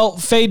 Well,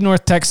 fade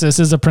North Texas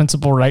is a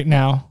principle right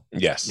now.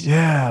 Yes.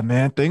 Yeah,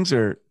 man.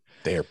 They're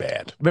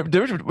bad.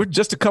 There were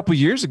just a couple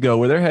years ago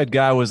where their head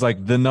guy was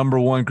like the number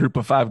one Group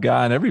of 5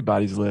 guy on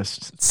everybody's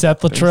list.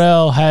 Seth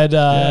Luttrell had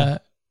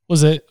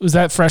was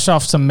that fresh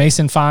off some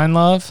Mason Fine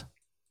love?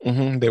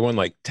 Mm-hmm. They won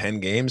 10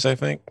 games, I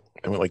think.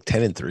 They went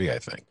 10-3, I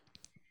think.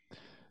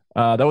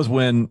 That was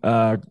when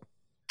Graham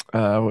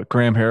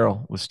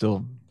Harrell was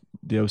still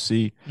the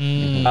OC.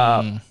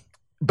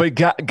 But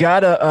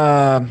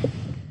gotta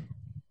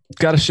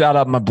shout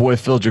out my boy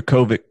Phil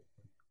Jurkovec.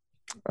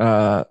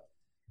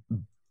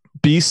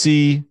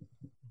 BC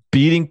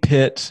beating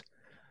Pitt.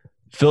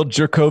 Phil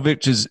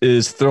Jurkovec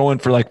is throwing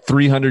for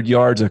 300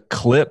 yards a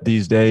clip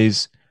these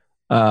days.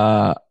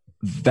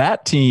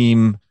 That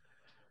team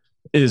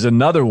is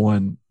another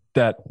one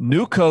that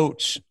new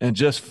coach and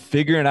just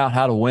figuring out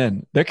how to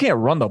win. They can't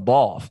run the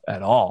ball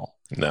at all.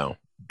 No.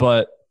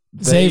 But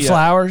Zay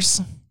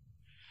Flowers.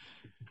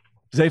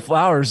 Zay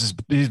Flowers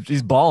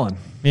he's balling.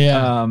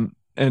 Yeah.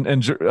 And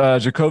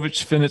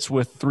Jurkovec finished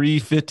with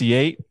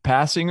 358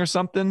 passing or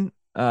something.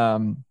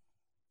 So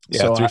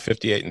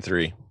 358 and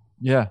 3.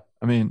 Yeah.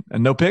 I mean,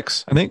 and no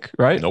picks, I think,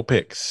 right? No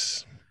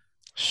picks.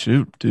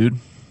 Shoot, dude.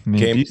 I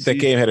mean, that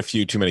game had a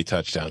few too many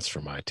touchdowns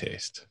for my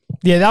taste.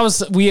 Yeah, that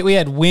was we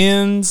had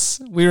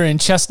wins. We were in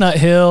Chestnut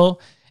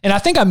Hill, and I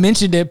think I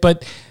mentioned it,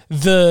 but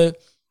the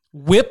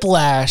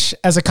whiplash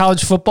as a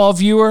college football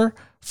viewer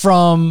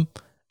from,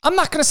 I'm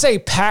not going to say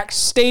packed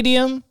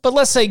stadium, but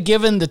let's say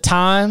given the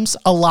times,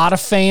 a lot of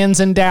fans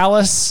in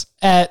Dallas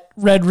at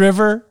Red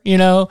River,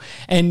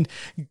 and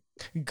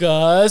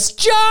Gus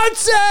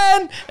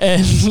Johnson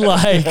and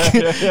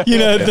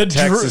the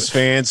Texas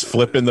fans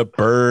flipping the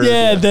bird.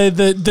 Yeah,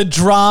 the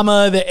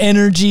drama, the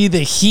energy, the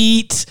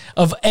heat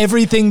of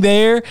everything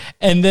there.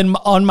 And then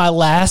on my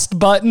last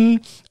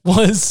button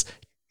was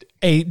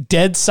a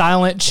dead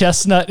silent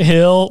Chestnut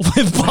Hill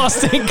with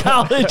Boston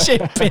College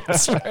and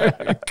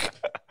Pittsburgh.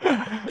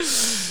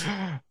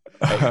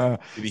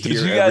 Did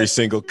you hear every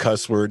single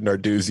cuss word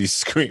Narduzzi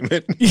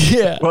screaming?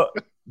 Yeah.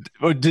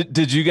 Well,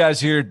 did you guys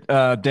hear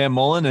Dan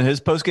Mullen and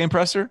his post-game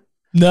presser?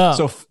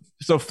 No.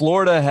 So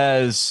Florida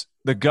has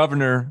the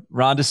governor,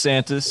 Ron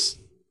DeSantis,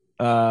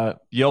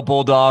 Yale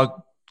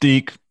Bulldog,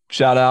 Deke,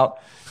 shout out,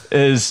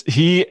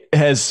 he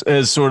has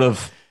sort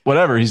of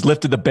whatever, he's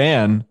lifted the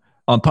ban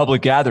on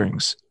public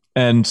gatherings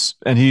and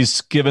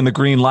he's given the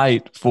green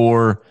light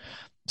for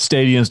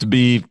stadiums to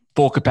be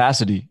full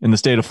capacity in the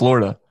state of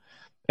Florida.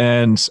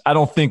 And I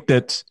don't think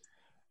that,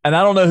 and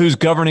I don't know who's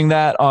governing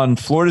that on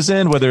Florida's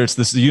end, whether it's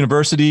the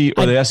university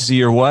or the SEC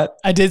or what.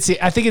 I did see.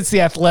 I think it's the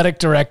athletic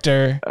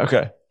director.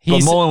 Okay.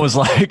 But Mullen was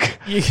like,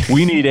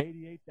 we need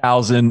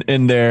 88,000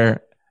 in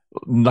there.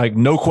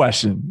 No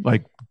question,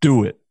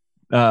 do it.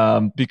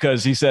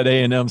 Because he said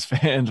A&M's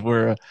fans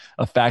were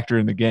a factor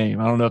in the game.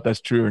 I don't know if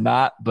that's true or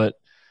not, but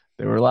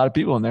there were a lot of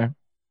people in there.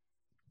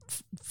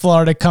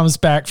 Florida comes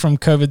back from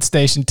COVID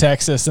Station,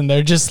 Texas, and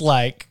they're just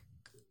like,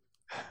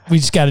 we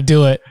just got to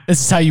do it. This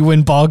is how you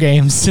win ball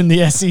games in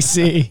the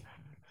SEC.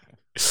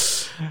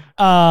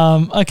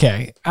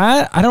 Okay.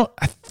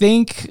 I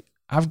think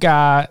I've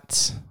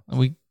got,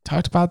 we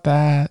talked about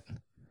that.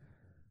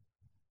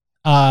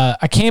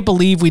 I can't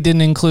believe we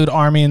didn't include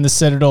Army and the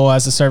Citadel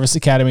as a service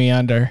academy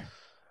under.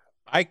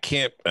 I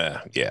can't.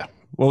 Yeah.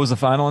 What was the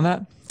final on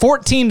that?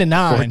 14-9.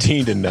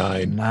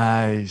 14-9.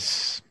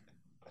 Nice.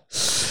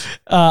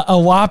 A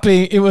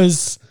whopping, it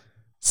was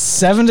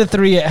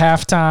 7-3 at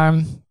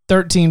halftime,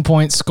 13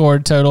 points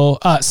scored total.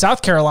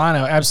 South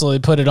Carolina absolutely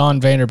put it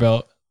on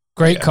Vanderbilt.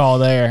 Great call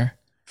there.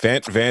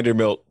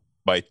 Vanderbilt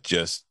might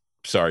just,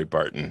 sorry,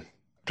 Barton,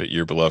 but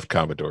your beloved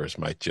Commodores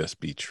might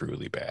just be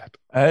truly bad.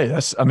 Hey,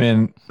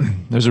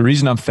 there's a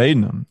reason I'm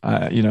fading them.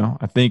 I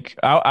think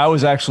I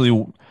was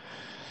actually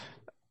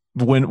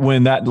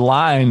when that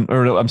line,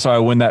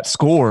 when that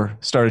score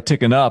started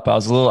ticking up, I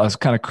was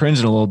kind of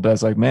cringing a little bit. I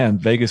was like, man,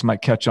 Vegas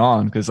might catch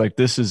on because like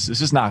this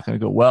is not going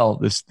to go well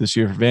this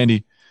year for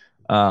Vandy.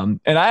 And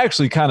I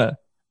actually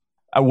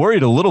I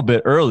worried a little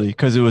bit early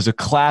because it was a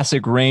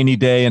classic rainy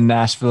day in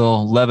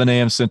Nashville, 11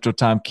 a.m. Central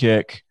Time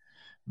kick.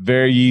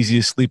 Very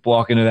easy to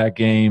sleepwalk into that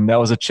game. That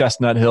was a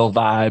Chestnut Hill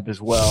vibe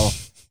as well.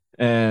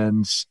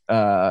 And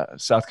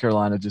South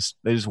Carolina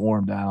they just wore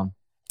them down.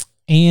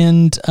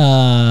 And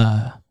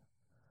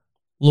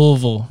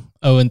Louisville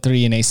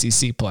 0-3 in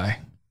ACC play.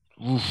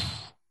 Oof.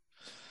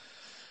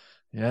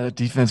 Yeah, the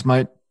defense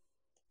might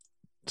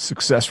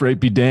success rate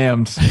be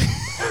damned.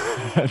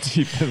 That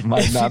defense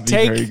might not be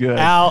very good.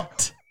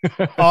 Out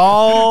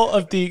all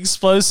of the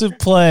explosive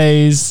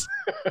plays.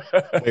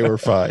 They were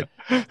fine.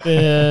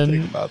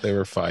 Then they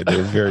were fine. They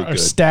were very good.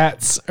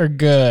 Stats are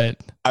good.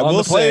 I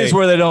will say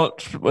plays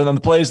on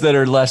the plays that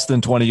are less than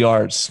 20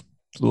 yards,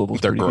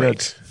 they're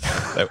great.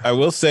 I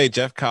will say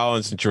Jeff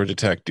Collins and Georgia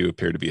Tech do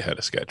appear to be ahead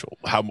of schedule.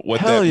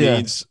 What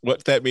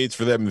that means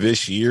for them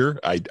this year,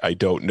 I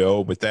don't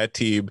know. But that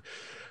team,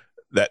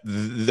 that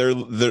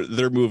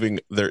they're moving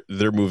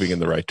in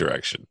the right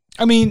direction.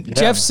 I mean, yeah.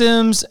 Jeff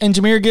Sims and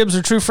Jahmyr Gibbs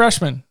are true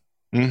freshmen,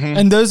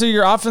 and those are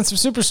your offensive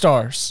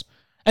superstars.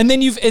 And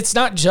then it's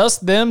not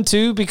just them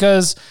too,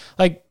 because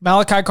like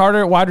Malachi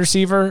Carter at wide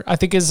receiver, I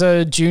think is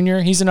a junior.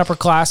 He's an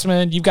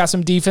upperclassman. You've got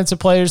some defensive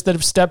players that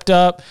have stepped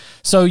up.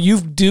 So you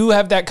do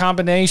have that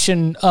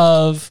combination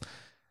of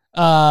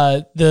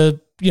the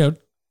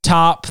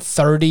top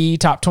 30,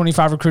 top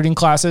 25 recruiting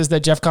classes that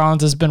Jeff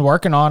Collins has been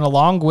working on,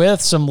 along with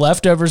some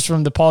leftovers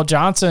from the Paul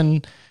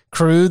Johnson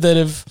crew that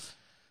have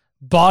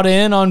bought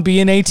in on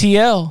being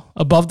ATL,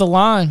 above the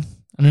line,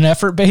 and an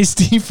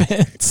effort-based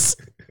defense.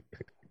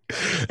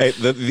 Hey,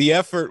 the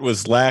effort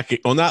was lacking.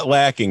 Well, not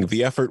lacking.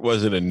 The effort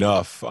wasn't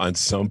enough on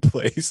some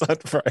plays on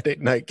Friday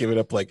night, giving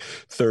up like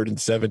 3rd and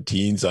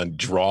 17s on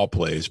draw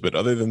plays. But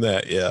other than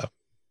that, yeah.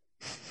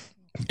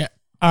 All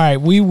right.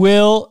 We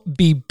will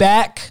be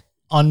back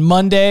on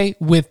Monday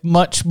with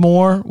much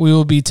more. We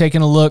will be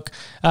taking a look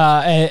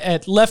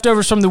at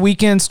leftovers from the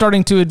weekend,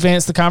 starting to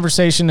advance the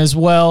conversation as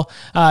well.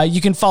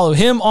 You can follow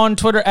him on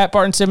Twitter at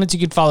Barton Simmons. You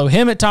can follow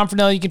him at Tom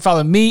Fornelli. You can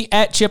follow me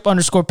at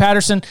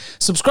Chip_Patterson.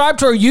 Subscribe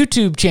to our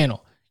YouTube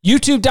channel,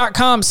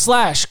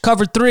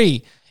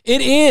 youtube.com/cover3.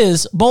 It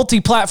is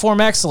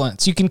multi-platform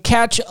excellence. You can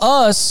catch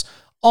us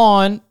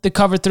on the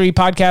Cover 3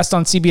 podcast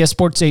on CBS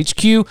Sports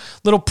HQ.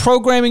 Little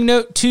programming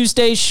note,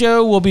 Tuesday's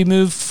show will be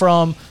moved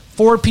from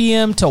 4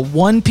 p.m. to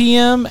 1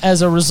 p.m.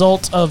 as a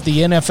result of the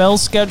NFL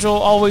schedule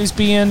always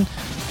being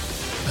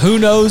who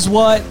knows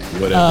what.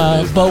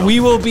 But we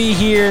will be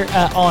here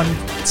on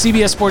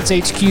CBS Sports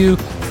HQ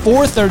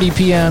 4:30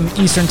 p.m.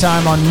 Eastern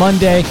Time on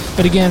Monday.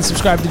 But again,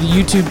 subscribe to the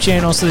YouTube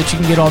channel so that you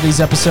can get all these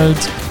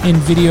episodes in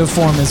video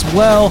form as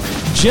well.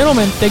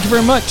 Gentlemen, thank you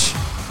very much.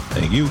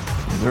 Thank you.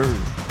 Sure.